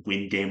amounts of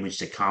wind damage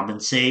to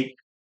compensate.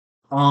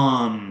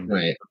 Um,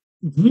 Right.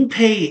 you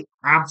pay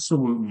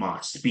absolute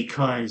must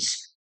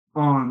because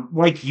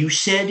like you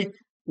said,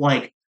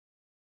 like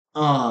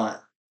uh,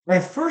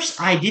 at first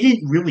I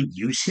didn't really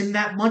use him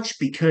that much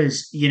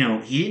because, he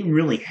didn't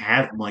really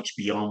have much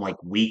beyond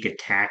like weak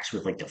attacks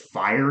with like the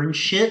fire and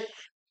shit.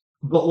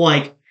 But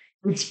like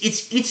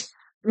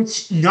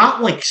it's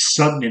not like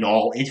sudden at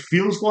all. It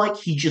feels like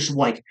he just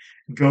like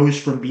goes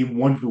from being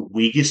one of the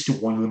weakest to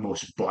one of the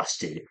most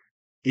busted.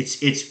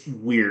 It's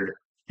weird.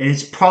 And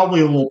it's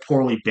probably a little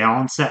poorly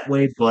balanced that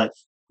way, but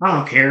I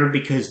don't care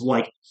because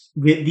like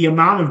the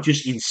amount of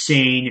just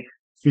insane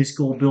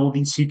physical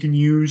abilities he can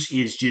use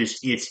is just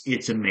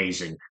it's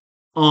amazing.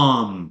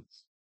 Um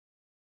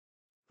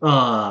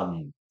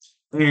um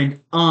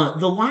and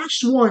the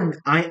last one,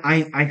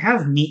 I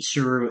have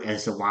Mitsuru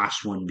as the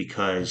last one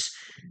because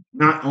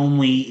not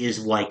only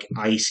is like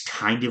ice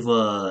kind of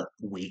a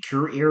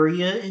weaker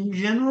area in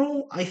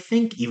general, I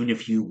think even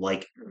if you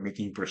like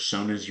making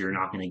personas, you're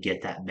not going to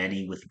get that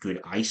many with good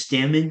ice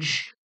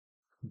damage.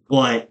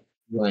 But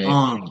Right.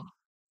 um,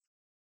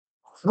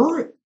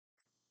 her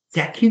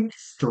second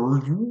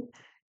third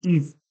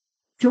is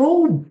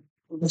so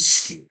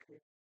busted.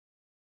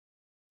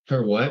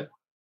 For what?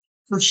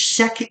 The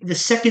second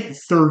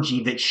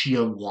Thurgy that she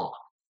unlocked.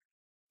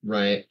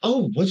 Right.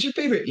 Oh, what's your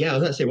favorite? Yeah, I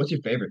was gonna say, what's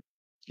your favorite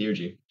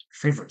Theurgy?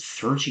 favorite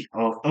Sergi.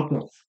 Oh, okay.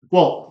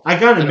 Well, I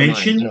gotta I know mine. I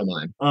mention, know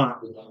mine. uh,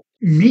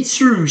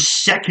 Mitsuru's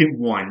second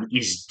one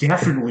is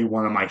definitely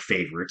one of my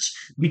favorites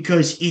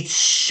because it's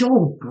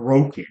so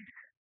broken.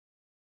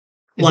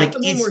 Is that Like the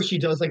one where it's she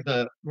does like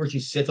the where she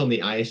sits on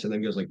the ice and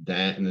then goes like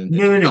that and then it no,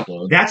 just no, no.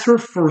 explodes? That's her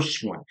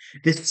first one.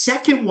 The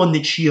second one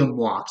that she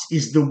unlocks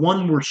is the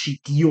one where she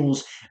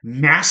deals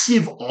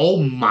massive,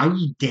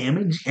 almighty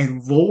damage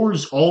and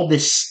lowers all the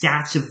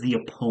stats of the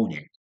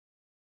opponent.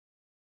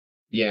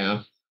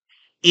 Yeah.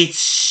 It's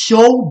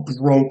so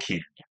broken.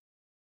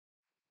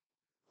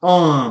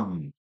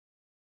 Um,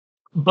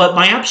 but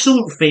my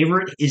absolute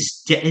favorite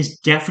is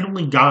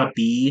definitely gotta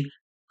be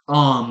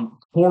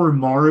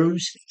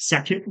Horomaru's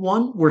second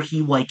one, where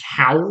he like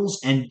howls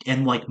and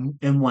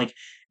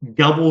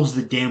doubles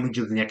the damage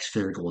of the next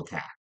physical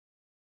attack.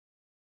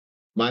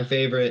 My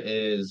favorite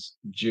is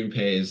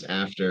Junpei's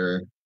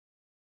after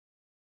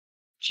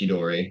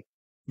Chidori.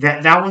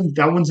 That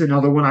one's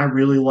another one I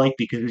really like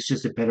because it's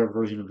just a better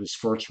version of his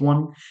first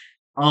one.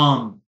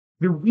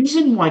 The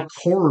reason why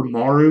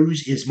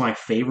Koromaru's is my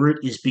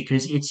favorite is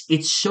because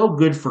it's so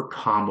good for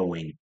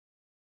comboing.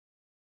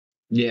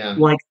 Yeah.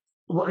 Like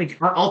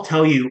I'll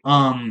tell you,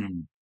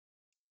 I'm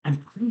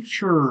pretty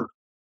sure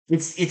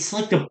it's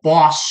like the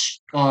boss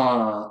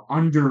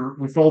under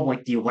with all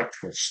like the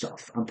electrical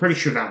stuff. I'm pretty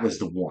sure that was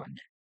the one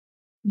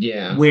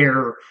Yeah.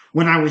 where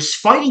when I was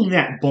fighting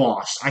that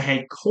boss, I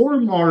had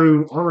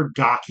Koromaru,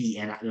 Aragaki,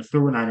 and the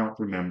third one I don't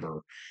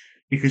remember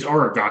because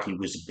Aragaki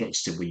was the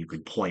best where you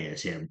could play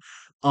as him.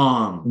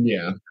 Um,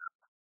 Yeah.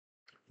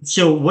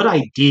 so what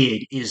I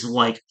did is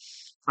like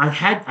I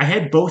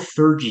had both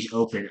Thurgies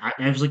open.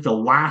 It was like the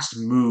last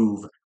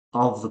move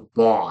of the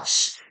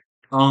boss.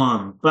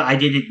 But I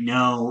didn't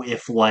know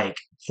if like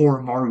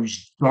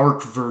Koromaru's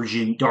dark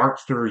version, Dark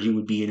Thurgy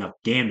would be enough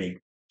damage.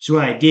 So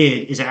what I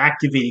did is I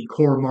activated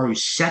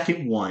Koromaru's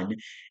second one,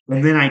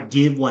 and then I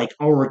did like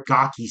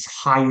Aragaki's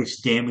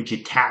highest damage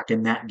attack,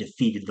 and that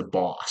defeated the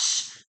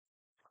boss.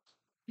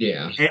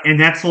 Yeah. And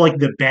that's like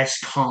the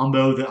best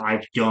combo that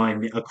I've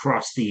done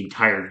across the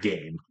entire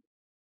game.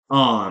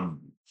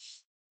 Um,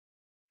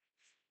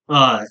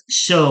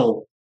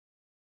 so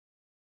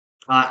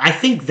I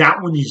think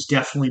that one is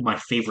definitely my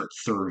favorite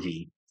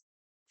 30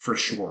 for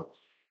sure.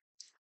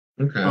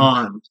 Okay.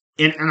 Um,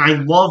 and I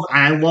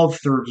love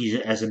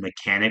 30s as a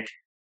mechanic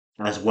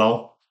as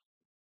well.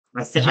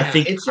 I think I Yeah,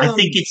 think it's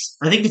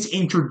I think it's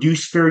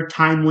introduced very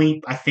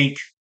timely. I think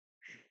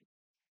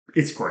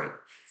it's great.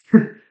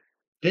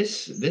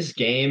 this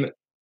game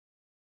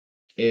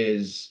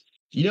is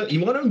you want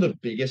to know the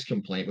biggest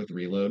complaint with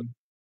Reload?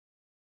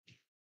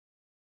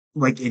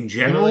 Like in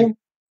You know, general,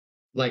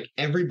 like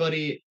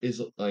everybody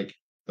is like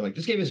they're like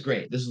this game is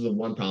great. This is the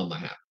one problem I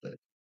have with it.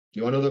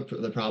 You want to know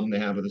the problem they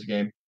have with this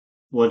game?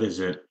 what is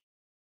it?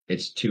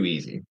 It's too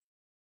easy.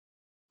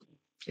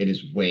 It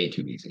is way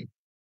too easy.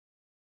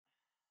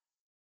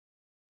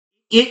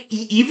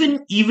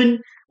 Even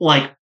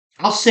like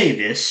I'll say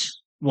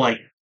this, like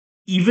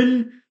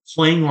even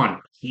playing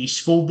on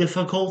peaceful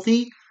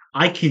difficulty,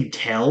 I can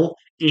tell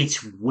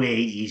it's way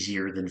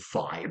easier than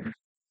 5.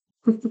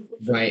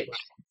 Right.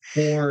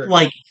 Four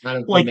Like out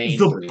of the like main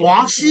the three is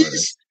much harder.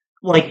 bosses,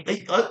 like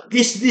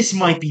this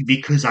might be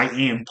because I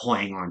am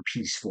playing on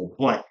peaceful,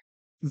 but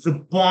the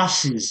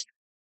bosses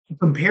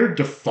compared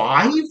to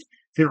 5,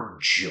 they're a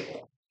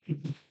joke.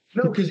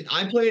 No, because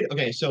I played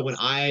okay, so when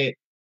I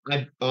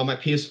on my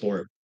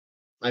PS4,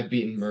 I've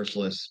beaten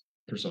Merciless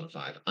Persona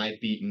 5.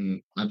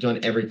 I've done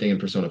everything in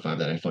Persona 5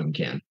 that I fucking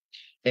can.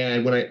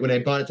 And when I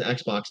bought it to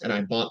Xbox and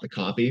I bought the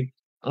copy,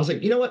 I was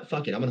like, you know what?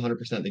 Fuck it. I'm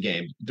 100% the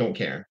game. Don't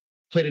care.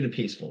 Played it in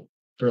peaceful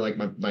for like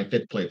my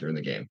fifth playthrough in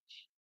the game.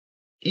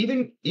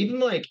 Even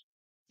like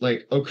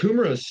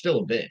Okumura is still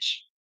a bitch.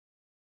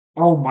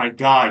 Oh my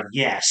god,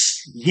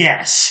 yes.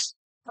 Yes.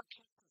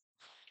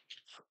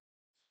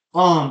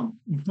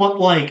 But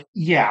like,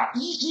 yeah,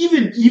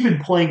 even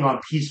playing on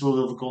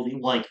peaceful difficulty,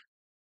 like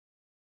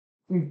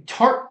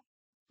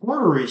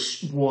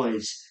Tartarus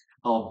was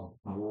a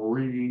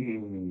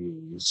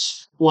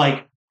breeze.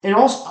 Like, and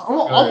also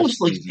Others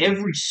almost like easy.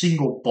 every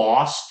single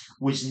boss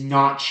was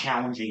not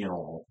challenging at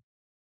all.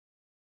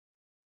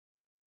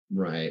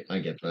 Right. I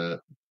get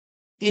that.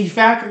 In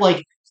fact,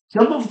 like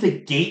some of the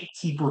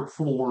gatekeeper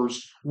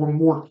floors were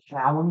more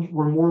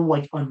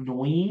like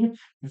annoying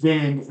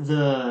than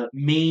the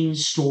main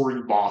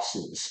story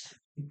bosses.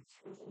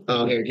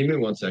 Oh, here, give me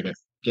 1 second.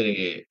 Getting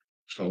a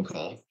phone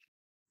call.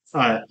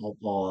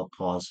 I'll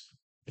pause.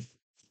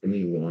 Give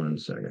me 1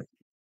 second.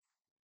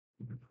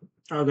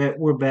 Okay,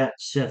 we're back.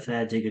 Seth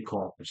had to take a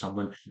call or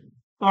something.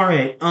 All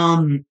right.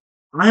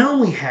 I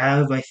only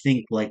have, I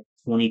think, like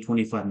 20,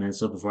 25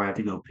 minutes left before I have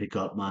to go pick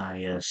up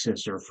my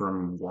sister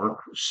from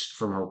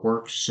her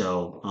work.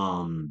 So,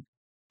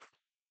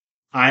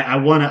 I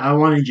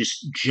wanna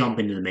just jump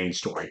into the main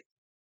story.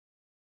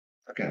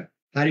 Okay.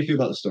 How do you feel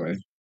about the story?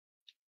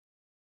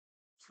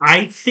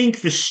 I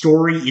think the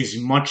story is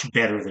much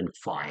better than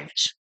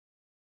Five's.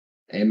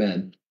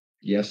 Amen.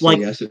 Yes, Like,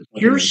 yes, it fucking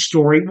pure is.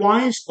 story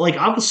wise, like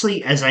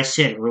obviously, as I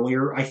said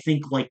earlier, I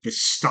think like the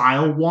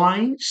style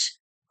wise.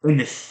 and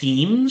the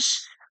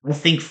themes, I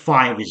think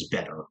 5 is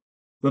better.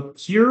 But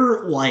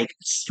pure like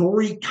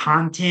story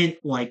content,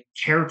 like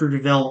character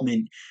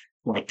development,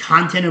 like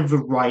content of the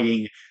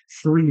writing,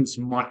 3 is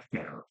much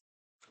better.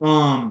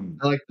 Um,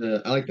 I like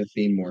the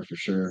theme more for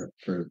sure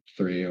for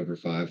 3 over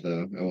 5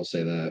 though. I will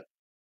say that.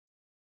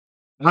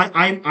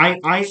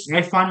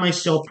 I find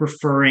myself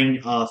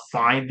preferring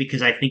 5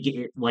 because I think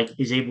it like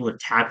is able to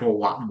tackle a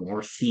lot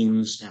more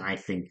themes, and I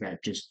think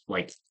that just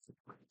like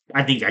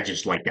I think I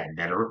just like that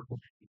better.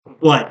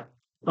 But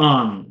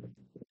um,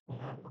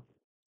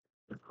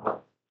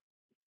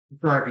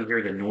 sorry if you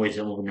hear the noise.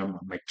 I'm opening up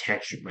my my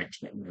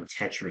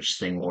Tetris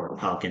thing while we're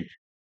talking. It's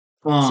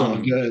all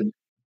Um, good.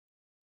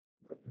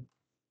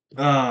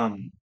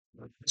 um,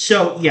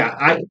 So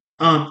yeah,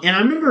 and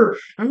I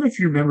don't know if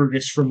you remember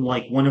this from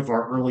like one of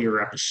our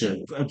earlier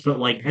episodes, but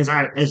like as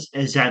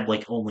I'd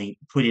like only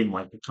put in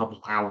like a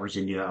couple hours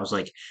into it, I was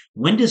like,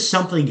 when does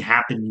something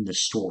happen in the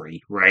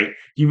story, right?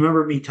 Do you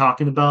remember me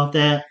talking about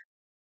that?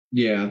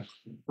 Yeah.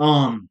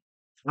 Um,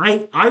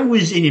 I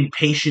was an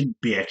impatient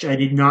bitch. I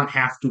did not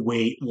have to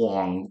wait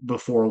long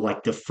before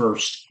like the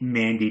first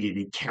mandated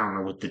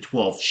encounter with the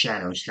 12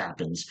 shadows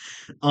happens.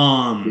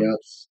 Um, Yeah.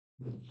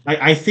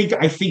 I think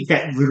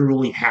that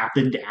literally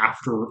happened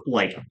after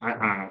like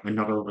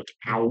another like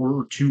hour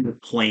or two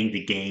of playing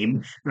the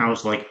game, and I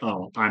was like,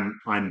 oh,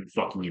 I'm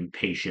fucking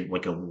impatient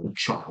like a little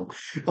child.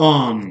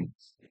 Um,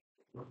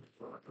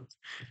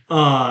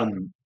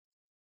 um,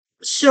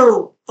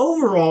 so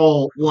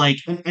overall, like,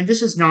 and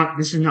this is not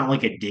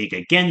like a dig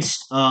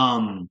against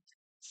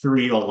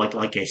 3 at all.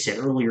 Like I said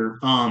earlier,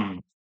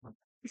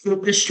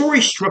 the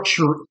story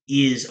structure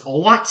is a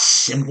lot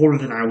simpler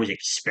than I was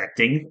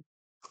expecting.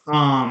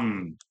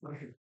 Um,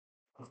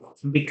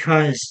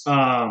 because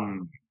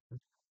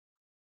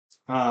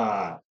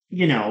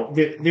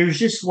there's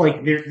just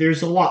like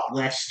there's a lot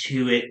less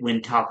to it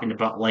when talking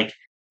about like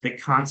the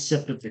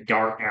concept of the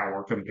dark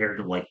hour compared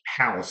to like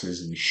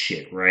palaces and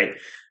shit, right?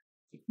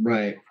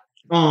 Right.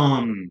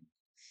 um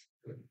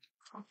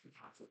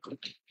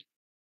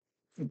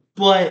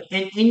but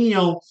and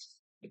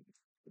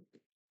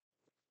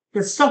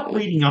the stuff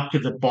leading up to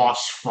the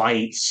boss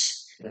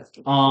fights,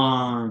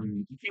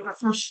 the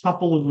first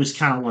couple it was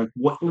kind of like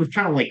what it was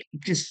kind of like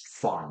just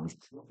fun.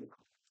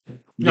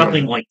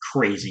 Nothing Yeah. like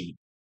crazy.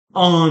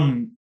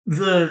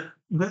 The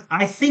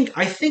I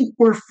think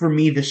where for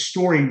me the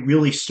story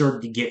really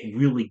started to get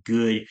really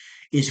good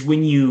is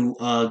when you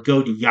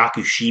go to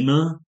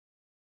Yakushima,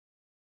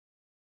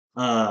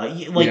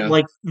 Yeah.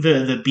 like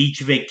the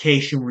beach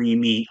vacation where you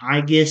meet.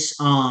 I guess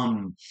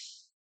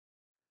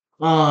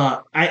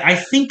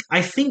I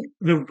think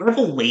the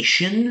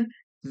revelation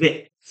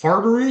that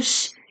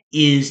Tartarus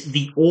is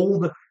the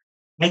old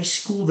high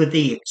school that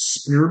they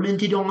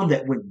experimented on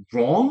that went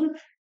wrong.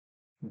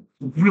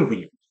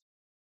 Brilliant.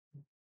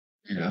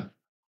 Yeah.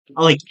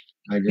 Like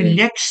I agree.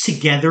 connects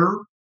together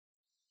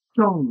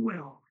so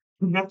well.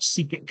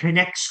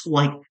 Connects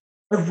like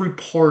every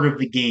part of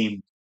the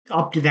game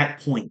up to that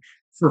point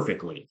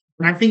perfectly.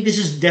 And I think this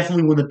is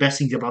definitely one of the best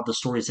things about the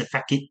story is the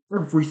fact that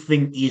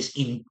everything is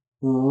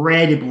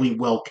incredibly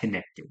well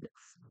connected.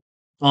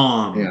 Yeah.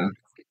 Um,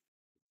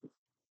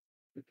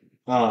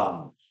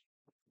 um,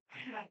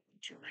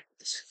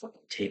 this fucking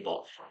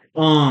table.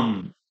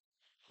 Um,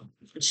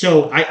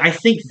 so I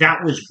think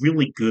that was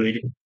really good.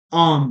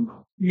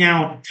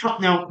 Now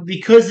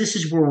because this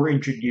is where we're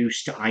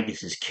introduced to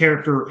Igus's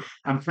character,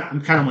 I'm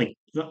kind of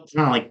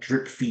like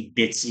drip feed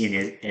bits in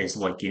it as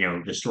like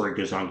the story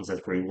goes on because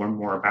that's where you learn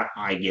more about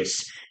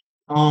Igus.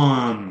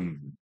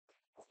 Um,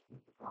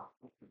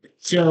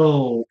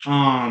 so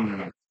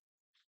uh,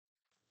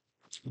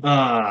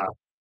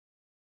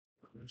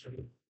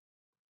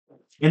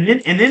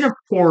 and then of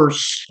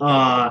course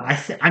I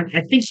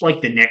think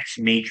like the next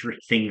major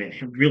thing that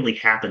really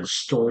happens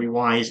story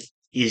wise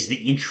is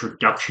the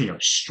introduction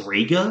of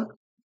Strega.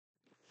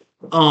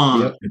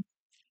 Um, Yep.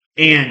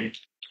 And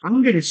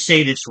I'm going to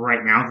say this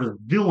right now: the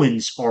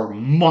villains are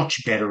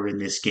much better in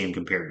this game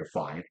compared to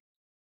 5.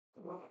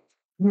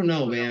 I don't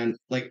know, man.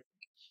 Like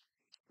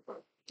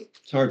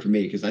it's hard for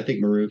me because I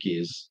think Maruki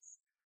is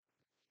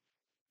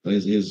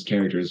his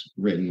character is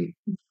written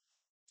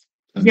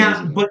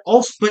Yeah, amazingly. but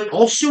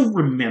also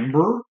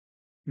remember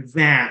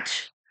that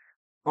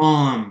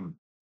um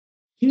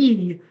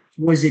he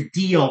was a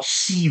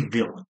DLC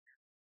villain.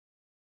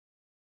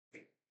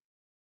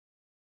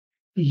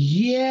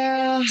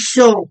 Yeah.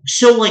 So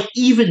like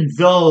even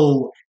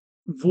though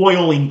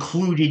Voyle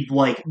included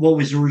like what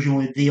was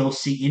originally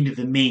DLC into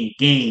the main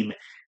game,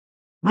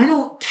 I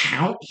don't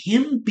count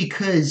him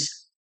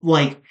because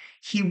like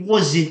he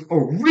wasn't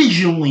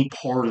originally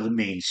part of the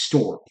main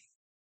story.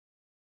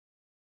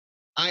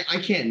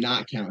 I can't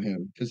not count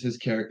him because his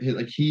character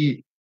like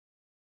he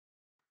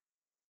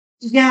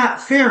Yeah,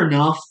 fair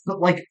enough, but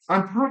like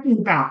I'm talking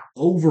about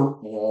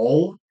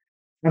overall.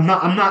 I'm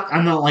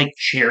not like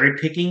cherry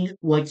picking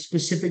like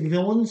specific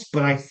villains,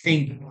 but I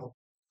think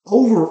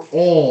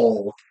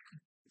overall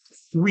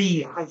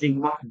 3 has a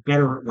much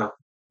better like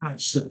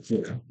concept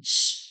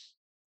villains.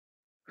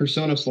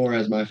 Persona 4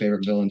 has my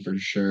favorite villain for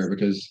sure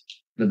because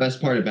the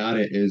best part about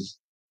it is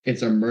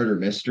it's a murder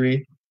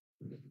mystery.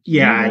 You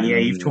Yeah, won't yeah, know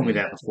you've who told it me is.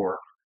 that before.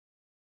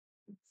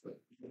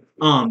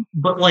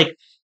 But like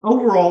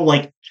overall,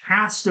 like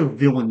cast of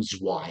villains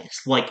wise,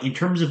 like in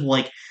terms of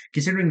like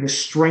considering the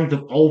strength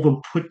of all of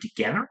them put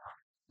together,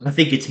 I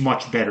think it's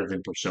much better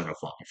than Persona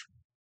 5.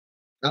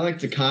 I like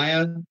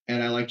Takaya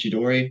and I like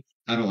Chidori.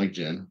 I don't like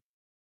Jin.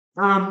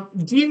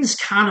 Jin's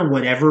kind of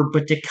whatever,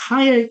 but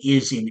Takaya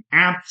is an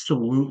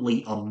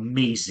absolutely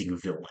amazing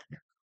villain.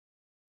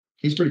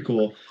 He's pretty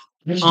cool.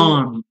 I just don't.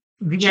 Um,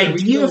 the Sure, we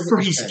can idea go with for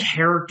the his shed.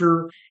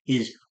 character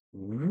is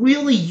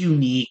really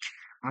unique.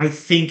 I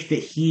think that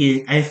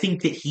he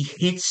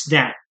hits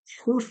that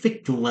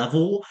perfect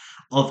level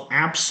of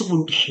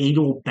absolute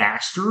hateable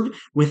bastard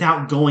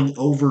without going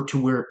over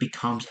to where it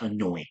becomes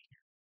annoying.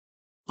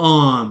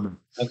 Um,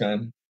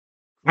 Okay.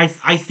 I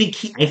think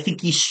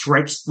he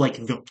strikes like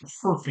the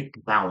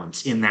perfect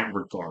balance in that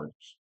regard.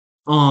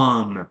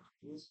 Um,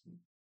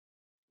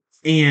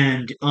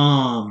 and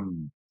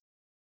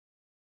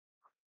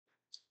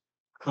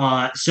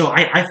so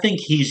I think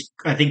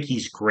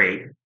he's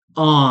great.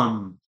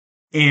 Um,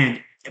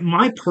 and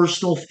my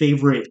personal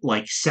favorite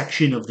like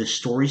section of the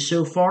story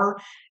so far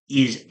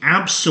is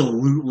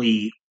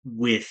absolutely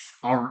with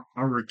our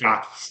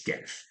Aragaki's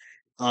death.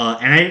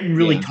 And I didn't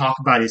really Yeah. talk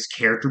about his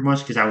character much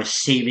because I was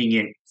saving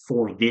it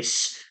for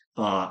this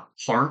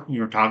part. You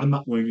know, talking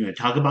about when you're going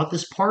to talk about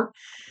this part.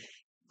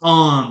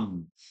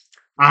 Um,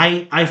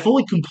 I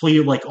fully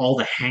completed like all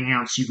the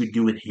hangouts you could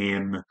do with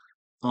him.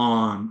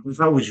 I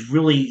thought it was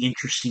really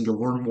interesting to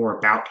learn more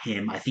about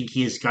him. I think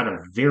he has got a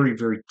very,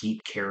 very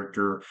deep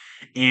character,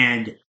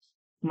 and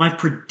my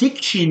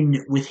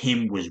prediction with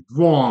him was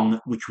wrong,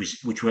 which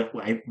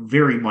I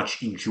very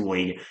much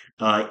enjoyed.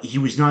 He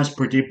was not as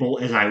predictable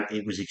as I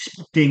it was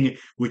expecting,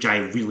 which I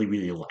really,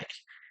 really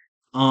liked.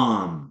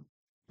 Um,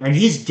 and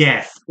his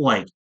death,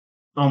 like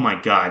oh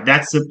my god,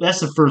 that's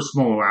the first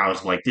moment where I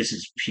was like, "This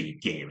is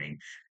peak gaming."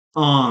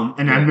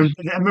 And Yeah. I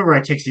remember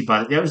I texted you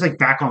about it. That was like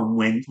back on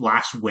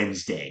last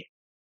Wednesday.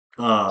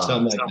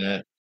 Something like So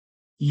that.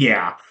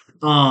 yeah.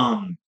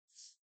 Um,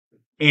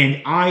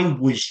 and I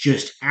was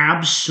just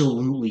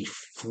absolutely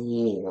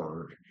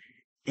floored.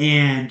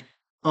 And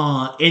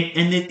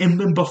and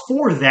then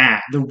before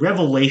that, the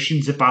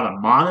revelations about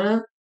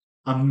Amada,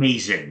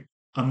 amazing,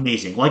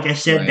 amazing. Like I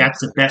said, Right. that's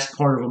the best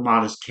part of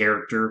Amada's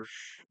character.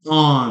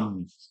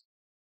 Um,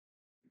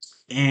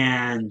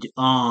 and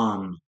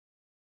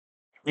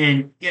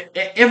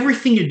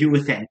everything to do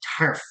with that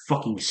entire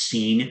fucking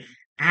scene,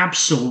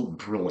 absolute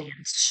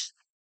brilliance.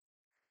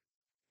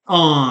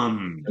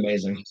 Um,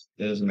 Amazing.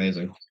 It is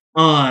amazing.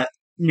 uh,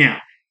 Now,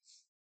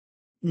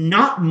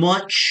 not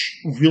much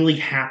really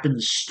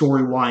happens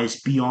story wise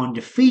beyond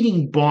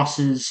defeating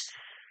bosses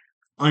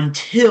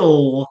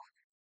until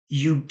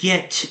you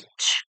get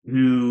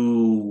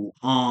to,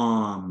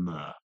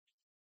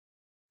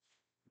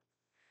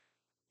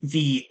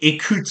 the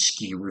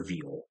Ikutsuki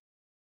reveal.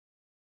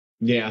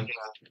 Yeah.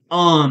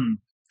 Um,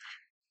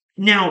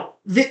 Now,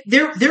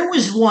 there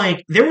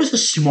was a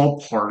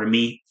small part of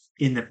me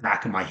in the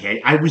back of my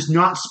head. I was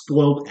not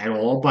spoiled at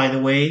all, by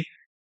the way.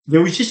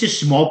 There was just a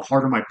small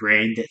part of my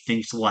brain that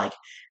thinks like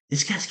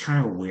this guy's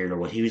kind of weird, or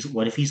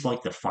what if he's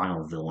like the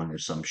final villain or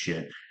some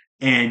shit?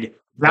 And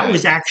that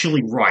was Okay.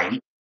 actually right.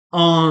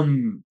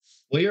 Um,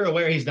 Well, you're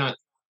aware he's not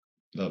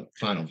the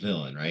final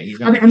villain, right? He's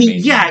not like I the mean,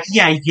 main villain.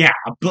 yeah,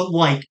 but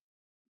like,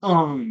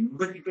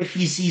 but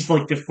he's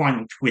like the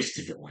final twist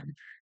villain.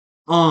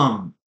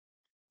 Um,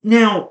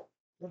 Now,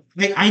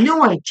 like, I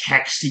know I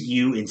texted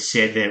you and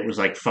said that it was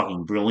like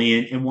fucking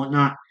brilliant and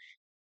whatnot.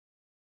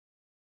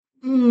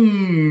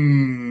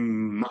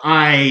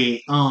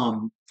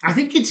 I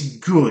think it's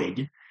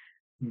good.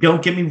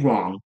 Don't get me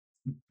wrong,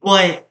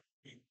 but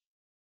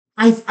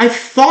I've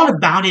thought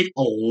about it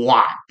a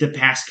lot the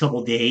past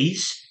couple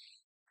days,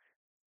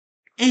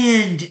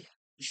 and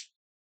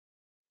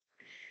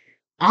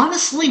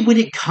honestly, when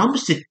it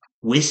comes to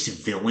twist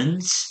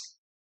villains,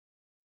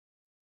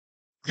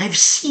 I've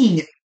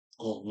seen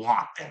a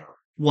lot better.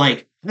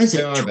 Like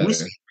They are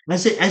better.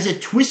 as a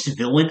twist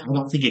villain, I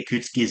don't think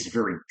Akutsuki is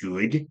very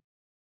good.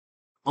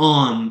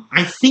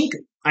 I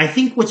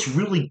think what's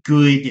really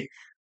good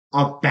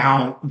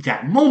about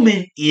that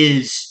moment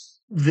is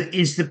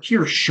the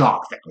pure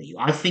shock value.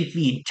 I think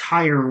the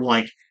entire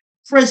like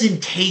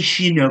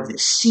presentation of the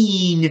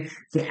scene,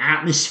 the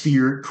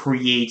atmosphere it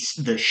creates,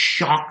 the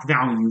shock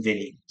value that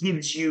it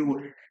gives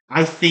you,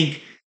 I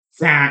think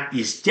that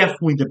is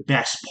definitely the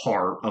best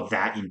part of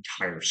that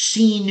entire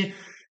scene.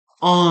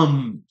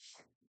 Um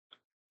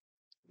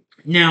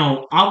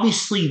Now,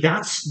 obviously,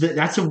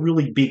 that's a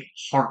really big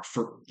part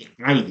for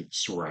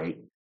guidance, right?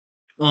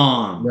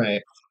 Um,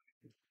 Right.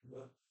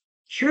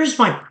 Here's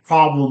my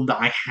problem that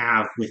I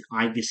have with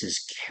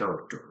Ibis's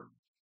character.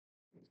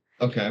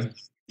 Okay.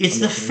 It's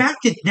I'm the listening.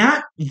 fact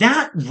that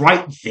that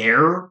right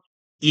there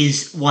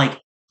is like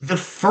the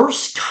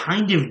first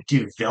kind of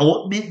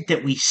development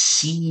that we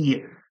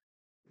see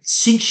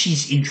since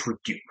she's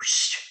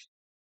introduced.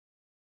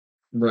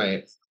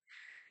 Right.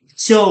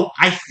 So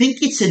I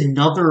think it's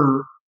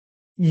another.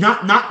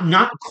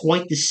 not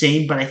quite the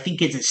same, but I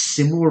think it's a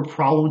similar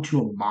problem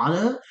to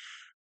Amada,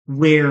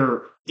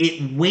 where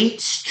it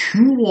waits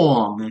too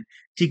long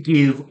to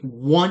give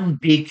one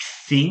big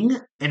thing,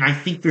 and I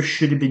think there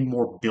should have been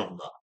more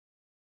build up.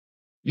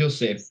 You'll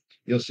see.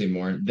 You'll see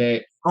more.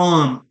 They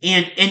And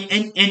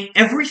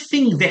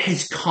everything that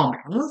has come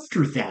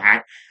after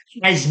that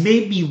has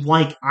made me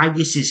like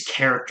Ibis's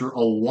character a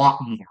lot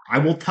more. I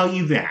will tell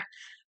you that.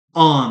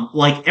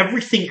 Like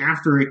everything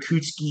after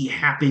Akutsuki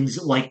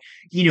happens, like,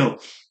 you know,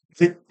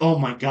 oh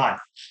my god.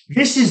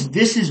 This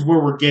is where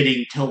we're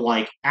getting to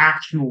like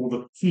actual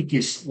the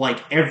peakest, like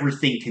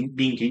everything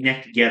being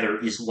connected together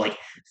is like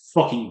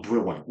fucking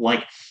brilliant.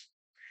 Like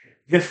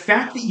the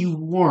fact that you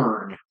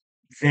learn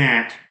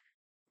that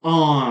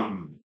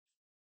um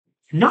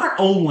not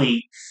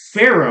only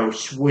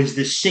Pharaohs was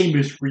the same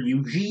as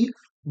Ryuji,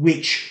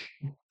 which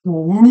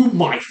blew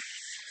my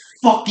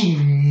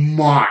fucking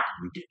mind,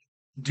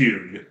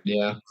 dude.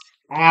 yeah.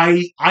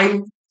 I I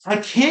I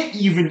can't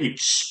even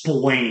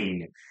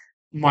explain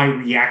my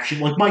reaction.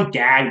 Like my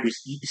dad was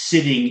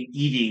sitting,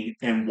 eating,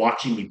 and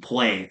watching me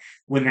play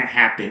when that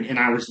happened, and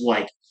I was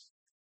like,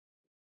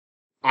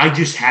 I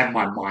just had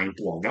my mind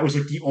blown. That was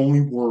like the only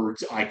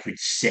words I could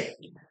say.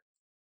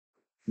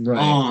 Right.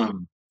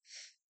 Um,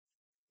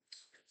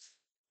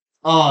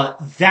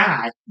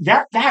 that's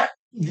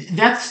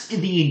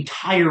the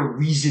entire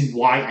reason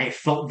why I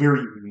felt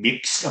very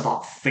mixed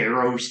about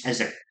Pharaohs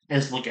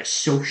as like a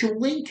social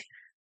link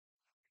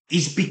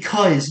is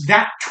because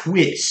that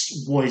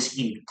twist was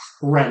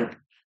incredible.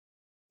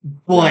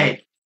 But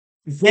Right.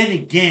 then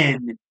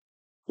again,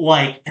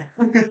 like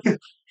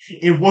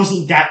it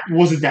wasn't that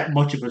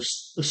much of a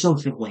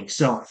social link.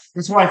 So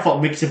that's why I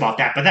felt mixed about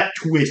that. But that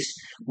twist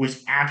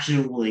was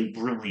absolutely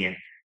brilliant.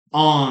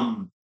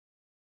 Um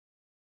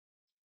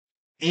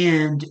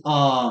and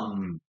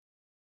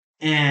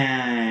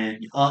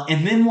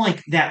and then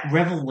like that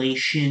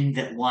revelation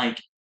that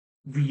like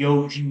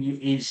Ryoji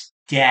is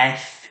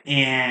death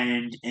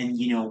and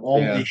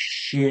all Yeah. this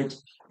shit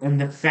and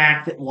the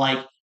fact that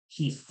like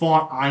he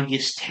fought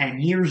Aegis 10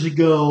 years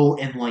ago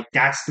and like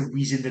that's the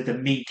reason that the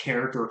main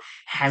character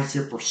has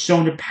their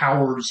persona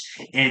powers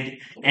and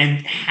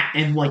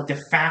and like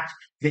the fact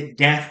that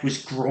death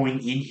was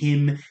growing in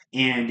him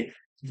and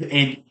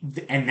and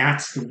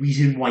that's the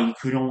reason why you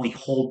could only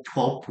hold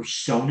 12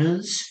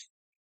 personas.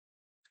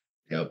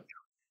 Yep.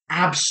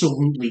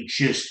 Absolutely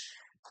just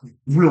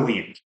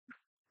brilliant.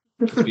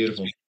 It's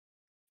beautiful.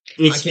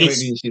 I It's can't wait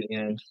for you it's to see the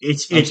end.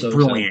 it's I'm it's so excited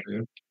brilliant. for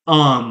you.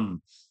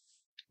 Um,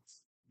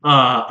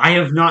 I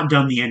have not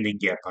done the ending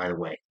yet, by the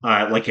way.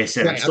 Like I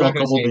said, I'm Right. I'm still a not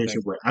gonna couple say days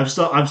anything. away. I'm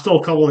still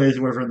a couple days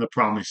away from the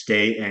promised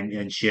date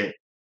and shit.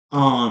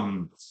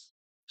 Um,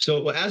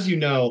 So well, as you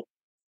know,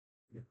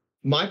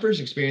 my first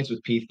experience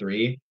with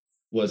P3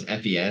 was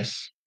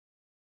FES.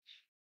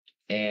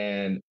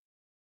 And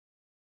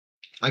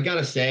I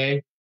gotta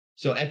say,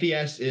 so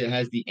FES it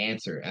has the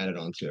answer added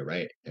onto it,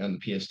 right? On the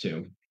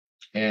PS2.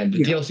 And the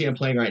yeah. DLC I'm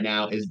playing right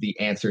now is the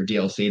answer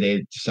DLC.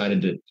 They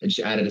decided to just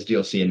add it as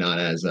DLC and not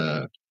as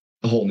a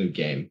whole new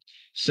game.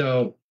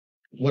 So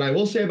what I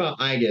will say about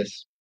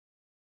Aegis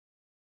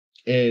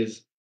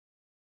is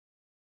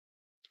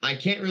I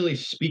can't really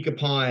speak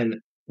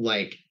upon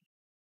like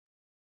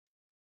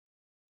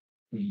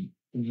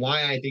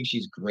why I think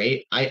she's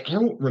great. I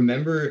don't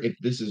remember if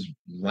this is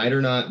right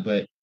or not,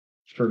 but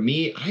for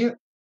me,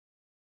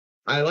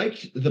 I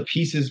like the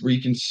pieces where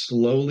you can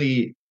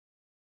slowly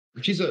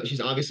she's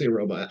obviously a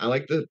robot. I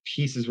like the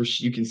pieces where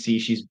you can see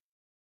she's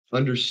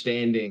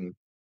understanding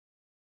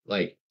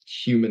like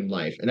human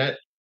life.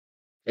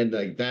 And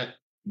like that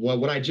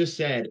what I just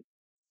said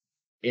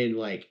in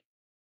like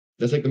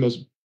that's like the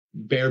most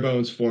bare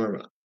bones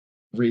form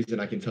reason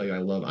I can tell you I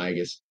love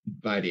Aegis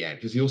by the end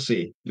because you'll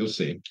see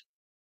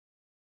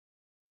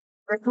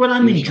That's what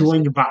I'm we shall see.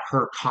 enjoying about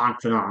her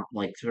confidant,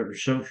 like her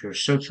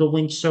social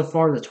links so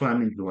far. That's what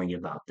I'm enjoying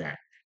about that.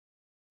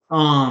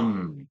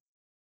 Um,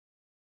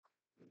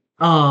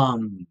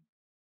 um,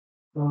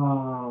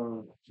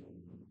 uh,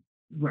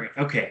 right.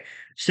 Okay.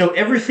 So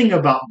everything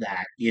about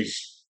that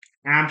is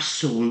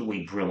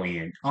absolutely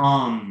brilliant.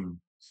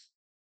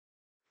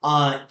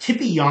 To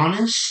be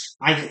honest,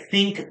 I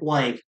think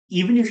like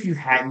even if you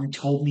hadn't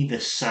told me the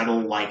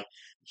subtle like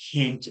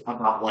hint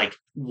about like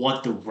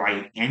what the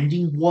right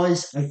ending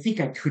was, I think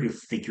I could have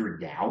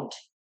figured it out,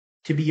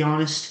 to be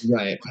honest.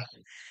 Right.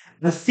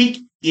 I think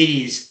it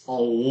is a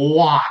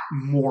lot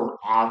more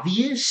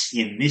obvious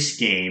in this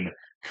game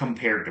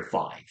compared to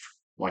 5.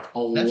 Like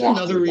a That's lot,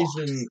 a another lot.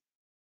 reason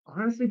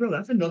honestly, bro,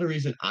 that's another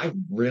reason I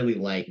really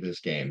like this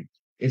game.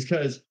 Is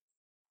because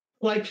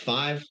like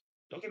 5,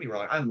 don't get me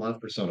wrong, I love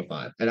Persona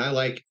 5 and I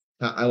like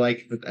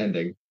the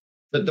ending.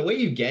 But the way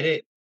you get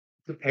it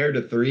compared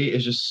to 3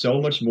 is just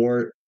so much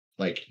more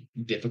like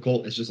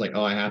difficult. It's just like,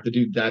 oh, I have to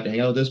do that to hang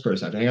out with this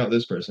person, I have to hang out with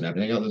this person, I have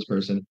to hang out with this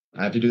person,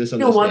 I have to do this on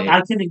You know this what? date.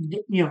 I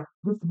can,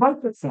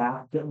 despite the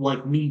fact that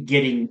like me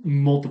getting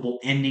multiple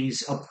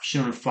endings of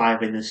Persona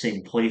 5 in the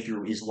same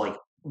playthrough is like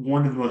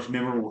one of the most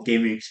memorable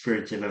gaming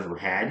experiences I've ever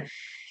had.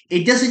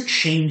 it doesn't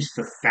change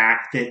the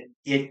fact that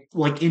it,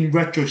 like, in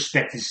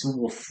retrospect, it's a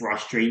little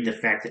frustrating the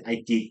fact that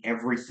I did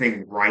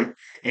everything right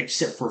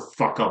except for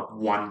fuck up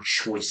one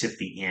choice at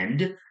the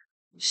end.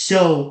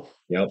 So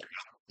Yep.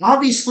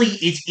 obviously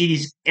it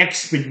is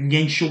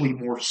exponentially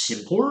more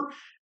simpler,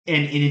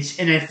 and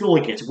I feel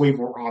like it's way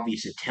more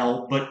obvious to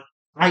tell, but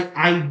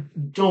I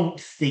don't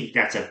think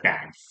that's a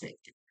bad thing.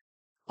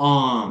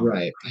 Um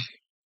Right.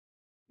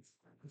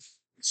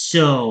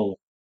 so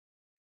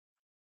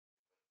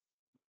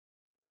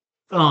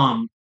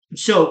Um,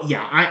 so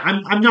yeah,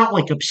 I'm not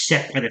like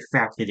upset by the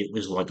fact that it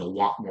was like a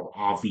lot more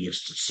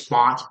obvious to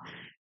spot.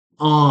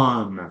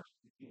 Um,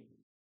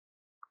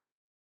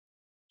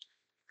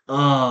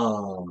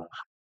 uh,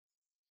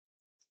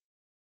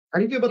 How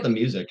do you feel about the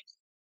music?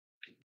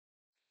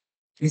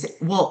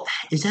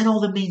 is that all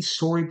the main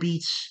story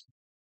beats?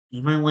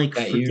 Am I like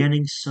That you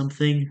forgetting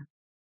something?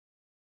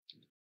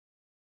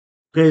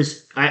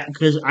 Because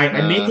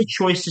I made nah the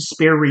choice to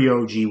spare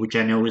Ryoji, which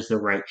I know is the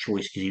right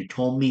choice because you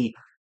told me.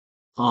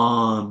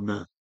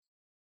 Um,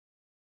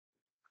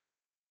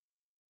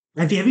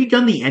 have you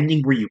done the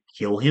ending where you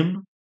kill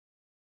him?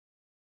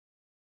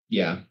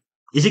 yeah,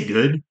 Is it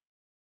good?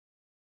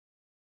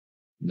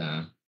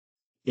 nah.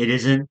 It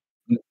isn't.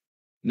 N-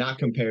 Not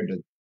compared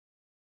to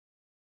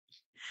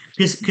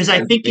Because maybe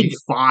I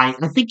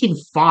think in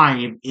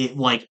five, it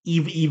like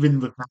even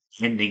the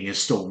ending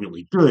is still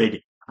really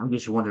good. I'm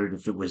just wondering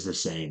if it was the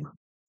same.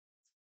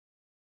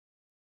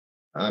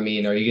 I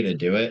mean, are you gonna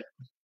do it?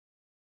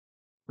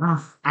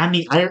 I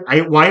mean,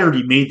 well, I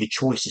already made the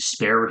choice to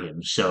spare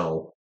him,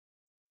 so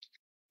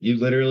You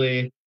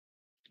literally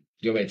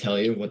you want me to tell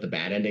you what the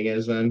bad ending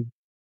is then?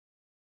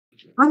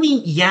 I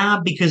mean, yeah,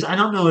 because I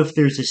don't know if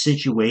there's a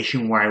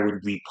situation where I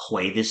would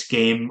replay this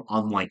game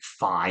on like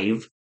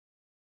five.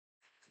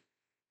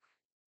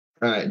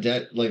 All right,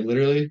 that like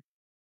literally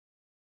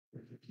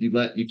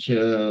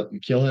you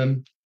kill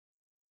him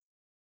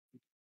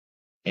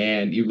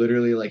and you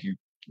literally like your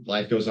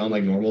life goes on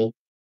like normal.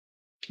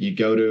 You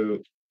go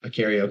to a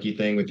karaoke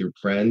thing with your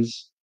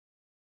friends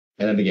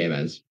and then the game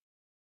ends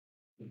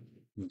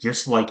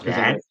Just like because that.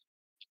 everyone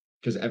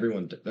because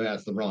everyone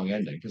that's the wrong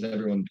ending because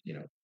everyone you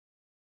know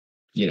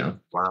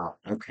Wow.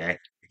 Okay.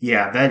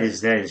 Yeah, that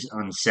is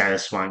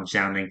unsatisfying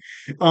sounding.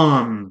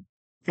 Um.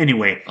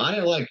 Anyway, I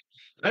didn't like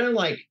I didn't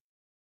like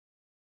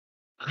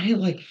I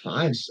didn't like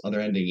Five's other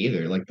ending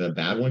either, like the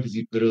bad one, because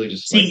you literally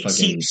just like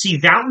fucking. See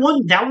that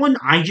one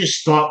I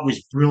just thought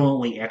was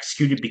brilliantly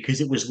executed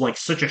because it was like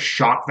such a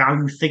shock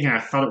value thing, and I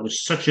thought it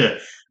was such a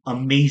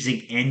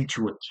amazing end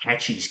to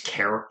Akechi's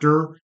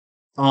character.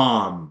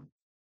 Um,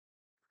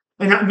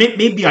 and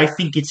maybe I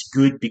think it's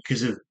good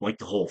because of like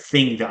the whole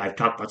thing that I've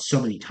talked about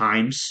so many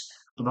times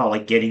about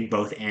like getting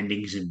both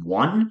endings in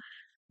one.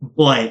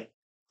 But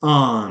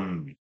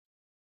um,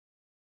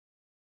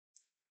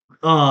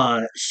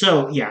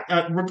 so yeah,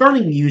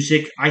 regarding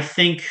music, I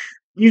think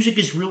music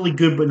is really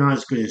good, but not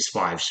as good as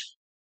Five's.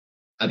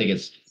 I think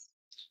it's.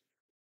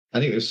 I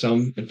think there's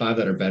some in Five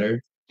that are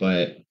better,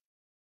 but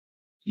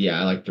yeah,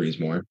 I like Three's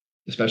more,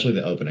 especially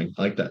the opening.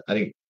 I like that. I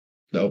think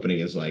the opening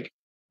is like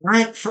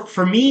Right, a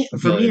for me,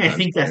 billion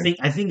times better.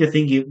 I think the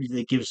thing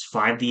that gives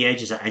five the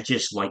edge is I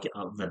just like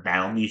the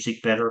battle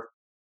music better.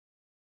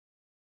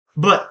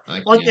 But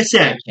like I I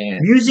said,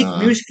 can't.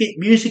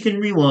 music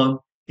and Reload,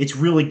 it's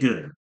really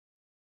good.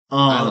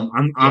 Yeah,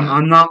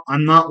 I'm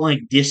not like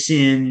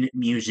dissing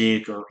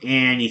music or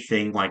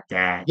anything like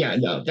that. yeah,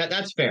 no,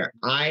 that's fair.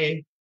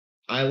 I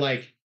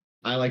like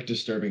I like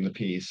disturbing the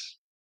peace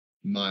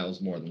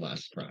miles more than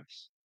Last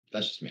Surprise.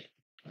 That's just me.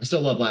 I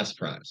still love Last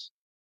Surprise,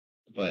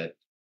 but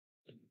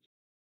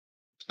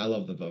I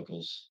love the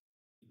vocals.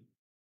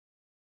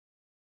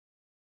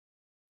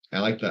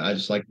 I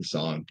just like the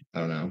song. I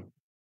don't know.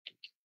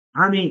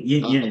 I mean,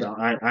 you The, know,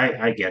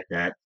 I get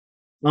that.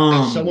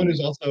 as someone Um,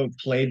 who's also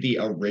played the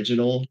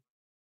original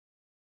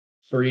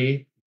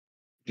three,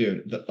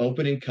 dude, the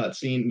opening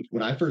cutscene,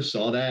 when I first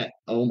saw that,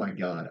 oh my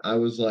God, I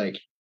was like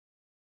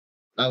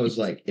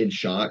in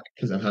shock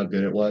because of how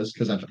good it was.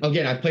 Because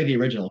I played the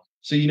original.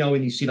 So you know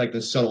when you see like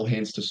the subtle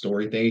hints to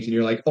story things and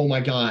you're like, oh my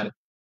God,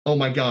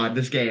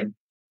 this game.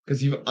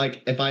 Because you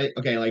like if I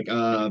okay, like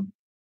trying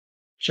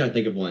to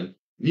think of one.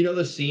 You know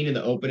the scene in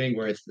the opening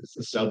where it's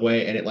the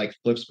subway and it like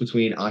flips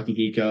between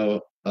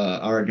Akihiko,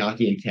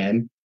 Aragaki, and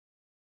Ken.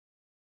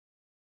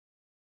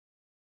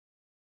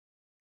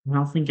 I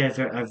don't think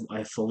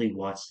I've fully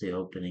watched the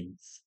opening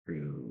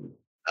through.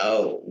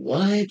 Oh,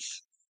 what?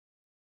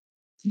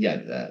 Yeah,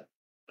 that.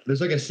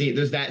 There's like a scene.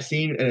 There's that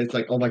scene, and it's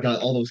like, oh my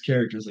God, all those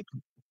characters,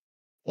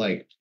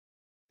 like,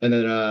 and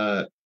then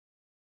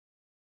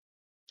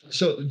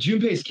so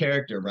Junpei's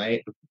character,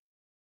 right?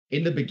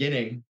 In the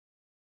beginning,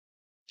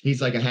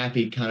 he's like a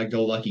happy, kind of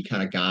go lucky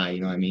kind of guy.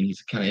 You know what I mean?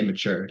 He's kind of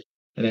immature,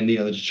 and then the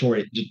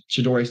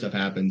Chidori stuff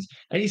happens,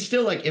 and he's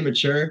still like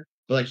immature,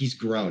 but like he's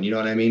grown. You know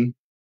what I mean?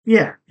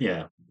 Yeah,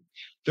 yeah.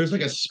 There's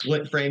like a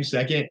split frame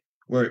second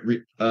where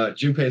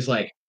Junpei's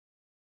like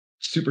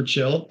super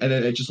chill, and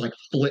then it just like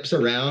flips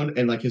around,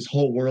 and like his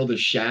whole world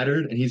is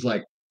shattered, and he's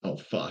like, oh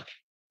fuck.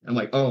 I'm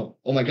like, oh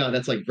my God,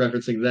 that's like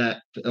referencing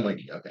that. I'm like,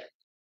 okay,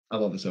 I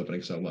love this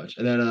opening so much.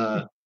 And then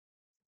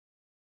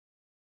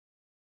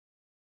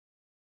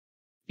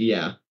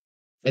yeah.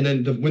 And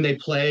then when they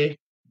play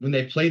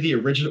the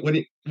original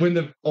when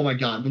the oh my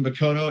God, when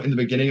Makoto in the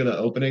beginning of the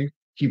opening,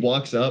 he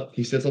walks up,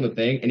 he sits on the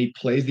thing, and he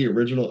plays the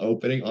original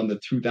opening on the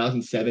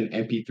 2007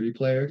 MP3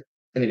 player,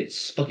 and then it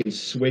fucking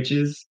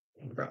switches.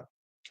 Bro,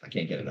 I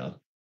can't get enough.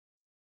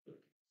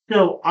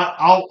 So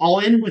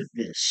I'll end with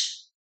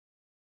this.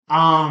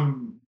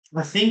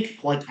 I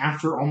think like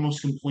after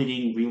almost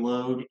completing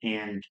Reload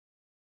and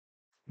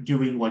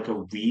doing like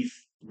a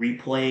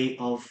replay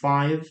of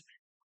five,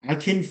 I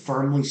can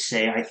firmly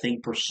say I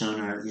think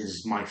Persona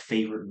is my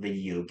favorite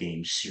video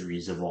game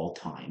series of all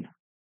time.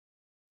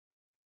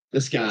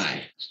 This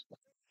guy.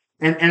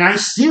 And I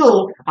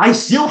still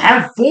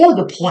have four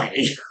to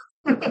play.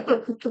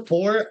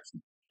 Four,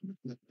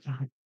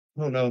 I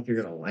don't know if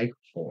you're gonna like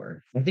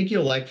four. I think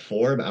you'll like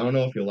four, but I don't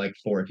know if you'll like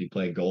four if you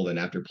play Golden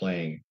after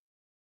playing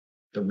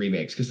the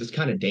remakes, because it's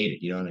kind of dated,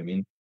 you know what I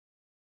mean?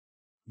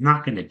 I'm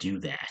not gonna do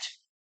that.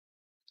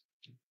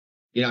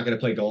 You're not gonna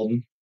play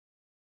Golden.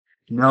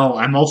 No,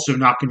 I'm also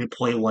not gonna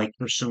play like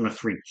Persona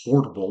 3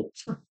 Portable.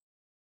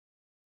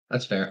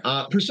 That's fair.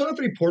 Persona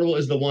 3 Portable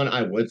is the one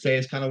I would say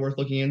is kind of worth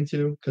looking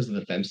into because of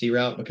the FemC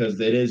route, because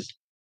it is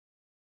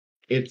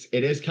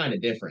kind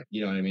of different.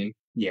 You know what I mean?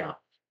 Yeah.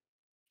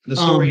 The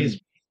story Um. is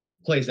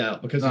plays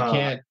out because you Uh.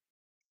 can't.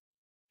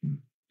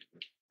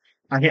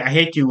 I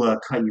hate to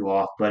cut you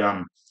off, but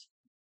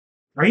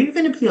are you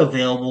gonna be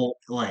available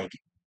like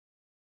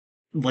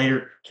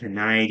later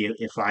tonight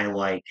if I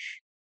like?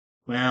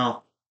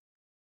 Well,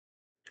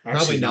 Probably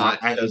actually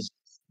not. not because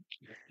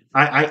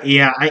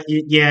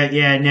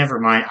Yeah. Never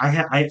mind.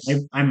 I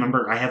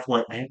remember I have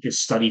to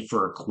study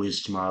for a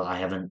quiz tomorrow. I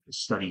haven't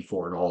studied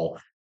for at all.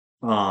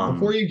 before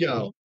Um. you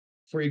go,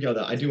 before you go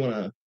though, I do want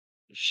to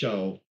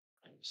show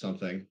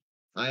something.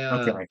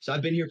 Okay. So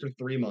I've been here for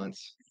 3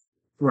 months.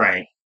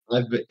 Right.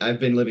 I've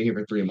been living here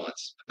for 3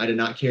 months. I did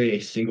not carry a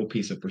single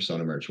piece of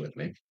Persona merch with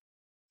me.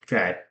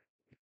 Okay.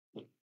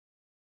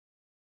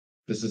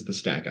 This is the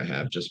stack I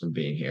have just from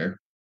being here.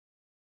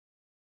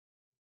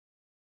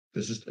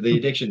 This is the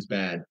addiction's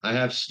bad. I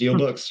have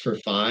steelbooks for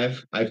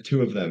five. I have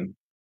two of them,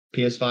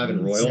 PS5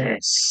 and Royal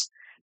Jesus.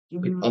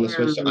 on the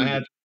Switch. So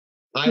Dude.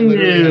 I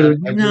literally have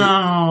Dude. every, No.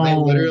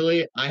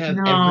 I have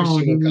every No,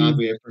 single dude.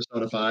 copy of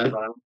Persona 5.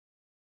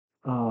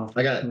 Oh.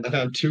 I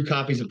found two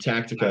copies of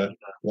Tactica,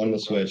 one on the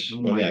Switch, Oh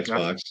one on my the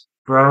God. Xbox,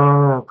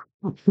 Bro.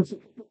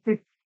 and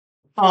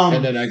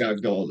Um. then I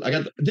got gold. I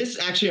got this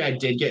actually I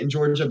did get in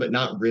Georgia, but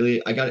not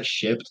really. I got it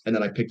shipped, and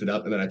then I picked it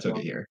up, and then I took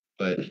it here.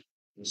 But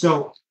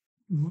So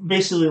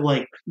basically,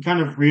 like kind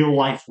of real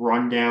life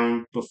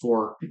rundown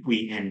before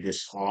we end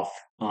this off.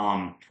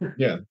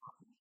 yeah,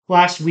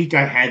 Last week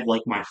I had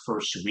like my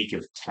first week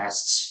of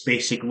tests,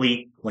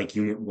 basically like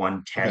unit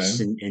one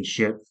tests okay, and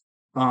shit.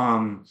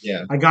 Um,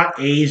 yeah, I got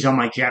A's on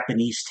my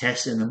Japanese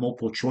test and the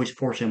multiple choice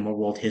portion of my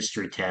world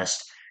history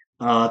test.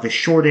 The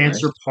short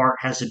answer nice. part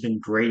hasn't been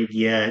graded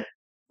yet.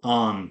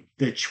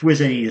 The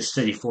quiz I need to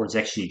study for is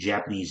actually a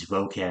Japanese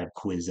vocab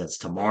quiz that's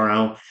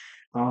tomorrow.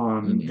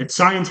 Mhm. The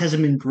science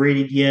hasn't been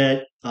graded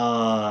yet.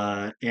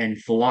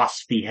 And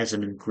philosophy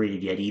hasn't been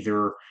graded yet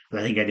either. But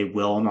I think I did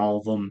well in all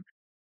of them.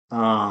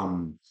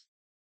 Um,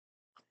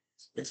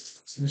 the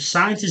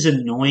science is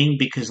annoying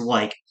because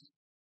like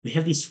we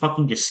have these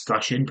fucking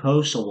discussion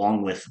posts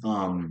along with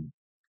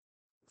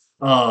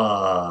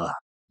uh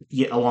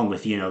yeah along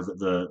with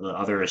the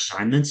other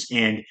assignments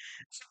and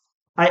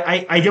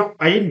I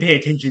didn't pay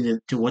attention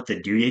to what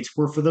the due dates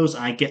were for those.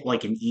 I get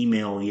like an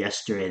email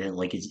yesterday that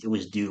like it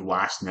was due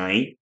last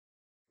night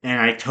and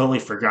I totally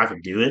forgot to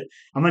do it.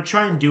 I'm gonna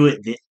try and do it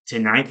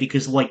tonight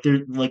because like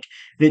they're like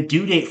the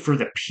due date for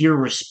the peer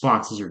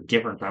responses are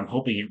different. But I'm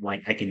hoping it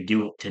like I can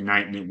do it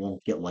tonight and it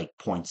won't get like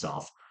points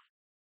off.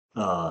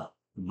 Uh,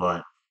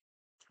 but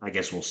I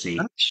guess we'll Did see.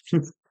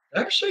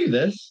 I show you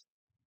this?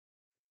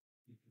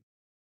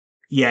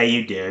 Yeah,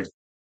 you did.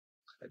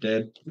 I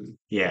did.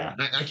 Yeah.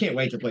 I can't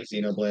wait to play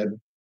Xenoblade.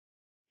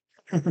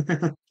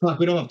 Fuck,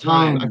 we don't have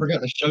time. I Um, forgot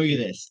to show you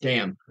this.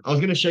 Damn. I was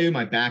gonna show you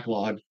my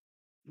backlog,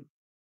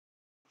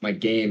 my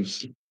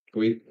games.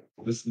 We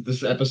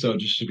this episode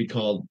just should be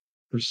called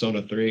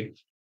Persona 3.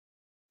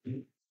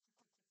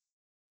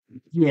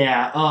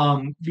 yeah,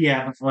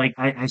 but like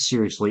I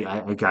seriously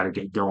I gotta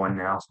get going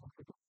now.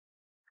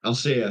 I'll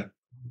see ya.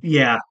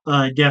 Yeah,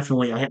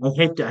 definitely. I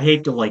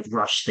hate to like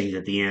rush things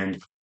at the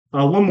end.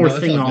 One more No, it's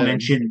thing all I'll good.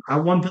 mention.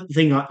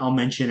 I'll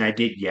mention I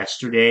did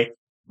yesterday.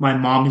 My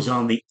mom is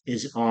on the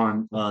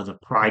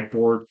Pride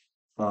board.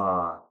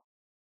 Uh,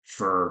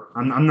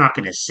 I'm not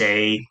gonna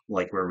say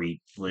like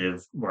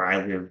where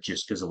I live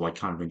just because of like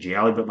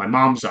confidentiality, but my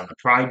mom's on the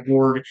Pride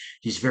board.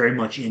 She's very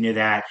much into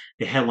that.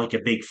 They had like a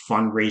big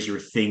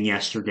fundraiser thing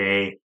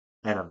yesterday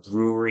at a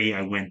brewery.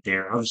 I went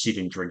there. Obviously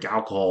didn't drink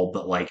alcohol,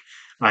 but like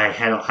I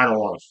had a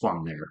lot of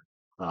fun there.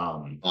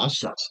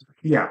 Awesome. So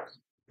yeah.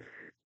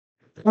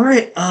 All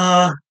right,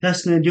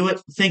 that's gonna do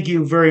it. Thank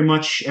you very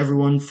much,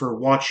 everyone, for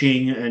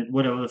watching and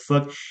whatever the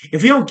fuck.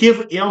 If you don't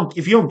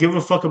give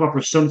a fuck about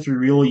Persona 3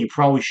 Real, you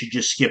probably should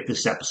just skip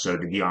this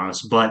episode, to be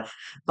honest. But,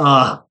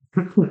 uh,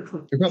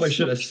 You probably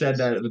should have said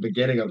that at the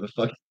beginning of the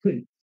fucking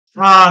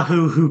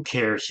who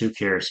cares? Who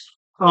cares?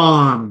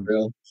 Um,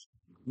 real.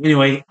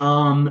 Anyway,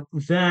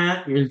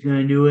 that is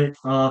gonna do it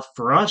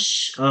for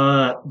us.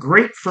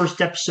 Great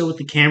first episode with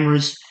the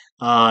cameras.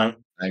 Uh,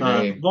 I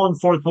agree. Going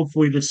forward,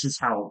 hopefully this is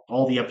how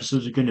all the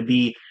episodes are gonna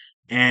be.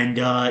 And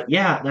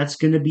yeah, that's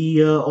gonna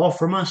be all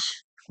from us.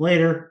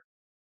 Later.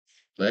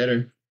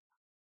 Later.